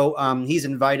 So he's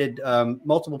invited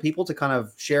multiple people to kind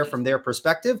of share from their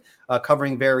perspective,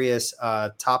 covering various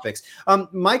topics.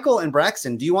 Michael and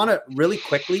Braxton, do you want to really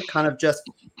quickly kind of just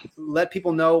let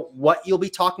people know what you'll be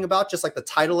talking about? Just like the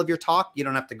title of your talk. You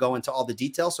don't have to go into all the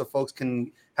details so folks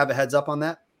can have a heads up on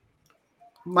that.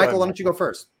 Michael, why don't you go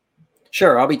first?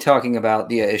 Sure. I'll be talking about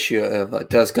the issue of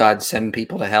does God send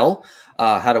people to hell?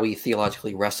 How do we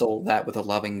theologically wrestle that with a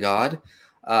loving God?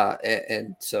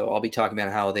 And so I'll be talking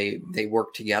about how they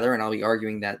work together, and I'll be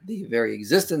arguing that the very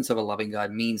existence of a loving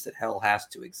God means that hell has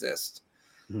to exist.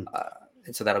 And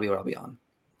so that'll be what I'll be on.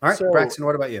 All right. So, Braxton,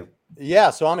 what about you? Yeah,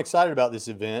 so I'm excited about this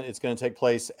event. It's going to take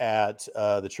place at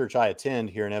the church I attend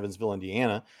here in Evansville,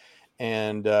 Indiana.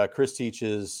 And Chris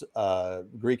teaches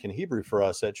Greek and Hebrew for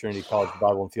us at Trinity College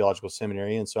Bible and Theological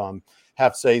Seminary. And so I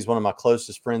have to say he's one of my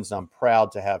closest friends, and I'm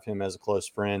proud to have him as a close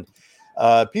friend.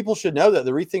 People should know that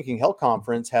the Rethinking Hell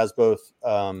Conference has both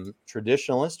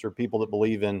traditionalists or people that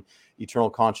believe in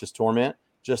eternal conscious torment,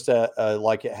 just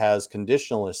like it has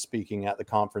conditionalists speaking at the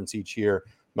conference each year,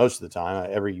 most of the time,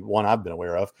 every one I've been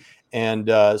aware of. And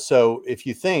so if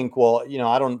you think, well,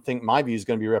 I don't think my view is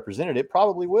going to be represented, it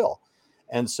probably will.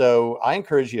 And so I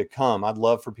encourage you to come. I'd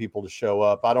love for people to show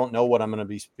up. I don't know what I'm going to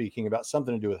be speaking about,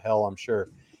 something to do with hell, I'm sure.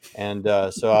 And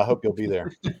so I hope you'll be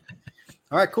there.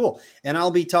 All right, cool. And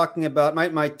I'll be talking about,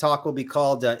 my talk will be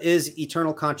called, Is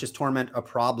Eternal Conscious Torment a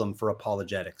Problem for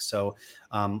Apologetics? So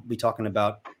we'll be talking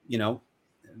about,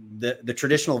 the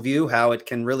traditional view, how it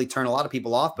can really turn a lot of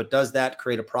people off, but does that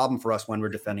create a problem for us when we're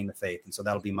defending the faith? And so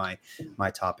that'll be my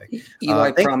topic.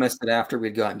 Eli promised that after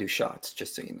we'd go out and do shots,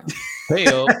 just so you know.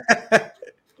 Hey-o.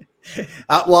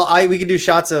 We can do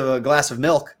shots of a glass of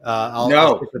milk.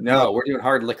 No, we're doing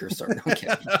hard liquor, sir. Okay.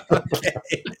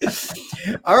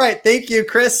 All right. Thank you,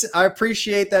 Chris. I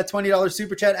appreciate that $20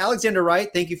 super chat. Alexander Wright,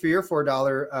 thank you for your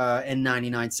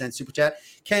 $4.99 super chat.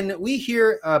 Can we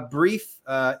hear a brief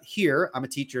here? I'm a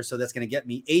teacher, so that's going to get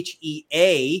me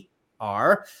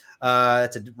HEAR.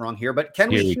 That's wrong here, but can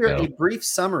we hear a brief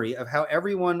summary of how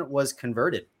everyone was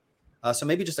converted? So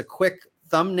maybe just a quick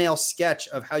thumbnail sketch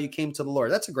of how you came to the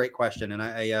Lord. That's a great question, and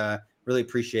I really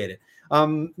appreciate it.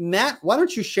 Matt, why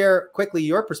don't you share quickly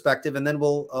your perspective, and then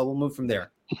we'll move from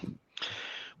there.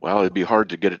 Well, it'd be hard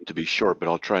to get it to be short, but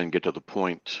I'll try and get to the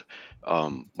point.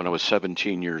 When I was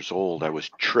 17 years old, I was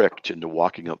tricked into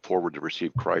walking up forward to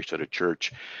receive Christ at a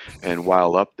church. And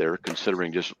while up there,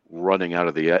 considering just running out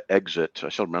of the exit, I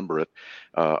still remember it,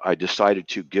 I decided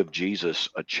to give Jesus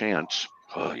a chance.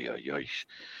 Oh, yeah.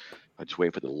 I just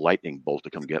waiting for the lightning bolt to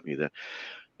come get me then.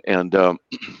 And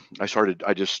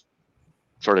I just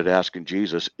started asking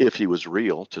Jesus if he was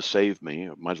real to save me.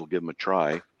 I might as well give him a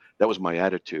try. That was my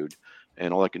attitude.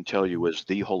 And all I can tell you is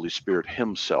the Holy Spirit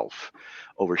himself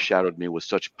overshadowed me with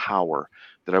such power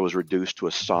that I was reduced to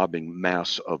a sobbing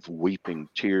mass of weeping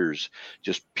tears,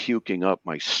 just puking up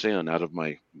my sin out of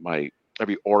my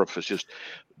every orifice, just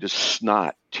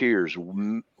snot, tears,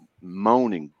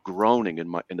 moaning, groaning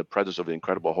in the presence of the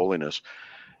incredible holiness.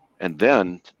 And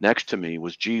then next to me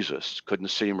was Jesus. Couldn't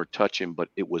see him or touch him, but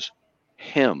it was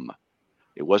him.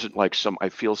 It wasn't like I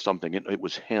feel something. It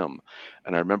was him.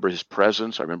 And I remember his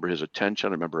presence. I remember his attention.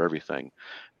 I remember everything.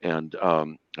 And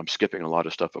I'm skipping a lot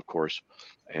of stuff, of course.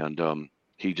 And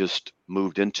he just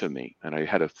moved into me. And I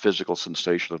had a physical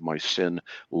sensation of my sin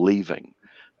leaving.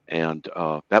 And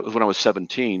that was when I was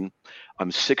 17.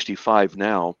 I'm 65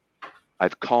 now.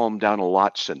 I've calmed down a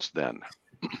lot since then.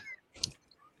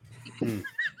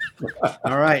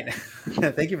 All right.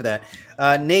 Thank you for that.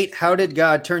 Nate, how did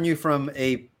God turn you from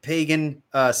a pagan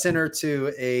sinner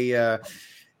to a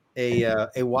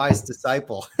wise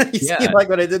disciple? You see like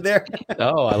what I did there?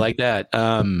 Oh, I like that.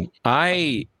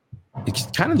 It's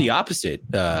kind of the opposite.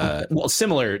 Well,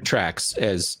 similar tracks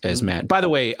as Matt. By the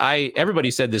way, everybody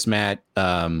said this, Matt.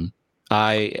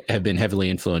 I have been heavily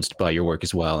influenced by your work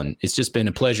as well, and it's just been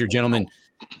a pleasure, gentlemen.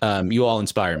 You all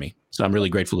inspire me, so I'm really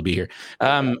grateful to be here.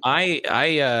 I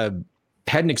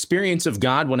had an experience of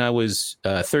God when I was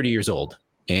 30 years old,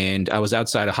 and I was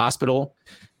outside a hospital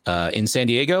in San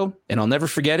Diego, and I'll never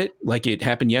forget it. Like it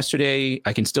happened yesterday.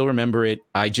 I can still remember it.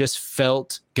 I just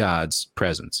felt God's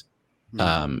presence.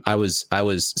 I was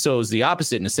so it was the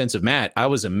opposite in a sense of Matt. I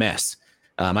was a mess.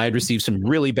 I had received some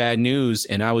really bad news,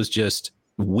 and I was just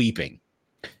weeping.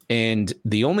 And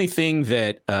the only thing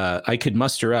that I could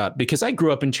muster up, because I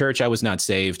grew up in church, I was not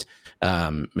saved.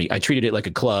 I treated it like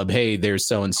a club. Hey, there's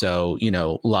so-and-so,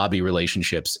 lobby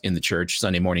relationships in the church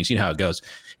Sunday mornings. You know how it goes.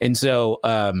 And so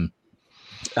I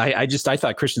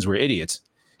thought Christians were idiots.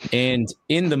 And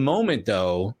in the moment,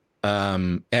 though,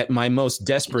 at my most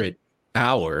desperate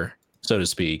hour, so to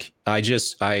speak,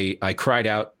 I cried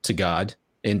out to God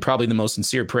in probably the most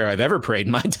sincere prayer I've ever prayed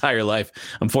in my entire life.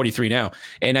 I'm 43 now.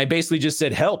 And I basically just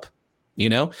said, help,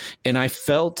 and I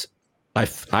felt, I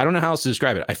don't know how else to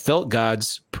describe it. I felt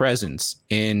God's presence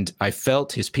and I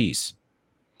felt his peace,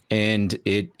 and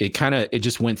it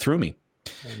just went through me.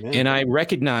 Amen. And I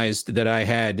recognized that I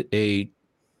had a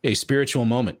spiritual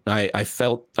moment. I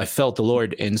felt the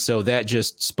Lord. And so that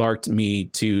just sparked me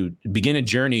to begin a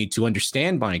journey to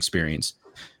understand my experience.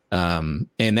 And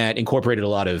that incorporated a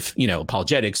lot of,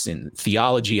 apologetics and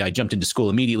theology. I jumped into school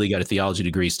immediately, got a theology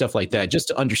degree, stuff like that, just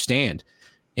to understand.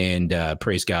 And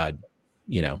praise God,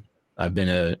 I've been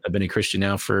a Christian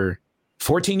now for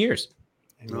 14 years.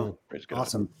 Oh, praise God.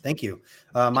 Awesome. Thank you.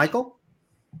 Michael?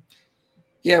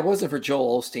 Yeah, it wasn't for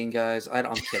Joel Osteen, guys.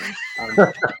 I'm kidding.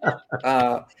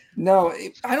 No,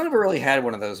 I never really had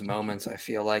one of those moments. I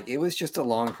feel like it was just a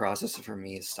long process for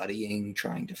me studying,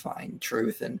 trying to find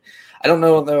truth. And I don't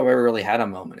know if I ever really had a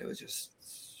moment. It was just,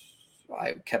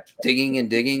 I kept digging and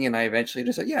digging. And I eventually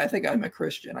just said, yeah, I think I'm a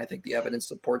Christian. I think the evidence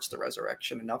supports the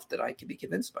resurrection enough that I can be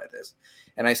convinced by this.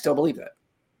 And I still believe that.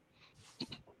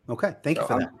 Okay. Thank you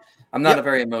for that. I'm not a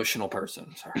very emotional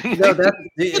person. Sorry. No,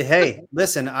 hey,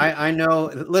 listen, I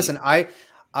know. Listen, I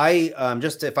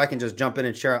just, if I can just jump in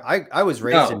and share, I was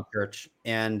raised in church,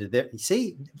 and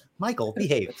see, Michael,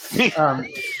 behave.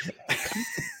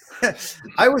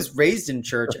 I was raised in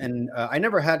church, and I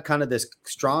never had kind of this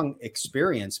strong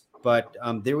experience, but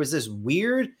there was this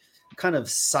weird kind of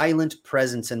silent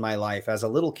presence in my life as a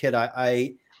little kid.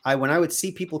 I when I would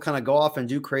see people kind of go off and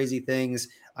do crazy things,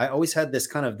 I always had this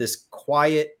kind of this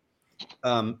quiet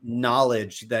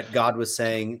knowledge that God was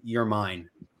saying, "You're mine."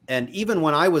 And even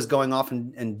when I was going off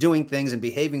and doing things and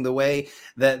behaving the way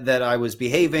that I was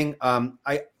behaving,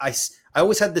 I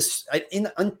always had this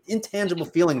intangible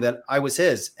feeling that I was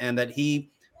his and that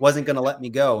he wasn't going to let me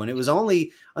go. And it was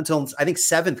only until I think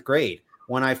 7th grade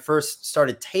when I first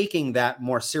started taking that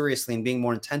more seriously and being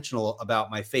more intentional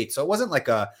about my faith. So it wasn't like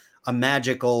a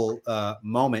magical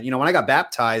moment. When I got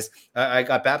baptized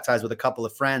with a couple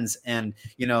of friends, and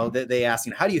they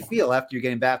asked, how do you feel after you're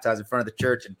getting baptized in front of the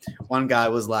church? And one guy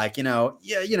was like,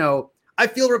 I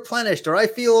feel replenished, or I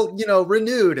feel,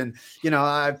 renewed. And,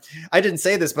 I didn't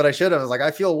say this, but I should have. I was like, I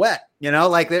feel wet,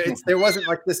 there wasn't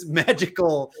like this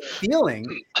magical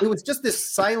feeling. It was just this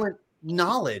silent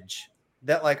knowledge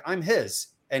that like, I'm his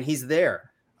and he's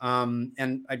there.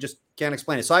 And I just can't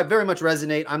explain it. So I very much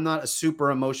resonate. I'm not a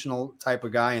super emotional type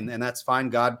of guy, and that's fine.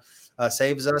 God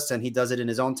saves us, and he does it in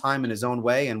his own time, in his own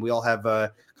way. And we all have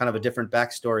kind of a different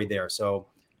backstory there. So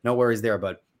no worries there,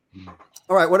 bud.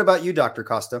 All right. What about you, Dr.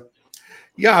 Costa?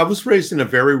 Yeah, I was raised in a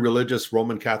very religious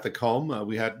Roman Catholic home.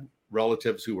 We had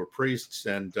relatives who were priests,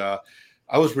 and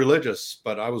I was religious,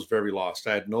 but I was very lost.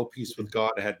 I had no peace with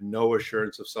God. I had no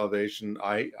assurance of salvation.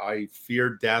 I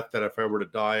feared death, that if I were to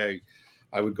die,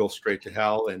 I would go straight to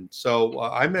hell. And so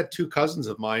I met two cousins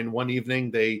of mine one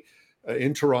evening. They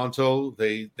in Toronto,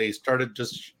 they started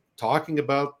just talking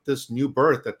about this new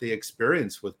birth that they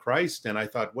experienced with Christ. And I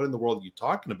thought, what in the world are you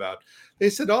talking about? They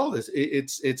said, oh,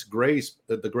 it's grace,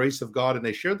 the grace of God. And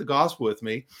they shared the gospel with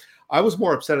me. I was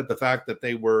more upset at the fact that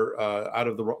they were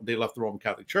they left the Roman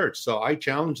Catholic Church. So I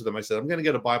challenged them. I said, I'm going to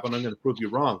get a Bible and I'm going to prove you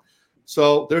wrong.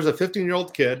 So there's a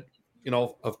 15-year-old kid,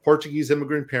 of Portuguese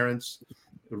immigrant parents,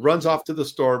 runs off to the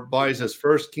store, buys his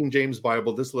first King James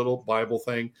Bible, this little Bible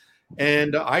thing.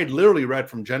 And I literally read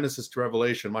from Genesis to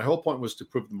Revelation. My whole point was to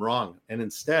prove them wrong. And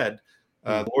instead,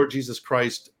 the Lord Jesus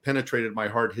Christ penetrated my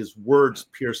heart. His words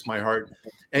pierced my heart.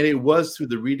 And it was through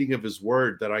the reading of his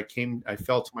word that I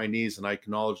fell to my knees and I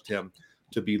acknowledged him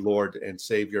to be Lord and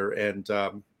Savior. And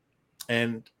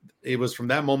it was from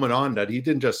that moment on that he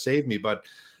didn't just save me, but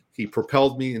he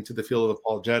propelled me into the field of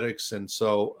apologetics. And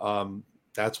so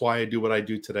that's why I do what I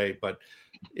do today. But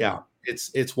yeah,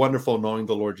 it's wonderful knowing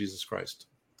the Lord Jesus Christ.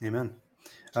 Amen.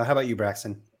 How about you,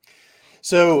 Braxton?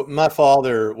 So my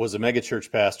father was a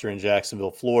megachurch pastor in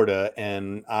Jacksonville, Florida,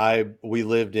 and we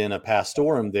lived in a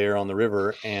pastorum there on the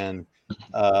river. And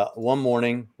one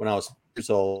morning when I was 4 years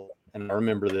old, and I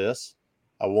remember this,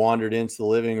 I wandered into the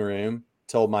living room,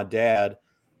 told my dad,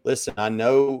 listen, I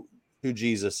know who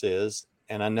Jesus is,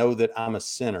 and I know that I'm a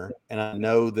sinner, and I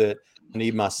know that I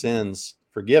need my sins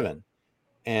forgiven.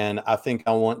 And I think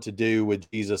I want to do with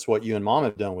Jesus what you and Mom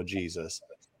have done with Jesus,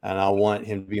 and I want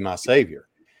him to be my Savior.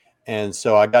 And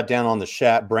so I got down on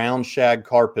the brown shag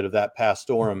carpet of that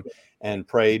pastorum and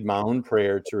prayed my own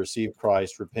prayer to receive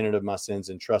Christ, repented of my sins,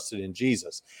 and trusted in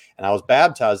Jesus. And I was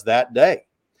baptized that day.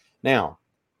 Now,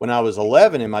 when I was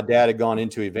 11 and my dad had gone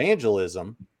into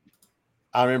evangelism,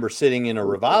 I remember sitting in a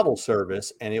revival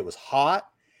service, and it was hot,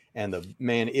 and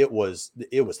it was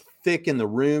thick in the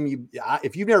room.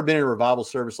 If you've never been in a revival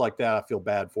service like that, I feel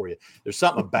bad for you. There's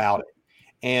something about it.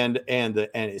 And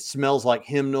it smells like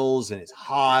hymnals, and it's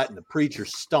hot, and the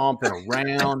preacher's stomping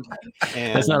around.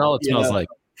 And that's not all it smells like.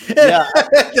 Yeah,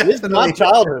 this is my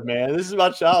childhood, man. This is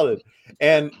my childhood.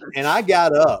 And I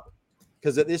got up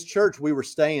because at this church we were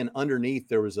staying underneath.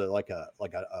 There was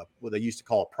what they used to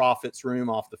call a prophet's room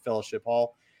off the fellowship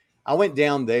hall. I went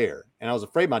down there, and I was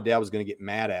afraid my dad was going to get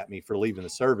mad at me for leaving the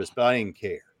service, but I didn't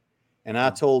care. And I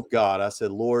told God, I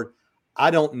said, Lord, I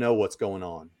don't know what's going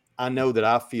on. I know that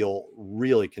I feel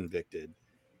really convicted.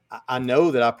 I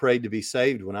know that I prayed to be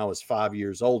saved when I was 5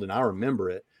 years old, and I remember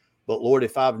it. But Lord,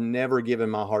 if I've never given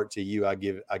my heart to you, I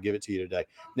give it to you today.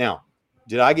 Now,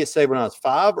 did I get saved when I was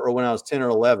 5 or when I was 10 or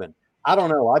 11? I don't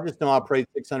know. I just know I prayed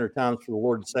 600 times for the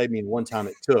Lord to save me, and one time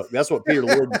it took. That's what Peter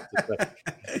Lord used to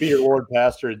say. Peter Lord,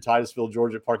 pastor in Titusville,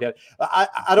 Georgia, Parkett.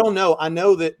 I don't know. I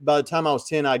know that by the time I was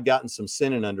 10, I'd gotten some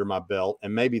sinning under my belt,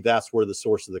 and maybe that's where the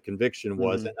source of the conviction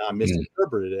was, and I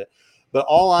misinterpreted it. But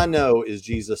all I know is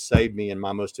Jesus saved me, and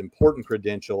my most important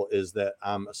credential is that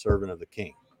I'm a servant of the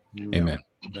King. Amen.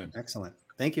 Excellent.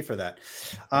 Thank you for that.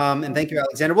 And thank you,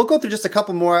 Alexander. We'll go through just a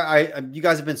couple more. You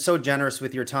guys have been so generous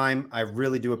with your time. I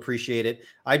really do appreciate it.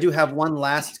 I do have one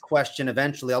last question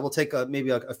eventually. I will take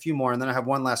maybe a few more, and then I have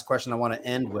one last question I want to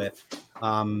end with.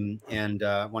 And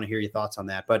I want to hear your thoughts on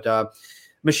that. But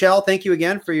Michelle, thank you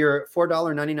again for your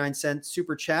 $4.99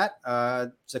 super chat.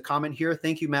 There's a comment here.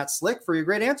 Thank you, Matt Slick, for your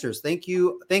great answers. Thank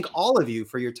all of you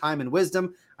for your time and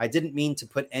wisdom. I didn't mean to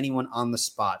put anyone on the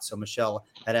spot. So Michelle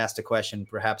had asked a question,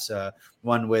 perhaps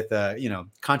one with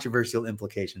controversial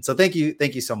implications. So thank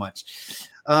you so much.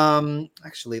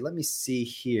 Actually, let me see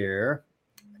here.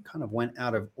 I kind of went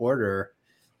out of order.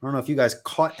 I don't know if you guys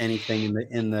caught anything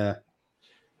in the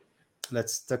that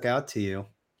stuck out to you.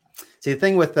 See, the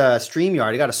thing with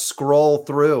StreamYard, you got to scroll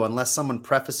through unless someone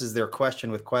prefaces their question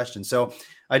with questions. So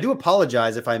I do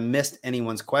apologize if I missed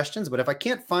anyone's questions, but if I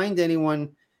can't find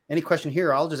any question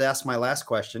here, I'll just ask my last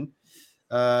question.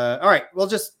 All right,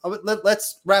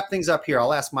 let's wrap things up here.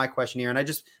 I'll ask my question here.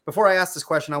 And before I ask this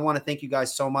question, I want to thank you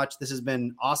guys so much. This has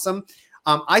been awesome.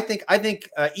 I think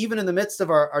even in the midst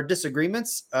of our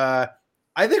disagreements,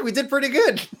 I think we did pretty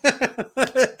good.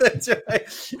 That's right.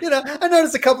 I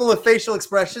noticed a couple of facial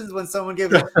expressions when someone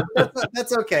gave it.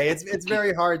 That's okay. It's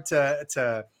very hard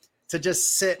to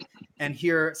just sit and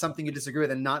hear something you disagree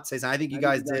with and not say something. I think you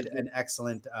guys did an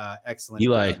excellent.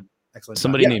 Eli, excellent.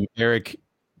 Somebody named Eric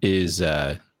is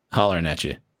hollering at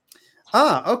you.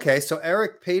 Okay. So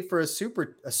Eric paid for a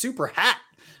super hat.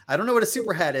 I don't know what a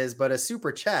super hat is, but a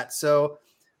super chat. So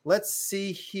let's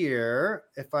see here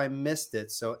if I missed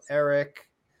it. So Eric,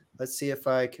 let's see if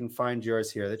I can find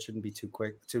yours here. That shouldn't be too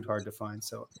hard to find.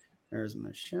 So There's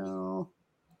Michelle.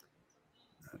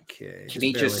 Okay. Can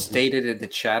he just state it in the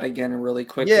chat again really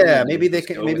quickly? Yeah, maybe they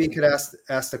can. Maybe you could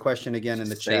ask the question again in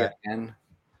the chat.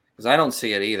 Because I don't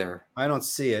see it either. I don't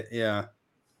see it. Yeah.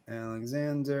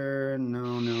 Alexander,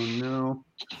 no.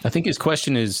 I think his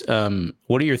question is,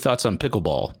 what are your thoughts on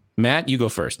pickleball? Matt, you go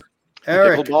first.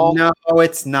 Eric, no,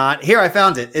 it's not. Here, I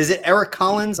found it. Is it Eric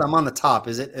Collins? I'm on the top.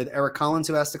 Is it Eric Collins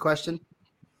who asked the question?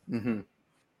 Mm-hmm.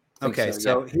 Okay,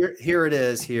 so yeah. Here it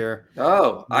is. Here.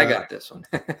 Oh, I got this one.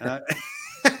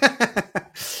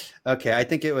 Okay, I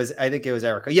think it was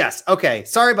Erica. Yes. Okay.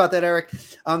 Sorry about that, Eric.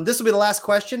 This will be the last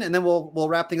question, and then we'll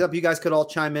wrap things up. You guys could all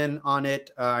chime in on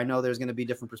it. I know there's going to be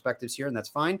different perspectives here, and that's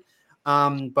fine.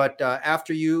 But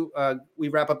after we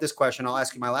wrap up this question, I'll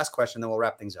ask you my last question, then we'll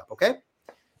wrap things up. Okay.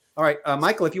 All right,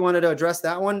 Michael, if you wanted to address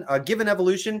that one, given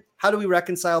evolution, how do we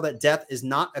reconcile that death is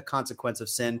not a consequence of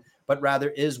sin, but rather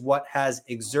is what has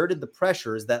exerted the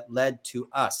pressures that led to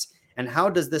us? And how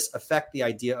does this affect the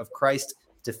idea of Christ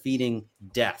defeating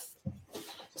death?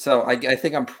 So I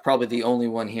think I'm probably the only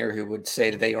one here who would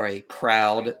say that they are a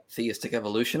proud theistic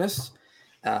evolutionist.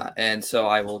 And so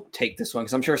I will take this one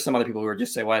because I'm sure some other people who would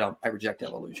just say, well, I reject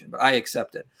evolution, but I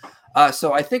accept it.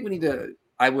 So I think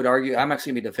I would argue, I'm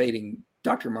actually going to be debating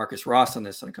Dr. Marcus Ross on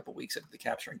this in a couple of weeks at the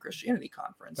Capturing Christianity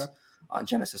conference on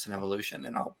Genesis and evolution.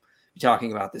 And I'll be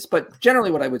talking about this. But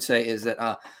generally what I would say is that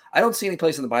I don't see any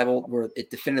place in the Bible where it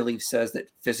definitively says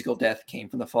that physical death came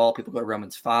from the fall. People go to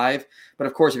Romans 5. But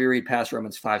of course, if you read past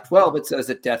Romans 5:12, it says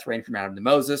that death reigned from Adam to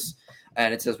Moses.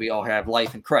 And it says we all have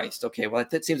life in Christ. Okay, well,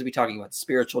 that seems to be talking about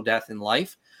spiritual death in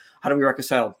life. How do we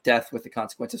reconcile death with the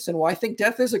consequence of sin? Well, I think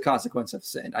death is a consequence of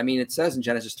sin. I mean, it says in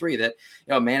Genesis 3 that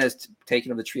man is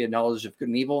taken of the tree of knowledge of good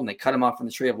and evil, and they cut him off from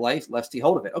the tree of life, lest he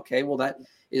hold of it. Okay, well, that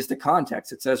is the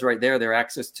context. It says right there, their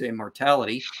access to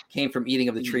immortality came from eating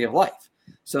of the tree of life.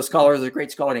 So there's a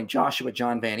great scholar named Joshua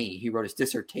John Van E. He wrote his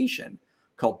dissertation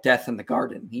called Death in the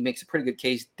Garden. He makes a pretty good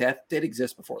case death did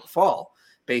exist before the fall,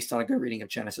 based on a good reading of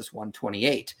Genesis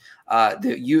 1:28,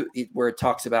 where it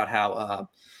talks about how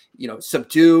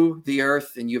subdue the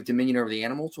earth and you have dominion over the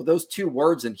animals. Well, those two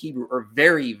words in Hebrew are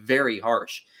very, very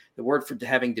harsh. The word for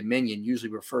having dominion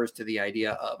usually refers to the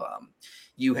idea of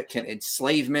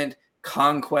enslavement,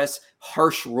 conquest,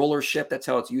 harsh rulership. That's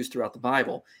how it's used throughout the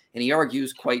Bible. And he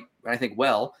argues quite, I think,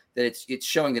 well, that it's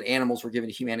showing that animals were given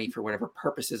to humanity for whatever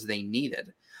purposes they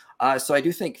needed. So I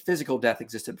do think physical death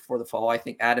existed before the fall. I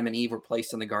think Adam and Eve were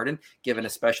placed in the garden, given a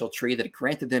special tree that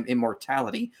granted them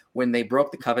immortality. When they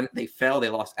broke the covenant, they fell, they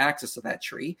lost access to that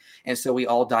tree. And so we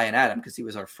all die in Adam because he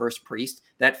was our first priest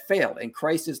that failed. And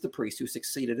Christ is the priest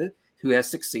who has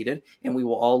succeeded, and we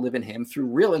will all live in him through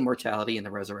real immortality in the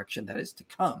resurrection that is to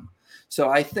come. So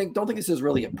I don't think this is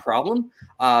really a problem.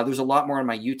 There's a lot more on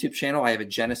my YouTube channel. I have a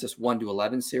Genesis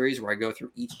 1-11 series where I go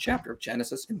through each chapter of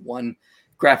Genesis in one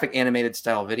graphic animated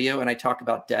style video, and I talk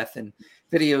about death in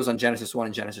videos on Genesis 1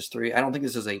 and Genesis 3. I don't think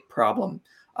this is a problem.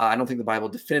 I don't think the Bible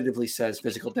definitively says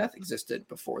physical death existed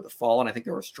before the fall, and I think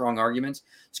there are strong arguments.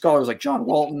 Scholars like John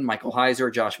Walton, Michael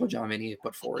Heiser, Joshua John Van E have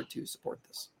put forward to support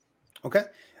this. Okay.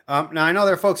 Now, I know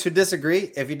there are folks who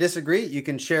disagree. If you disagree, you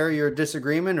can share your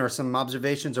disagreement or some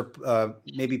observations or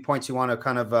maybe points you want to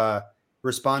kind of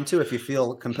respond to if you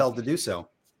feel compelled to do so.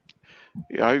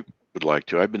 Yeah, I would like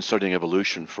to. I've been studying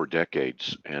evolution for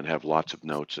decades and have lots of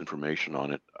notes, information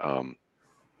on it.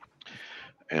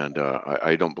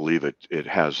 I don't believe it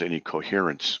has any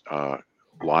coherence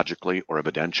logically or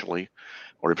evidentially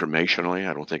or informationally.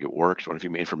 I don't think it works. When I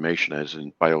think information as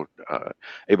in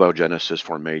abiogenesis,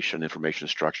 formation, information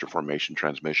structure, formation,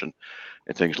 transmission,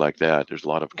 and things like that, there's a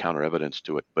lot of counter evidence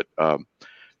to it. But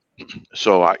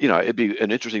so it'd be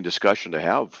an interesting discussion to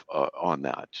have on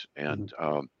that. And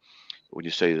when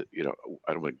you say,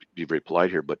 I don't want to be very polite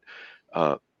here, but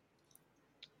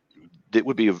it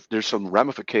would be there's some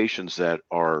ramifications that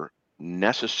are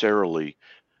necessarily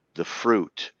the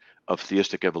fruit of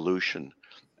theistic evolution,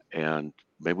 and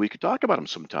maybe we could talk about them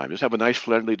sometime. Just have a nice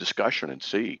friendly discussion and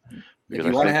see. If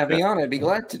you want to have me on, I'd be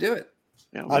glad to do it.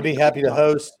 Yeah, I'd be happy to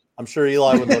host. I'm sure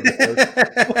Eli would love to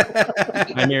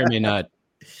host. I may or may not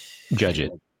judge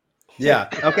it. Yeah.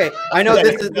 Okay. I know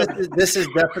this is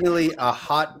definitely a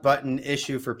hot button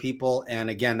issue for people. And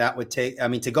again, that would take,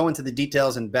 to go into the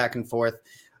details and back and forth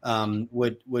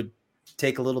would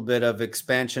take a little bit of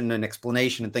expansion and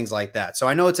explanation and things like that. So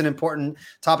I know it's an important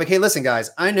topic. Hey, listen,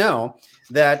 guys, I know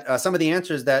that some of the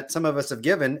answers that some of us have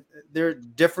given, they're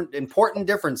different, important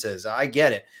differences. I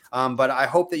get it. But I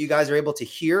hope that you guys are able to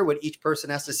hear what each person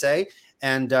has to say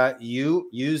and you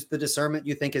use the discernment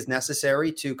you think is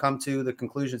necessary to come to the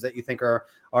conclusions that you think are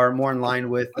more in line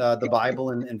with the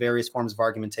Bible and various forms of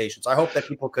argumentation. So I hope that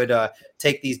people could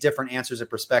take these different answers and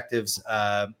perspectives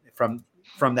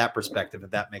from that perspective, if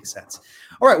that makes sense.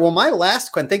 All right. Well, my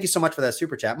last question, thank you so much for that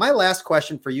super chat. My last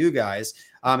question for you guys,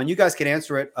 and you guys can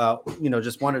answer it,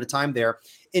 just one at a time there.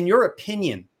 In your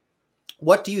opinion,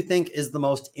 what do you think is the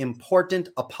most important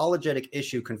apologetic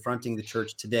issue confronting the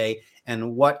church today?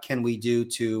 And what can we do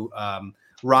to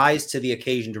rise to the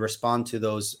occasion to respond to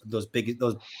those big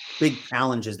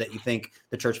challenges that you think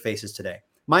the church faces today?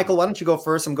 Michael, why don't you go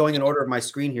first? I'm going in order of my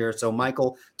screen here. So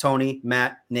Michael, Tony,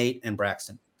 Matt, Nate, and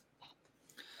Braxton.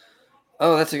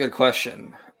 Oh, that's a good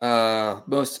question.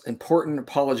 Most important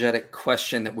apologetic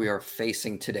question that we are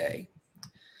facing today.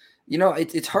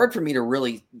 It's hard for me to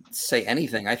really say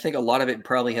anything. I think a lot of it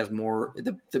probably has more.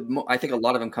 I think a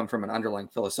lot of them come from an underlying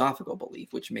philosophical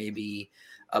belief, which may be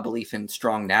a belief in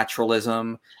strong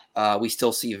naturalism. We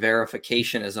still see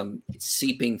verificationism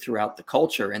seeping throughout the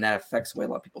culture, and that affects the way a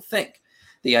lot of people think.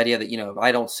 The idea that, if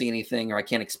I don't see anything or I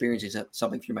can't experience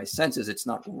something through my senses, it's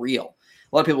not real.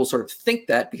 A lot of people sort of think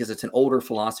that because it's an older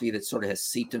philosophy that sort of has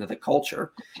seeped into the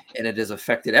culture and it has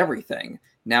affected everything.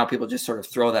 Now people just sort of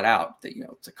throw that out, that,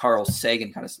 it's a Carl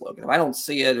Sagan kind of slogan. If I don't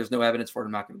see it, there's no evidence for it,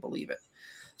 I'm not going to believe it.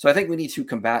 So I think we need to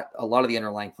combat a lot of the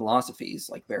underlying philosophies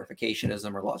like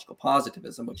verificationism or logical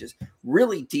positivism, which is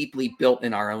really deeply built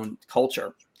in our own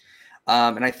culture.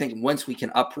 And I think once we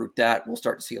can uproot that, we'll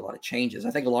start to see a lot of changes.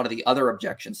 I think a lot of the other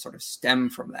objections sort of stem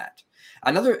from that.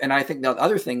 And I think the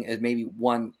other thing is maybe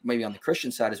on the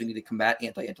Christian side is we need to combat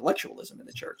anti-intellectualism in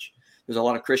the church. There's a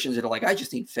lot of Christians that are like, I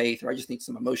just need faith, or I just need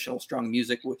some emotional, strong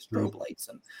music with strobe lights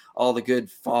and all the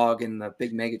good fog and the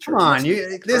big mega church. Come on,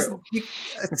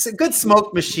 it's a good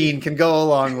smoke machine can go a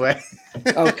long way.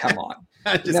 Oh, come on.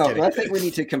 Kidding. I think we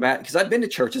need to combat, because I've been to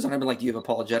churches and I've been like, do you have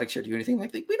apologetics or do anything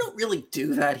like that? We don't really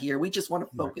do that here. We just want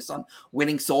to focus on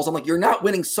winning souls. I'm like, you're not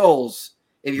winning souls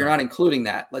if you're not including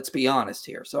that. Let's be honest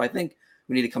here. So I think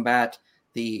we need to combat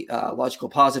the logical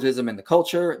positivism in the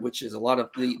culture, which is a lot of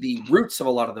the roots of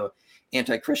a lot of the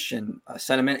anti-Christian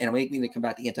sentiment, and we need to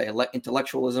combat the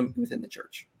anti-intellectualism within the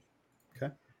church.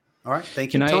 Okay. All right.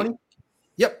 Thank you, Tony.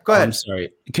 Yep, go ahead. I'm sorry,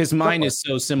 because mine is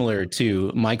so similar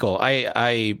to Michael.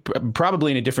 I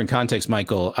probably in a different context,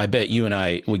 Michael, I bet you and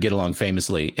I would get along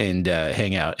famously and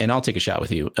hang out, and I'll take a shot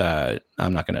with you.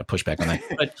 I'm not going to push back on that,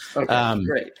 but okay,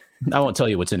 great. I won't tell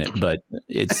you what's in it, but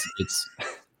it's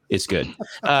good.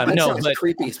 That sounds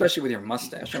creepy, especially with your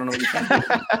mustache. I don't know what you're trying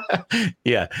to do.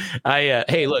 Yeah.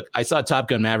 Hey, look, I saw Top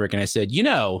Gun Maverick and I said,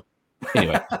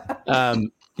 anyway,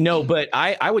 no, but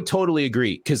I would totally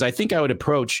agree, because I think I would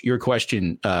approach your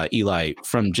question, Eli,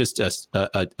 from just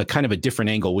a kind of a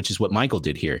different angle, which is what Michael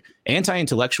did here.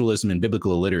 Anti-intellectualism and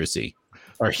biblical illiteracy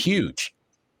are huge,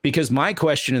 because my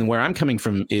question and where I'm coming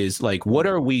from is like, what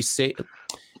are we saying?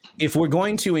 If we're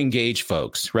going to engage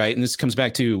folks, right? And this comes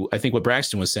back to, I think, what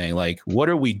Braxton was saying, like, what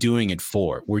are we doing it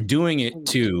for? We're doing it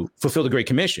to fulfill the Great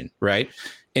Commission, right?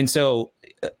 And so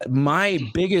I'm a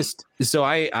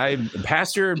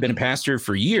pastor, been a pastor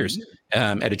for years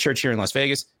at a church here in Las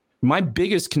Vegas. My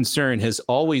biggest concern has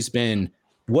always been,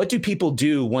 what do people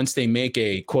do once they make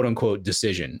a quote unquote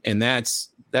decision? And that's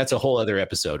a whole other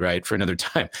episode, right? For another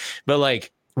time. But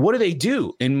like, what do they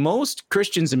do? And most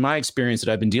Christians, in my experience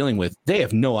that I've been dealing with, they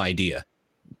have no idea.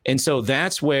 And so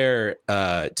that's where,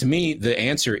 to me, the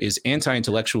answer is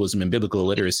anti-intellectualism and biblical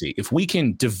illiteracy. If we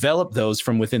can develop those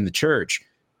from within the church,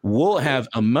 we'll have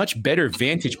a much better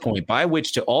vantage point by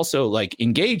which to also like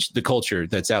engage the culture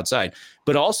that's outside.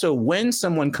 But also when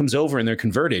someone comes over and they're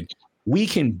converted, we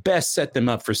can best set them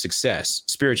up for success,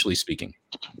 spiritually speaking.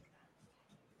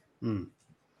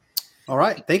 All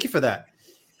right. Thank you for that.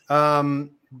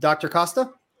 Dr.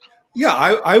 Costa? Yeah,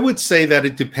 I would say that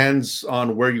it depends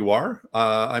on where you are.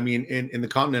 I mean, in the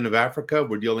continent of Africa,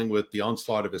 we're dealing with the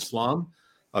onslaught of Islam,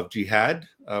 of jihad,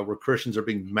 where Christians are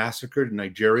being massacred in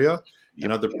Nigeria.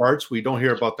 In other parts, we don't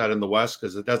hear about that in the West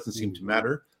because it doesn't seem to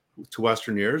matter to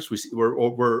Western ears.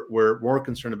 We're more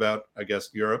concerned about, I guess,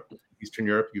 Europe, Eastern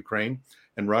Europe, Ukraine,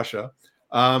 and Russia.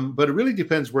 But it really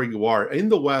depends where you are. In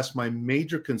the West, my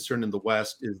major concern in the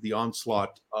West is the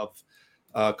onslaught of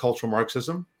cultural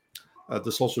Marxism,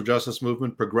 the social justice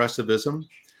movement, progressivism,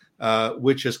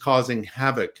 which is causing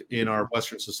havoc in our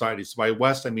Western societies. By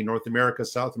West, I mean North America,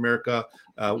 South America,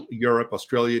 Europe,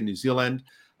 Australia, New Zealand,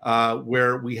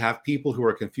 where we have people who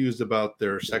are confused about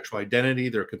their sexual identity,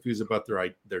 they're confused about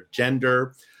their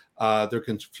gender, they're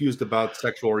confused about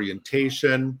sexual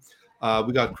orientation.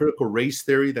 We got critical race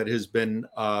theory that has been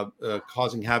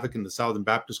causing havoc in the Southern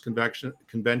Baptist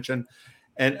Convention.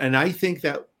 And I think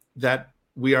that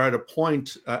we are at a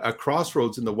point, a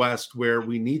crossroads in the West, where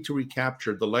we need to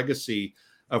recapture the legacy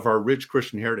of our rich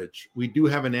Christian heritage. We do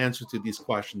have an answer to these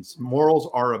questions. Morals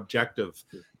are objective.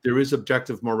 There is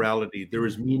objective morality. There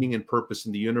is meaning and purpose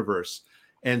in the universe.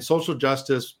 And social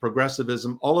justice,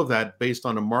 progressivism, all of that based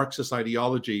on a Marxist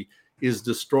ideology is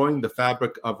destroying the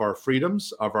fabric of our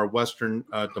freedoms, of our Western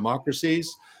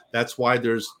democracies. That's why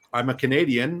I'm a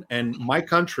Canadian, and my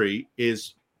country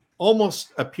is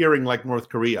almost appearing like North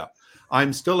Korea.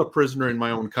 I'm still a prisoner in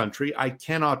my own country. I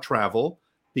cannot travel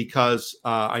because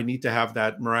I need to have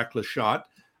that miraculous shot.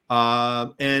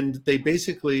 And they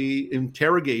basically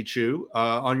interrogate you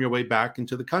on your way back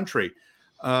into the country.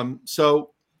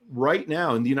 So right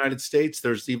now in the United States,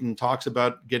 there's even talks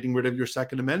about getting rid of your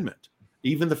Second Amendment,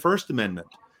 even the First Amendment.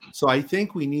 So I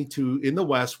think we need to, in the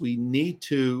West, we need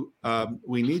to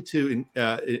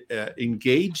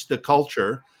engage the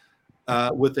culture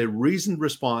with a reasoned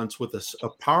response, with a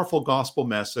powerful gospel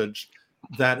message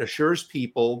that assures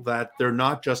people that they're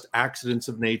not just accidents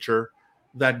of nature,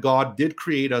 that God did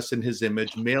create us in his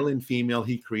image, male and female,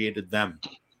 he created them.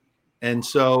 And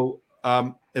so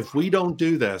if we don't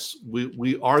do this,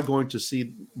 we are going to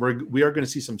see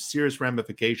some serious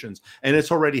ramifications. And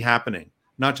it's already happening,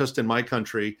 not just in my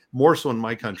country, more so in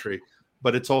my country,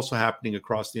 but it's also happening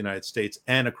across the United States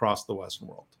and across the Western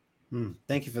world.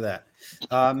 Thank you for that.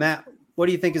 Matt, what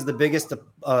do you think is the biggest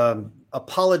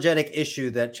apologetic issue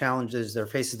that challenges or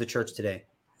faces the church today?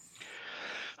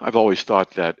 I've always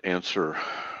thought that answer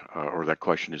or that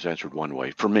question is answered one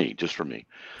way, for me, just for me,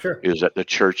 Sure. is that the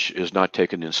church is not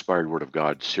taking the inspired word of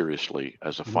God seriously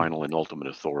as a final and ultimate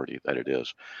authority that it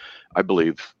is. I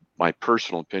believe, my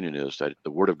personal opinion is that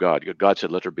the word of God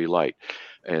said, let there be light.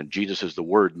 And Jesus is the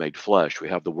word made flesh. We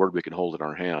have the word we can hold in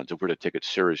our hands. If we're to take it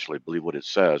seriously, believe what it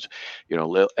says,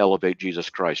 elevate Jesus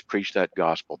Christ, preach that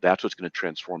gospel. That's what's going to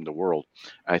transform the world.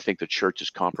 I think the church is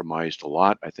compromised a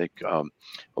lot. I think a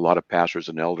lot of pastors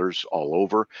and elders all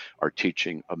over are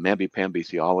teaching a mamby-pamby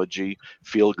theology,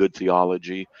 feel-good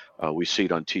theology. We see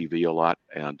it on TV a lot,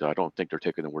 and I don't think they're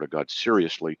taking the word of God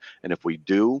seriously. And if we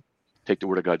do take the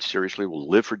word of God seriously, we'll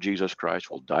live for Jesus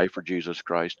Christ, we'll die for Jesus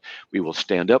Christ, we will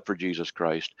stand up for Jesus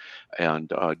Christ,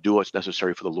 and do what's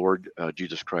necessary for the Lord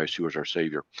Jesus Christ, who is our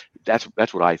Savior. That's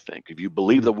what I think. If you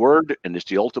believe the word and it's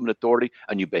the ultimate authority,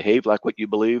 and you behave like what you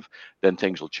believe, then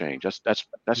things will change. That's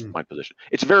my position.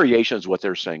 It's variations of what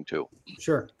they're saying too.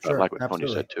 Sure. Like what Absolutely.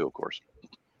 Tony said too, of course.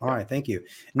 All right, thank you,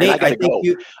 Nate. I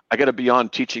got to be on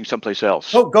teaching someplace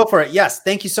else. Oh, go for it. Yes,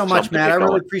 thank you so much, Matt. I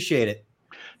really appreciate it.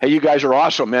 Hey, you guys are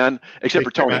awesome, man. Except for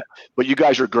Tony, but you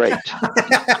guys are great.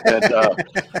 And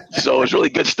so it's really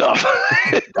good stuff.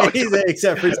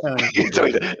 Except for Tony.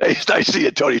 It's nice to see you,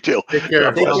 Tony, too. Take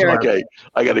care. Okay,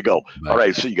 I got to go. Bye. All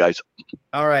right, see you guys.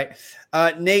 All right,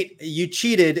 Nate, you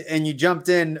cheated and you jumped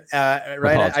in.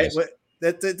 Right,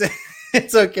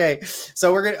 it's okay.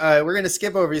 So we're gonna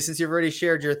skip over you since you've already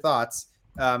shared your thoughts,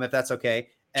 if that's okay.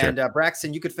 And sure.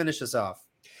 Braxton, you could finish us off.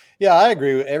 Yeah, I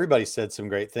agree. Everybody said some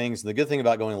great things. And the good thing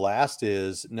about going last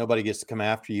is nobody gets to come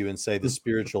after you and say the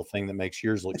spiritual thing that makes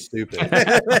yours look stupid.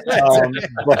 I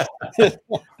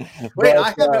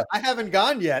haven't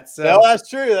gone yet. So no, that's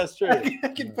true. That's true. I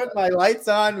can put my lights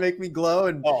on, make me glow,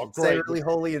 and say really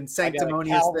holy and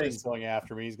sanctimonious things. Going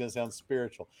after me. He's going to sound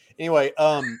spiritual. Anyway,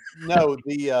 I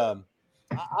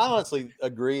honestly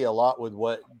agree a lot with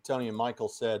what Tony and Michael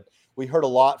said. We heard a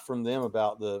lot from them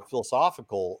about the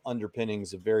philosophical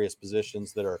underpinnings of various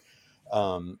positions that are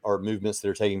or movements that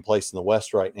are taking place in the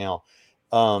West right now.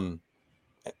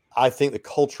 I think the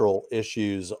cultural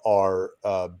issues are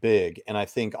big, and I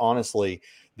think honestly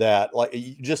that, like,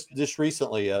 just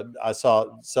recently, I saw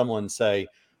someone say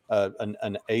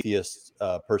an atheist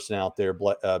person out there,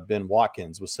 Ben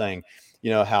Watkins, was saying,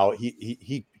 how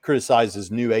he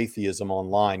criticizes new atheism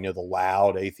online, the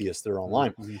loud atheists that are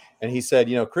online. Mm-hmm. And he said,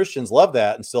 Christians love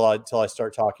that until I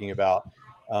start talking about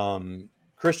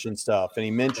Christian stuff. And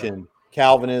he mentioned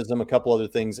Calvinism, a couple other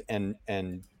things, and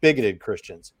bigoted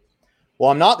Christians. Well,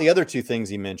 I'm not the other two things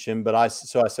he mentioned, but I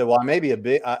said, well, I may be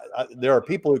there are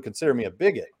people who consider me a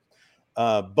bigot.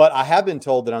 But I have been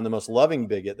told that I'm the most loving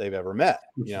bigot they've ever met.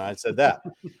 I said that.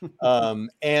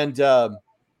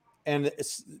 And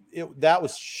that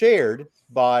was shared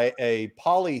by a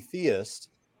polytheist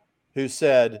who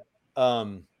said,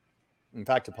 in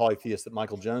fact, a polytheist that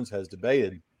Michael Jones has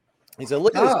debated. He said,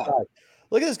 look at this guy.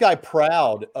 Look at this guy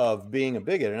proud of being a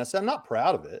bigot. And I said, I'm not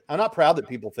proud of it. I'm not proud that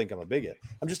people think I'm a bigot.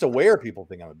 I'm just aware people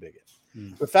think I'm a bigot.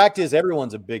 The fact is,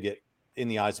 everyone's a bigot in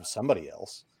the eyes of somebody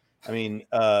else. I mean,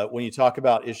 when you talk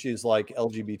about issues like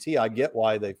LGBT, I get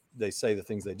why they say the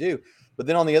things they do. But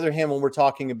then on the other hand, when we're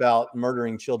talking about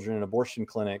murdering children in abortion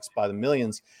clinics by the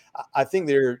millions, I think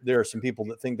there are some people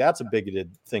that think that's a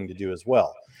bigoted thing to do as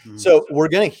well. Mm-hmm. So we're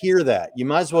going to hear that. You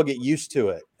might as well get used to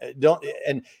it.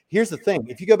 And here's the thing.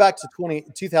 If you go back to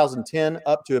 2010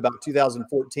 up to about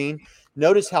 2014,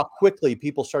 notice how quickly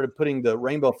people started putting the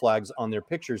rainbow flags on their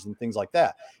pictures and things like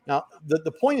that. Now,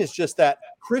 the point is just that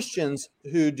Christians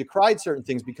who decried certain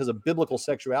things because of biblical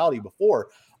sexuality before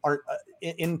are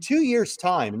in 2 years'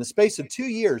 time, in the space of 2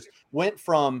 years, went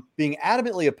from being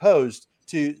adamantly opposed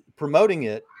to promoting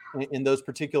it in those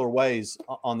particular ways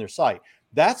on their site.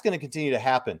 That's going to continue to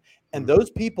happen. And those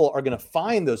people are going to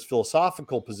find those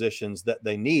philosophical positions that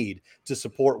they need to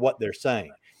support what they're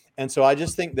saying. And so I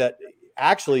just think that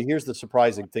actually, here's the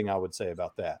surprising thing I would say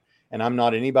about that. And I'm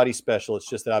not anybody special. It's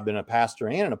just that I've been a pastor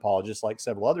and an apologist like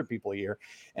several other people here.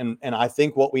 And I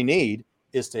think what we need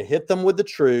is to hit them with the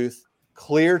truth,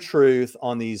 clear truth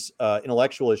on these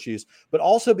intellectual issues, but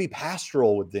also be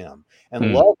pastoral with them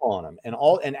and love on them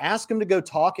and ask them to go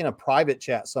talk in a private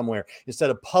chat somewhere instead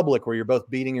of public where you're both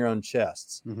beating your own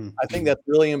chests. Mm-hmm. I think that's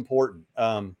really important.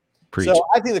 So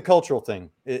I think the cultural thing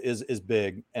is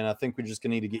big. And I think we're just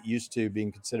going to need to get used to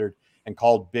being considered and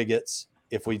called bigots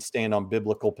if we stand on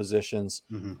biblical positions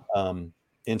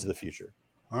into the future.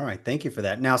 All right. Thank you for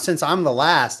that. Now, since I'm the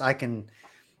last, I can,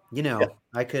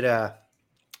 I could,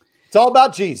 it's all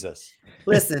about Jesus.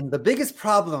 Listen, the biggest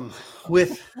problem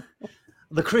with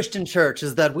the Christian church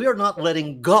is that we are not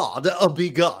letting God be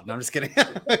God. No, I'm just kidding.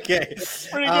 Okay.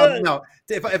 Pretty good. No,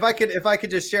 if I could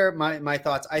just share my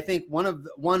thoughts, I think one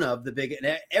of the big,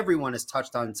 and everyone has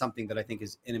touched on something that I think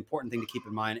is an important thing to keep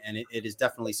in mind, and it is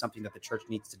definitely something that the church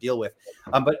needs to deal with.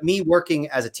 But me working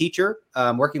as a teacher,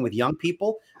 working with young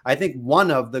people, I think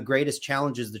one of the greatest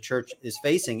challenges the church is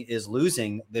facing is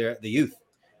losing the youth.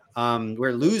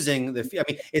 We're losing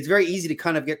it's very easy to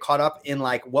kind of get caught up in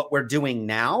like what we're doing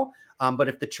now. But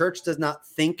if the church does not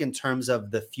think in terms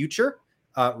of the future,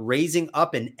 raising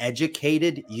up an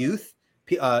educated youth,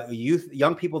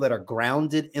 young people that are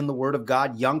grounded in the Word of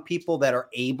God, young people that are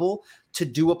able to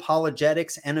do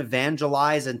apologetics and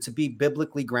evangelize and to be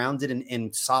biblically grounded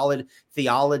in solid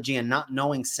theology and not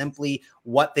knowing simply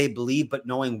what they believe, but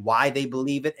knowing why they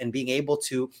believe it and being able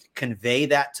to convey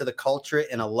that to the culture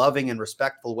in a loving and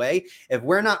respectful way. If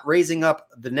we're not raising up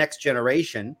the next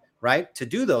generation, right, to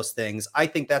do those things, I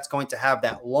think that's going to have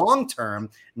that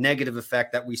long-term negative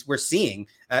effect that we're seeing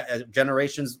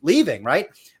generations leaving, right?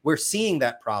 We're seeing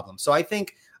that problem. So I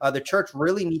think the church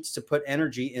really needs to put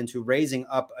energy into raising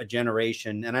up a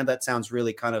generation. And I know that sounds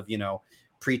really kind of,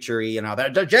 preachery,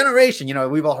 that generation,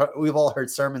 we've all heard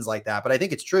sermons like that, but I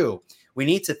think it's true. We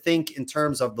need to think in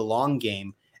terms of the long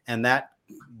game, and that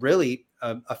really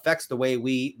affects the way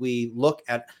we look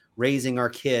at raising our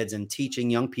kids and teaching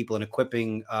young people and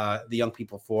equipping the young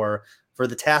people for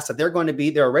the tasks that they're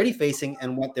already facing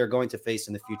and what they're going to face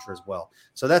in the future as well.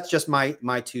 So that's just my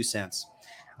 2 cents.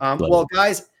 Well,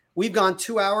 guys, we've gone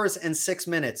 2 hours and 6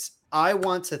 minutes. I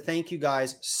want to thank you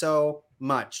guys so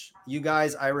much. You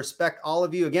guys, I respect all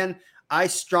of you. Again, I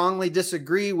strongly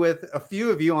disagree with a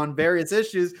few of you on various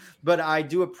issues, but I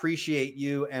do appreciate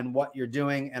you and what you're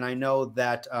doing. And I know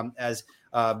that as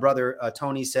Brother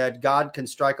Tony said, God can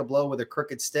strike a blow with a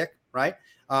crooked stick, right?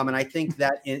 And I think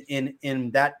that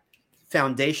in that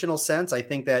foundational sense, I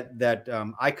think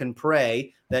that I can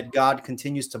pray that God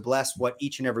continues to bless what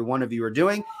each and every one of you are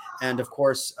doing. And of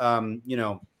course,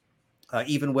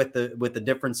 even with the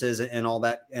differences and all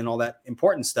that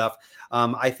important stuff,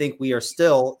 I think we are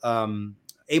still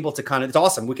able to it's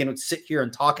awesome. We can sit here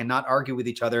and talk and not argue with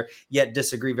each other, yet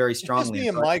disagree very strongly. It's just me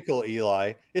and Michael,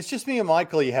 Eli. It's just me and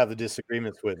Michael you have the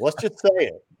disagreements with. Let's just say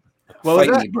it. Well, fight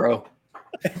me, bro.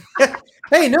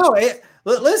 Hey, no,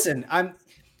 listen,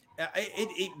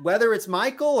 whether it's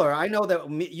Michael or I know that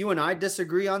you and I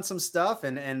disagree on some stuff,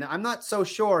 and I'm not so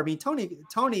sure. I mean,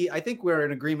 Tony, I think we're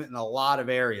in agreement in a lot of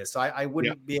areas, so I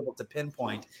wouldn't be able to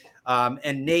pinpoint.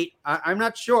 And Nate, I'm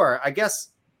not sure. I guess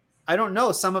I don't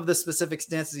know some of the specific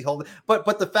stances he holds,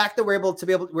 but the fact that we're able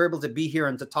to be here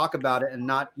and to talk about it and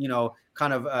not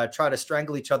kind of try to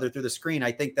strangle each other through the screen,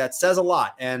 I think that says a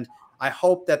lot. And I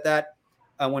hope that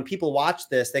when people watch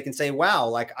this, they can say, "Wow,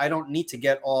 like I don't need to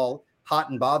get all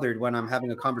hot and bothered when I'm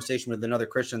having a conversation with another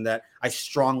Christian that I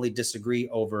strongly disagree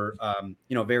over,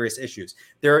 various issues.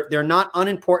 They're not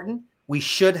unimportant. We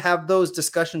should have those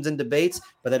discussions and debates,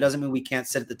 but that doesn't mean we can't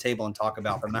sit at the table and talk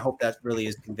about them. And I hope that really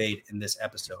is conveyed in this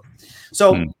episode.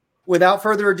 So without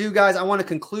further ado, guys, I want to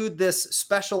conclude this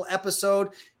special episode.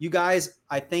 You guys,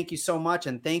 I thank you so much,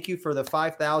 and thank you for the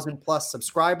 5,000 plus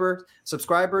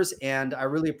subscribers, and I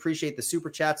really appreciate the super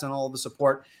chats and all of the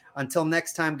support. Until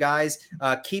next time, guys,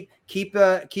 keep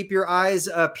your eyes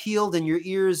peeled and your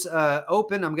ears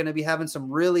open. I'm going to be having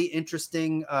some really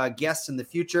interesting guests in the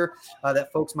future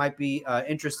that folks might be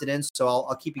interested in. So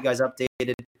I'll keep you guys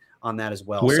updated on that as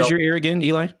well. Where's your ear again,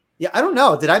 Eli? Yeah, I don't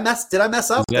know. Did I mess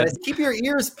up? Did I keep your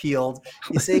ears peeled?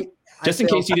 You see, just in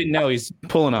case you didn't know, he's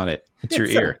pulling on it. It's your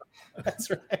ear.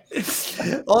 That's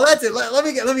right. Well, that's it. Let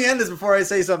me end this before I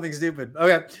say something stupid.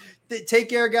 Okay. Take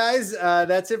care, guys.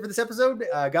 That's it for this episode.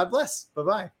 God bless.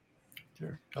 Bye-bye.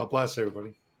 Sure. God bless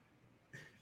everybody.